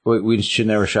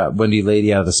never shot Wendy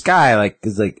lady out of the sky. Like,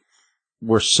 cause like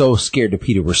we're so scared of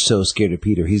Peter. We're so scared of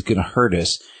Peter. He's gonna hurt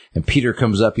us. And Peter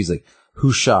comes up. He's like,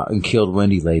 "Who shot and killed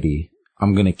Wendy lady?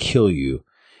 I'm going to kill you."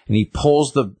 And he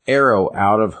pulls the arrow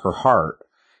out of her heart.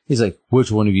 He's like,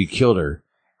 "Which one of you killed her?"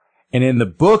 And in the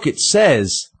book, it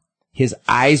says his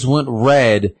eyes went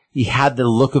red. He had the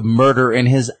look of murder in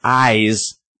his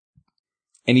eyes.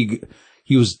 And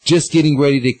he was just getting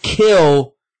ready to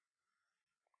kill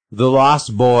the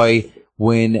Lost Boy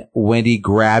when Wendy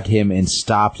grabbed him and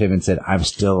stopped him and said, "I'm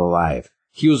still alive."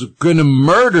 He was going to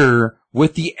murder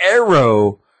with the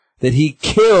arrow that he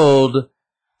killed,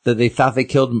 that they thought they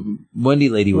killed Wendy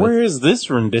lady with. Where has this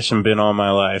rendition been all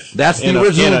my life? That's the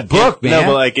original book, man. No,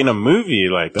 but like in a movie,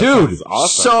 like that Dude, sounds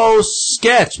awesome. so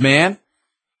sketch, man.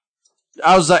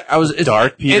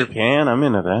 Dark Peter Pan. I'm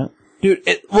into that. Dude,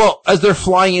 as they're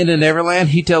flying into Neverland,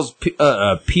 he tells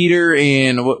Peter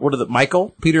and what are the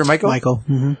Michael? Peter and Michael? Michael.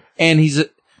 Mm-hmm. And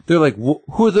they're like,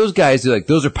 "Who are those guys?" They're like,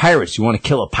 "Those are pirates. You want to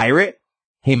kill a pirate?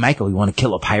 Hey, Michael, you want to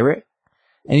kill a pirate?"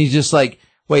 And he's just like,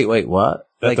 wait, what?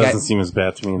 That doesn't seem as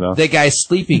bad to me, though. That guy's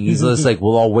sleeping. He's just like,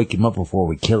 "We'll all wake him up before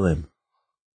we kill him."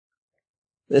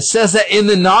 It says that in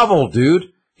the novel,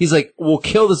 dude. He's like, "We'll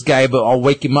kill this guy, but I'll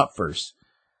wake him up first."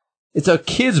 It's a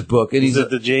kid's book. And Is it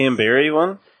the J.M. Barrie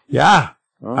one? Yeah.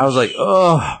 Oh. I was like,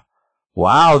 oh,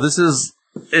 wow,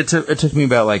 it took me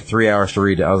about like 3 hours to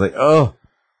read it. I was like, oh,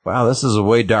 wow, this is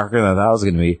way darker than I thought it was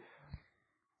going to be.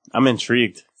 I'm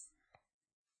intrigued.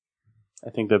 I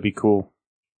think that'd be cool.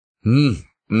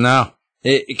 No.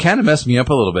 It kind of messed me up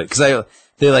a little bit because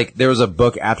there was a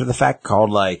book after the fact called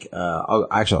like, I'll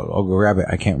go grab it.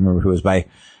 I can't remember who it was by.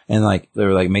 And like, they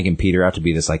were like making Peter out to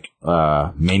be this like,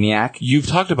 maniac. You've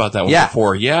talked about that one Yeah.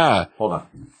 before. Yeah. Hold on.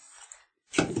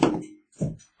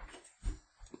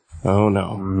 Oh, I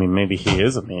no. mean, maybe he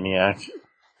is a maniac.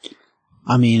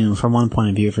 I mean, from one point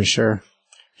of view, for sure.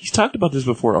 He's talked about this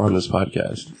before on this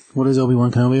podcast. What does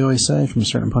Obi-Wan Kenobi always say from a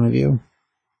certain point of view?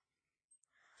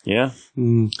 Yeah.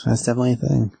 That's definitely a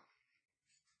thing.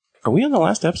 Are we on the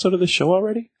last episode of this show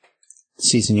already?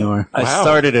 Si, senor. I Wow.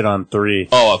 started it on 3.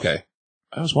 Oh, okay.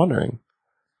 I was wondering.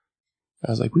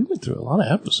 I was like, we went through a lot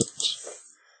of episodes.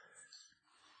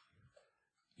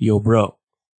 Yo, bro.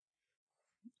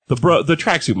 The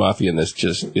Tracksuit Mafia in this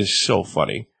just is so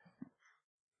funny.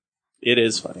 It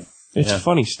is funny. It's Yeah.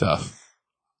 funny stuff.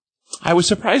 I was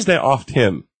surprised they offed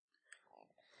him.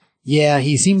 Yeah,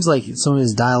 he seems like some of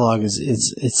his dialogue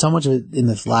it's so much of it in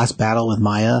the last battle with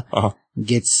Maya Uh-huh.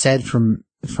 gets said from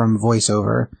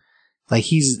voiceover. Like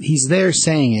he's there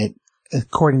saying it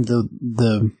according to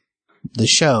the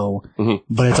show,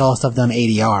 but it's all stuff done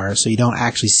ADR, so you don't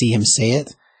actually see him say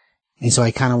it. And so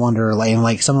I kind of wonder,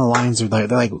 like some of the lines are they're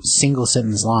like single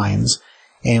sentence lines,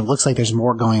 and it looks like there's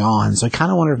more going on. So I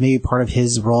kind of wonder if maybe part of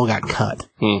his role got cut.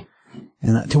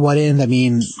 And to what end? I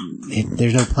mean,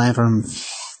 there's no plan for him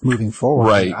moving forward.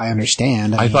 Right. I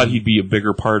understand. I mean, thought he'd be a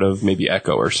bigger part of maybe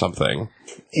Echo or something.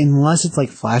 unless it's like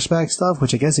flashback stuff,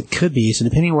 which I guess it could be. So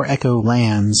depending where Echo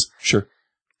lands, Sure.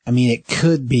 I mean, it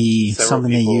could be Several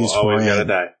something they people use for always gotta it.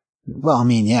 die. Well, I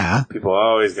mean, yeah. People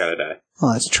always gotta die.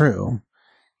 Well, that's true.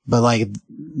 But like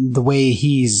the way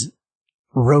he's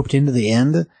roped into the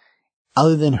end,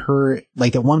 other than her,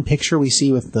 like that one picture we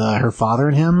see with her father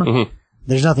and him, Mhm.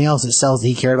 there's nothing else that sells that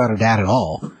he cared about her dad at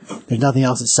all. There's nothing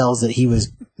else that sells that he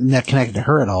was connected to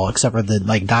her at all, except for the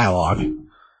like dialogue.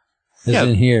 It's Yeah.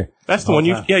 in here. That's the one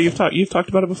you've talked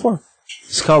about it before.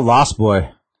 It's called Lost Boy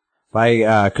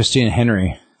by Christina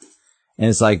Henry. And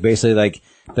it's like basically like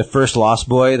the first Lost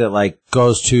Boy that like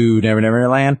goes to Never Never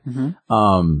Land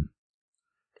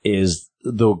is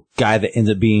the guy that ends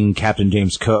up being Captain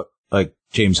James Cook, like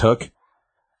James Hook.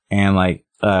 And like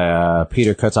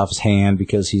Peter cuts off his hand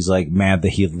because he's like mad that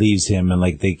he leaves him and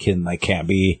like they can't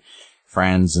be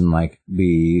friends and like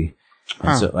be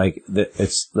and so like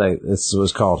it's like it's what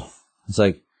it's called. It's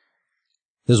like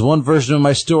there's one version of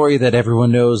my story that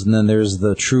everyone knows, and then there's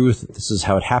the truth. This is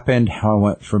how it happened, how I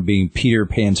went from being Peter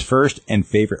Pan's first and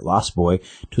favorite lost boy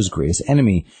to his greatest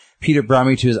enemy. Peter brought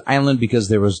me to his island because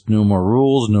there was no more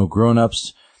rules, no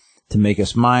grown-ups to make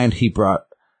us mind. He brought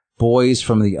boys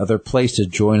from the other place to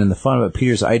join in the fun, but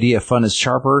Peter's idea of fun is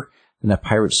sharper than a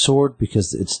pirate's sword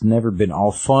because it's never been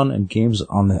all fun and games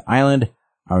on the island.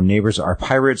 Our neighbors are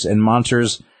pirates and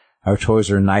monsters. Our toys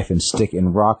are knife and stick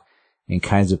and rock and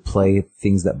kinds of play,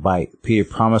 things that bite. Peter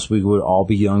promised we would all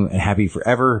be young and happy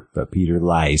forever, but Peter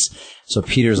lies. So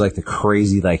Peter's like the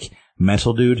crazy, like,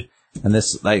 mental dude. And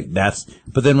this, like, that's,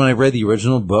 but then when I read the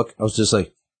original book, I was just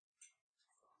like,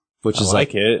 which is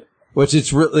like it. which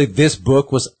it's really, this book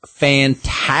was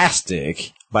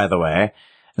fantastic, by the way.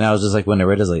 And I was just like, when I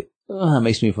read it, I was like, oh, that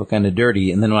makes me feel kind of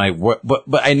dirty. And then when but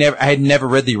I had never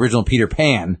read the original Peter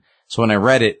Pan. So when I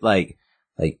read it, like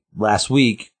last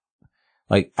week,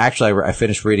 like, actually, I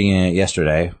finished reading it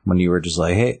yesterday when you were just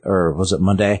like, hey, or was it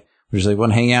Monday? We're just like,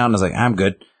 want to hang out? And I was like, I'm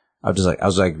good. I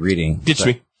was like reading. Ditch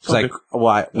me. It's like,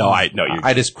 why?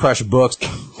 I just crush books.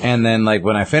 And then, like,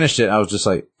 when I finished it, I was just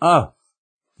like, oh,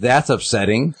 that's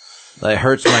upsetting. Like, it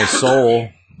hurts my soul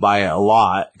by a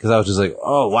lot. Cause I was just like,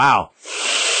 oh, wow.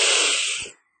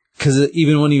 Cause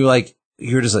even when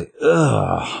you're just like,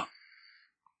 ugh.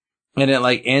 And it,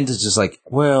 like, ends, it's just like,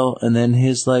 well, and then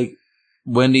his, like,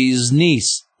 Wendy's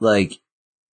niece, like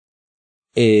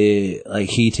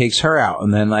he takes her out,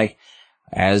 and then like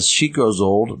as she grows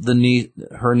old,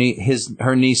 her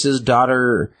niece's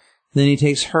daughter, then he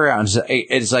takes her out, and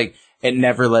it's like it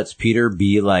never lets Peter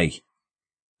be like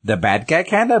the bad guy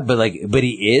kind of, but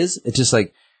he is. It's just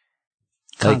like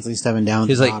Constantly stepping down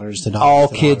to like, daughters to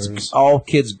daughters. all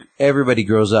kids, everybody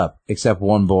grows up except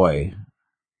one boy,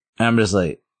 and I'm just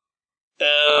like,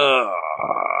 ugh.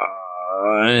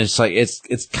 And it's like,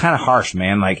 it's kind of harsh,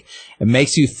 man. Like, it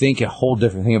makes you think a whole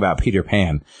different thing about Peter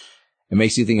Pan. It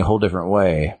makes you think a whole different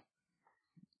way.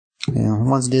 Yeah,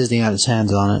 once Disney had its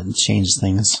hands on it changes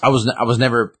things. I was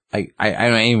never, I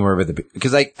don't even remember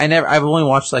because I've only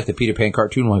watched like the Peter Pan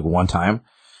cartoon like one time.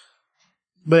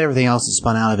 But everything else that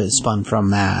spun out of it spun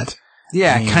from that.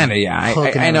 Yeah, I mean, kind of, yeah.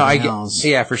 Hook and I know, everything else.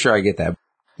 yeah, for sure, I get that.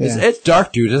 Yeah. It's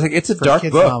dark, dude. It's a For dark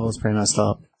kids' book. novel, it's pretty messed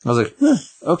up. I was like, huh,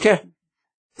 okay.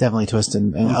 Definitely twisted.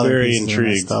 And I'm other very pieces are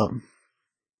intrigued. messed up.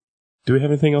 Do we have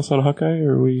anything else on Hawkeye,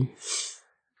 or are we?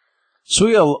 So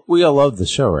we all love the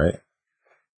show, right?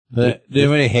 Did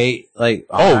anybody hate, like,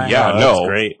 Oh, yeah, That's no.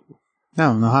 great.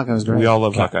 No, Hawkeye was great. We all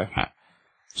love Hawkeye.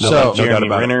 so, doubt Jeremy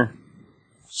about it. Renner.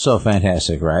 so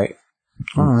fantastic, right?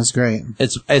 Oh, that's great.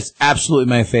 It's absolutely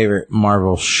my favorite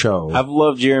Marvel show. I've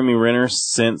loved Jeremy Renner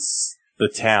since The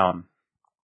Town.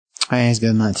 Oh, he's good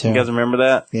in that too. You guys remember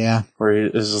that? Yeah. Where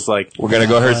it's just like, We're gonna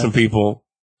go hurt some people,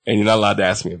 and you're not allowed to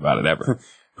ask me about it ever.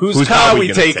 whose car we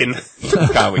gonna taking? take?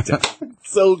 Whose car we taking?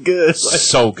 So good.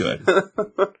 So good.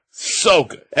 So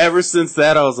good. Ever since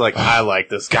that, I was like, I like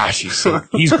this guy. Gosh,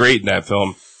 he's great in that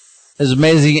film. As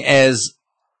amazing as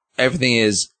everything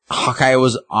is, Hawkeye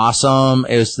was awesome.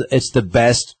 It's the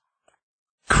best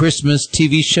Christmas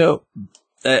TV show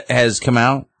that has come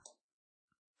out.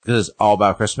 Because it's all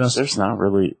about Christmas. There's not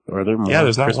really, are there more? Yeah,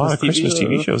 there's not a lot of Christmas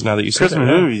TV shows now that you said Christmas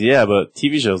that. movies, yeah, but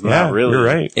TV shows, Yeah, not really. you're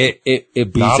right. It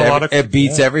beats Not a lot of- it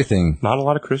beats yeah. everything. Not a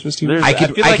lot of Christmas TV. There's- I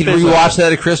could feel like there's rewatch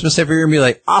that at Christmas every year and be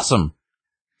like, awesome.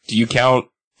 Do you count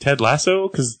Ted Lasso?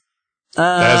 Because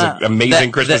that is an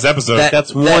amazing Christmas episode.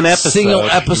 That's one episode. Single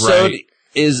episode Right.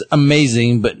 is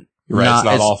amazing, but You're right, it's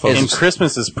not all focused. And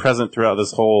Christmas is present throughout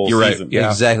this whole You're right, season. yeah.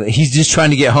 Exactly. He's just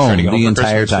trying to get home Trying to get home the for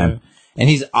entire Christmas, time. And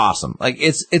he's awesome. Like,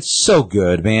 it's so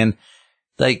good, man.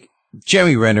 Like,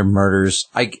 Jeremy Renner murders.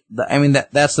 I mean,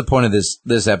 that's the point of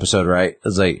this episode, right?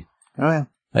 It's like, Oh yeah.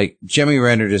 like, Jeremy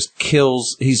Renner just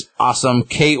kills. He's awesome.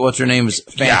 Kate, what's her name, is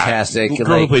fantastic. Yeah, the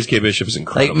girl who like, plays Kate Bishop is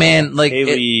incredible. like, man, like,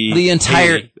 the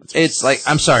entire, Haley. it's like,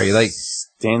 I'm sorry, like,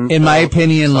 Stanfield, in my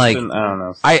opinion, like, something, I don't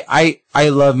know. I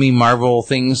love me Marvel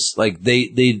things. Like,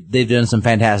 they've done some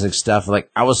fantastic stuff. Like,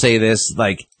 I will say this,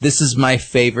 like, this is my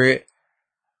favorite.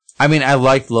 I mean, I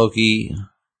liked Loki.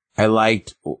 I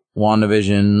liked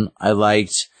WandaVision. I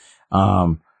liked,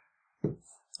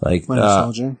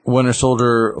 Winter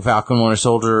Soldier, Falcon, Winter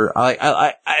Soldier.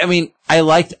 I mean, I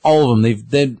liked all of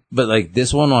them. But like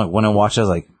this one, like, when I watched it, I was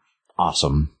like,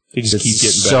 awesome. They just keep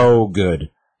getting better. So good.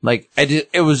 Like,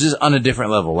 it was just on a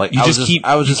different level. Like, You I just was keep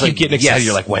like, getting excited. yes.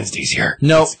 You're like, Wednesday's here.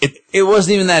 No, it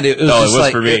wasn't even that. It was just was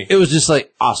like, for me. It was just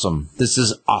like, awesome. This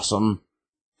is awesome.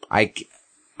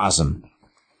 Awesome.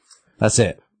 That's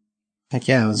it. Heck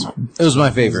yeah, It was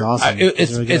my favorite. It was awesome.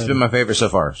 It's really it's good. been my favorite so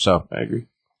far. So I agree.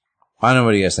 I don't know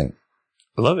what do you guys think.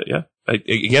 I love it. Yeah.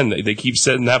 Again, they keep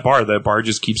setting that bar. That bar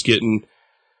just keeps getting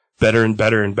better and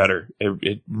better and better.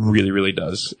 It really, really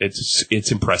does.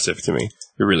 It's impressive to me.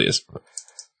 It really is.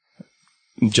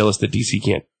 I'm jealous that DC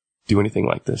can't do anything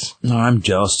like this. No, I'm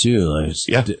jealous too. Like,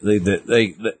 Yeah.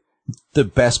 The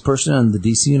best person in the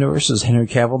DC universe is Henry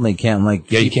Cavill, and they can't like.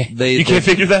 Yeah, you can't. You can't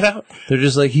figure that out. They're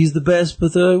just like, he's the best,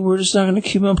 but we're just not going to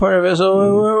keep him part of it.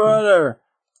 So whatever.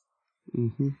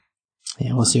 Mm-hmm.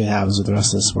 Yeah, we'll see what happens with the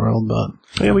rest of this world, but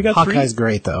Yeah, we got Hawkeye's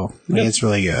great though. Yeah. It's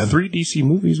really good. 3 DC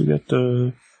movies. We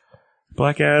got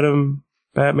Black Adam,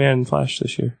 Batman, and Flash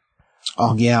this year.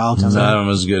 Oh yeah, I'll tell None you. of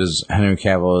them as good as Henry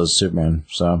Cavill as Superman.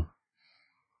 So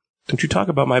Don't you talk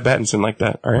about my Battinson like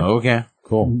that, all right? okay,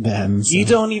 cool. You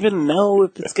don't even know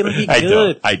if it's going to be I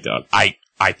good. don't.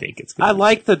 I think it's good. I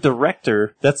like the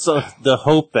director. That's the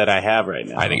hope that I have right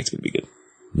now. I think it's going to be good.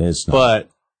 It's not. But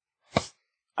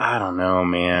I don't know,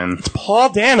 man. It's Paul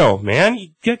Dano, man.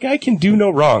 That guy can do no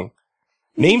wrong.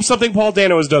 Name something Paul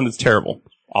Dano has done that's terrible.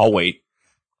 I'll wait.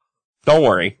 Don't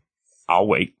worry. I'll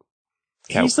wait.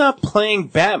 He's not playing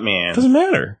Batman. Doesn't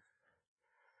matter.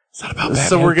 It's not about Batman.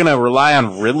 So we're going to rely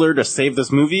on Riddler to save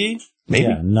this movie? Maybe.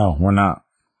 Yeah, no, we're not.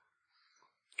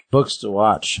 Books to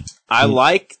watch. I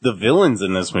like the villains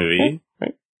in this movie.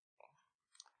 Right.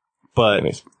 But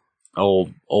Anyways,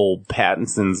 old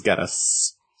Pattinson's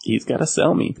he's got to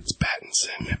sell me. it's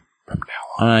Pattinson from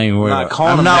now on. I ain't worried. I'm not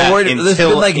calling I'm him not that worried. There's until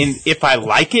been like if I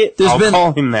like it, there's I'll been-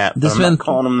 call him that. But there's I'm been- not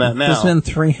calling him that now. there's been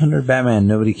 300 Batman.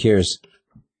 Nobody cares.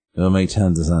 It'll make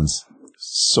tons of sense.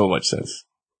 So much sense.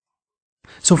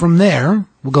 So from there,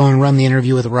 we'll go and run the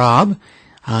interview with Rob.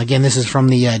 Again, this is from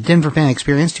the Denver Fan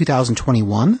Experience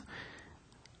 2021.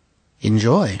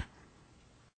 Enjoy.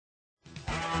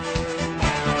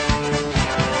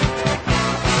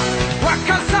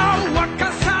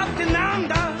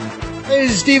 Hey,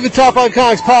 this is Steve with Top 5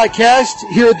 Comics Podcast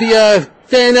here at the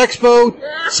Fan Expo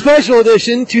Special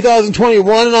Edition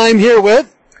 2021, and I'm here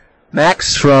with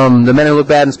Max from the Men Who Look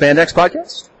Bad in Spandex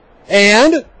podcast.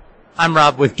 and I'm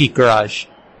Rob with Geek Garage.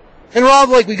 Rob.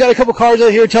 Like, we got a couple cars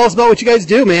out here. Tell us about what you guys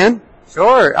do, man.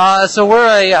 Sure. So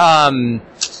we're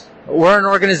an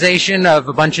organization of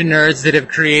a bunch of nerds that have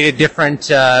created different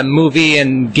movie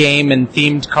and game and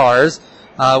themed cars.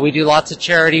 We do lots of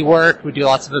charity work. We do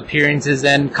lots of appearances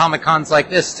and Comic Cons like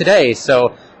this today.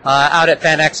 So out at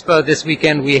Fan Expo this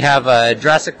weekend, we have a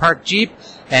Jurassic Park Jeep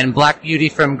and Black Beauty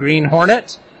from Green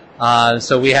Hornet.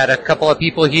 So we had a couple of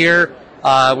people here.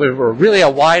 We're really a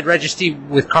wide registry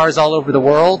with cars all over the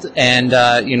world, and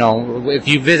if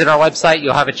you visit our website,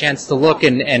 you'll have a chance to look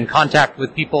and contact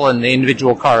with people and the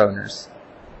individual car owners.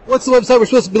 What's the website we're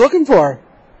supposed to be looking for?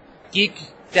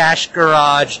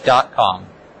 Geek-garage.com.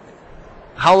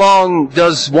 How long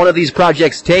does one of these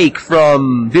projects take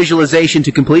from visualization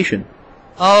to completion?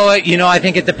 Oh, I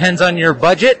think it depends on your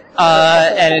budget,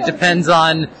 and it depends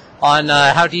on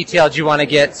how detailed you want to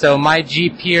get. So my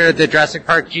Jeep here, the Jurassic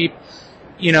Park Jeep,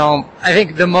 I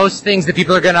think the most things that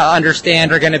people are going to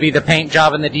understand are going to be the paint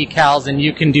job and the decals, and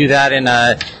you can do that in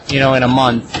a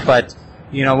month. But,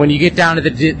 when you get down to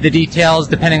the details,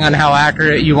 depending on how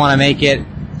accurate you want to make it,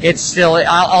 it's still,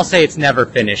 I'll say it's never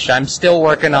finished. I'm still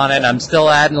working on it. I'm still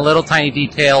adding little tiny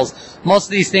details. Most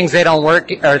of these things, they don't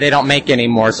work, or they don't make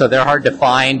anymore, so they're hard to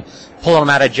find. Pulling them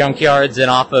out of junkyards and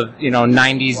off of,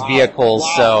 90s vehicles,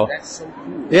 so.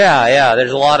 Yeah,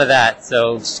 there's a lot of that.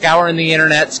 So scouring the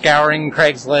internet, scouring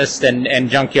Craigslist and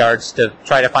junkyards to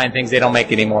try to find things they don't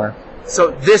make anymore.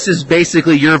 So this is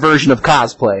basically your version of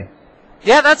cosplay.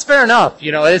 Yeah, that's fair enough.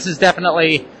 This is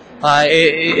definitely,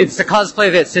 it's the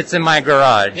cosplay that sits in my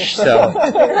garage, so.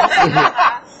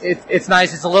 It's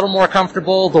nice. It's a little more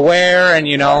comfortable to wear and,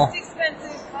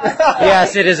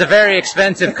 Yes, it is a very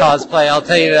expensive cosplay, I'll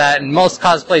tell you that, and most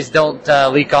cosplays don't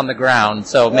leak on the ground,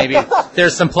 so maybe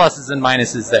there's some pluses and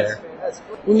minuses there.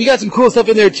 Well, you got some cool stuff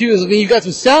in there, too. I mean, you got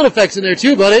some sound effects in there,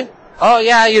 too, buddy. Oh,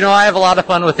 yeah, I have a lot of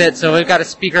fun with it, so we've got a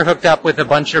speaker hooked up with a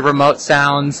bunch of remote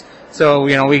sounds, so,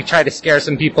 we try to scare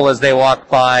some people as they walk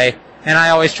by, and I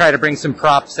always try to bring some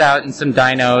props out and some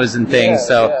dinos and things,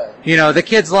 the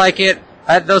kids like it.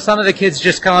 Though some of the kids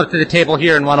just come up to the table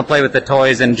here and want to play with the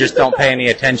toys and just don't pay any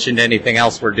attention to anything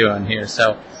else we're doing here.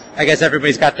 So I guess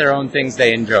everybody's got their own things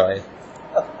they enjoy.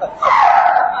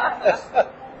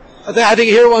 I think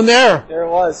you hear one there. There it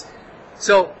was.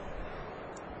 So,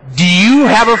 do you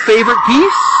have a favorite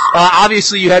piece?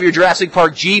 Obviously, you have your Jurassic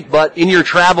Park Jeep, but in your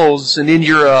travels and in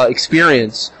your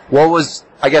experience, what was,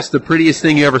 I guess, the prettiest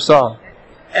thing you ever saw?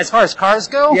 As far as cars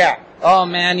go? Yeah. Oh,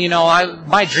 man,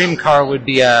 my dream car would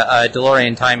be a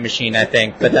DeLorean time machine, I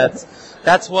think, but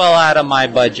that's well out of my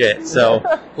budget, so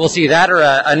we'll see that or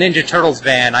a Ninja Turtles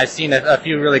van. I've seen a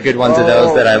few really good ones of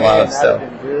those that I love, so.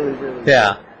 Really, really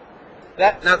yeah.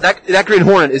 That Green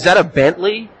Hornet, is that a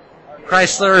Bentley?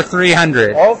 Chrysler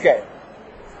 300. Okay.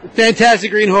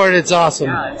 Fantastic Green Hornet, it's awesome.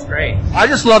 Yeah, it's great. I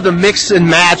just love the mix and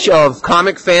match of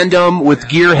comic fandom with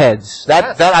gearheads.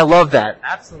 That I love that.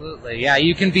 Absolutely, yeah.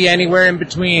 You can be anywhere in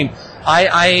between.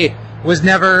 I was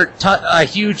never a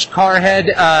huge car head,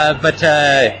 but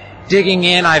digging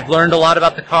in, I've learned a lot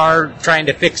about the car, trying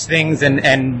to fix things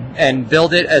and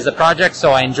build it as a project.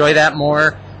 So I enjoy that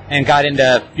more, and got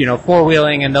into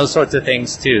four-wheeling and those sorts of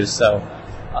things too. So,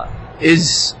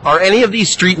 are any of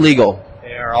these street legal?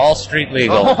 They are all street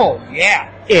legal. Oh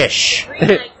yeah, ish.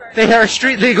 They are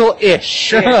street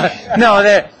legal-ish. No,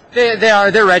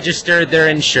 they're registered, they're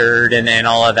insured, and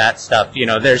all of that stuff.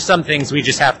 There's some things we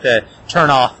just have to turn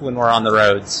off when we're on the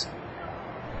roads.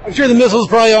 I'm sure the missiles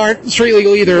probably aren't street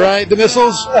legal either, right? The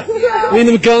missiles? I mean,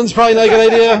 the guns probably not a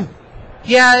good idea.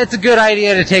 Yeah, it's a good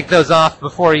idea to take those off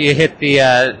before you hit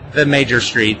the major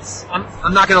streets.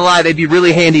 I'm not gonna lie, they'd be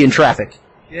really handy in traffic.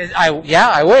 I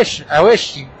wish.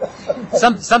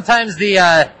 Sometimes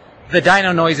the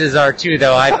dino noises are too,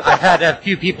 though. I've had a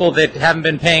few people that haven't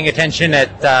been paying attention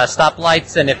at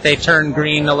stoplights, and if they turn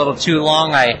green a little too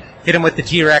long, I hit them with the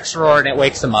T-Rex roar, and it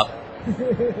wakes them up.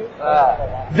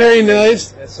 Very nice.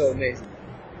 That's so amazing.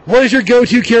 What is your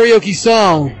go-to karaoke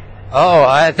song? Oh,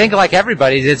 I think like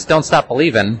everybody's, it's Don't Stop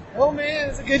Believin'. Oh, man,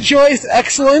 it's a good choice.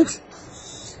 Excellent.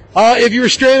 If you were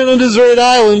stranded on a deserted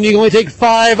island and you can only take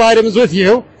 5 items with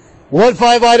you, what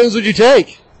 5 items would you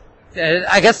take?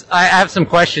 I guess I have some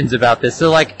questions about this.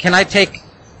 So, can I take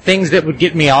things that would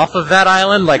get me off of that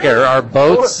island, like our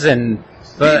boats and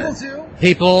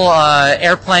people,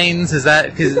 airplanes? Is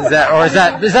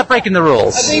that breaking the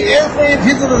rules? I think airplane,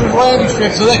 people to the landing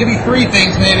strip, so that could be 3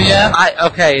 things, maybe. Yeah.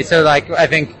 Okay, so I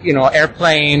think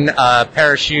airplane,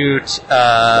 parachute,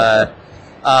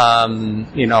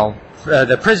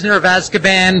 the Prisoner of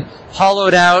Azkaban,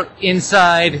 hollowed out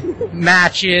inside,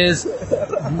 matches,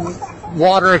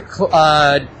 water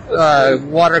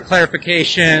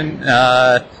clarification.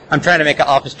 I'm trying to make an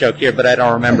office joke here, but I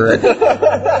don't remember it.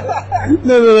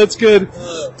 No, that's good.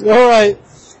 All right.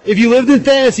 If you lived in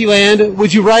Fantasyland,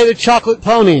 would you ride a chocolate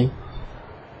pony?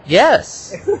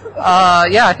 Yes.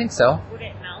 Yeah, I think so. Would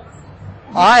it melt?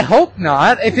 I hope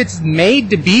not. If it's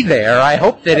made to be there, I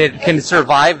hope that it can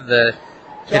survive the...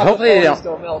 Hopefully they don't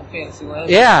melt in Fantasyland.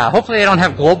 Yeah, hopefully they don't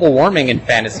have global warming in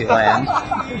Fantasyland.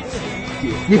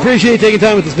 We appreciate you taking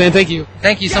time with us, man. Thank you.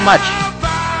 Thank you so much.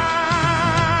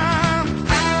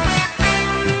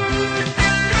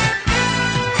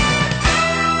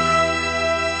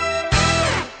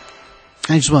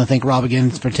 I just want to thank Rob again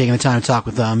for taking the time to talk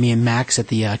with me and Max at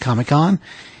the Comic-Con.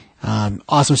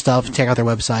 Awesome stuff. Check out their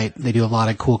website. They do a lot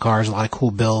of cool cars, a lot of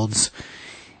cool builds.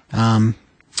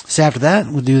 So after that,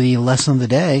 we'll do the lesson of the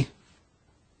day.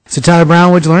 So Tyler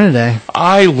Brown, what'd you learn today?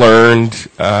 I learned,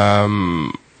 I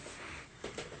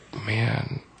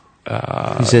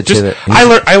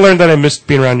learned that I missed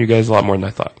being around you guys a lot more than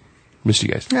I thought. Missed you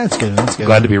guys. Yeah, that's good. That's good.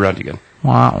 Glad to be around you again.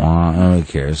 Wah, wah. Who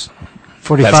cares?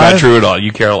 45? That's not true at all.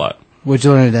 You care a lot. What'd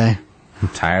you learn today? I'm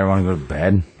tired. I want to go to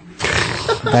bed.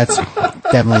 That's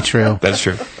definitely true. That's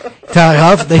true. Tyler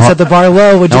Huff, they set the bar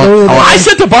low. What'd you learn today? I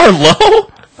set the bar low?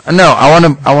 No, I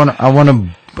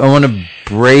want to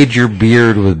braid your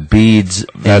beard with beads.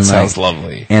 That sounds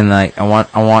lovely. And I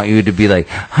want you to be like,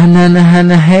 Hanna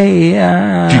Hanna Hey.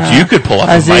 Dude, you could pull off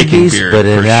a Viking beard for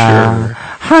sure.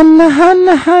 Hanna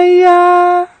Hanna Hey.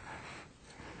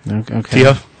 Okay.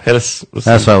 Tio, hit us.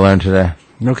 That's what I learned today.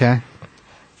 Okay.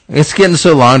 It's getting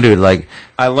so long, dude.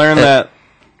 I learned that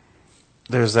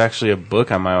there's actually a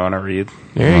book I might want to read.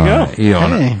 There you go.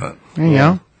 There you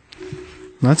go.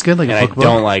 That's good. Like And a I book.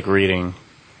 don't like reading,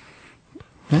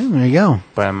 Yeah, there you go.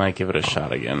 but I might give it a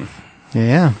shot again.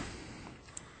 Yeah.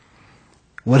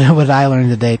 What did I learn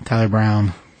today, Tyler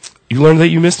Brown? You learned that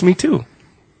you missed me too.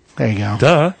 There you go.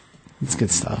 Duh. That's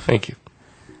good stuff. Thank you.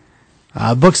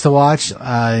 Books to watch.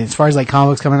 As far as like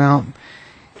comic books coming out,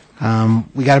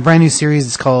 we got a brand new series.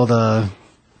 It's called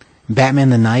Batman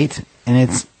the Knight, and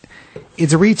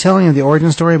it's a retelling of the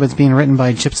origin story, but it's being written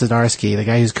by Chip Zdarsky, the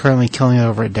guy who's currently killing it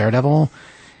over at Daredevil.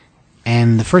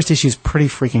 And the first issue is pretty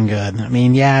freaking good. I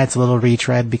mean, yeah, it's a little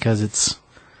retread because it's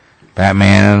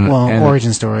Batman. and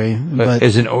origin story, but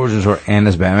it's an origin story and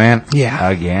it's Batman. Yeah.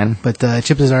 Again. But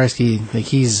Chip Zdarsky, like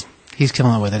he's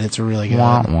killing it with it. It's really good.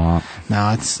 Womp womp.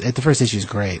 No, the first issue is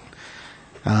great.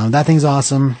 That thing's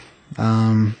awesome.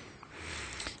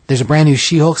 There's a brand new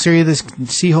She-Hulk series. This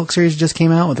She-Hulk series just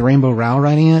came out with Rainbow Rowell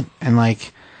writing it, and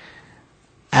like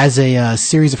as a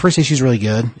series, the first issue is really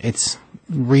good. It's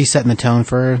resetting the tone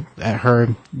for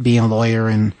her being a lawyer,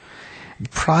 and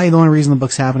probably the only reason the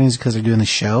book's happening is because they're doing the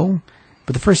show.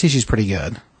 But the first issue is pretty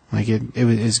good. Like it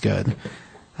is good.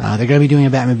 They're going to be doing a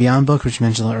Batman Beyond book, which you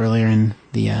mentioned earlier in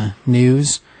the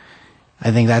news.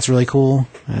 I think that's really cool.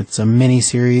 It's a mini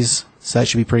series, so that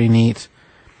should be pretty neat.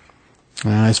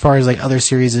 As far as like other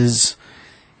series,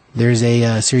 there's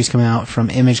a series coming out from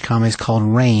Image Comics called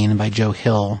Rain by Joe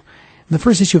Hill. And the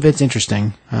first issue of it's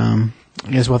interesting. I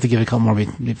guess we'll have to give it a couple more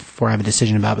before I have a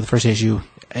decision about it. But the first issue,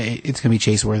 it's going to be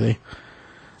chase-worthy.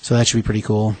 So that should be pretty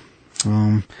cool.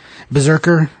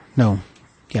 Berserker.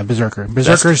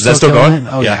 Berserker's that's still killing going? it.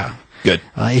 Oh, yeah. Good.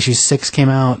 Issue 6 came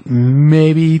out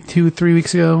maybe 2-3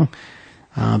 weeks ago.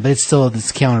 But it's still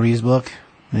this Keanu Reeves book.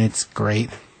 And it's great.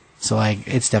 So, like,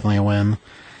 it's definitely a win.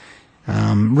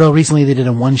 Real recently, they did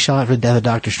a one-shot for Death of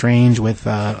Doctor Strange with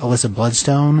Alyssa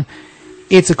Bloodstone.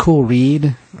 It's a cool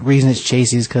read. The reason it's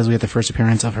chasey is because we have the first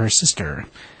appearance of her sister.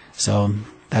 So,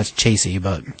 that's chasey,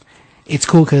 but it's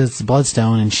cool because it's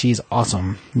Bloodstone, and she's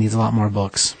awesome. Needs a lot more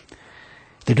books.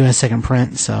 They're doing a second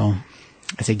print, so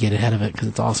I say get ahead of it because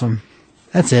it's awesome.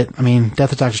 That's it. I mean,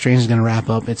 Death of Doctor Strange is going to wrap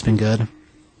up. It's been good.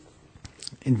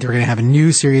 And they're going to have a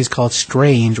new series called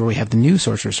Strange where we have the new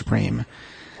Sorcerer Supreme.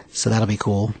 So that'll be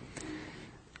cool.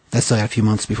 That's still got a few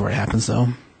months before it happens, though.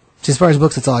 Just as far as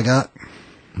books, that's all I got.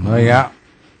 Oh, yeah.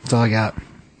 That's all I got.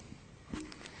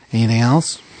 Anything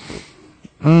else?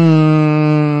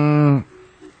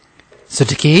 So,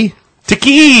 Taki?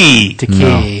 Taki!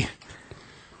 Taki.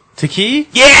 Taki?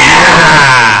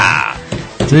 Yeah!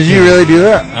 Did you really do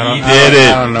that? You did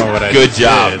it. I don't know what I Good just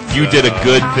job. did, You so- did a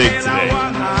good thing today.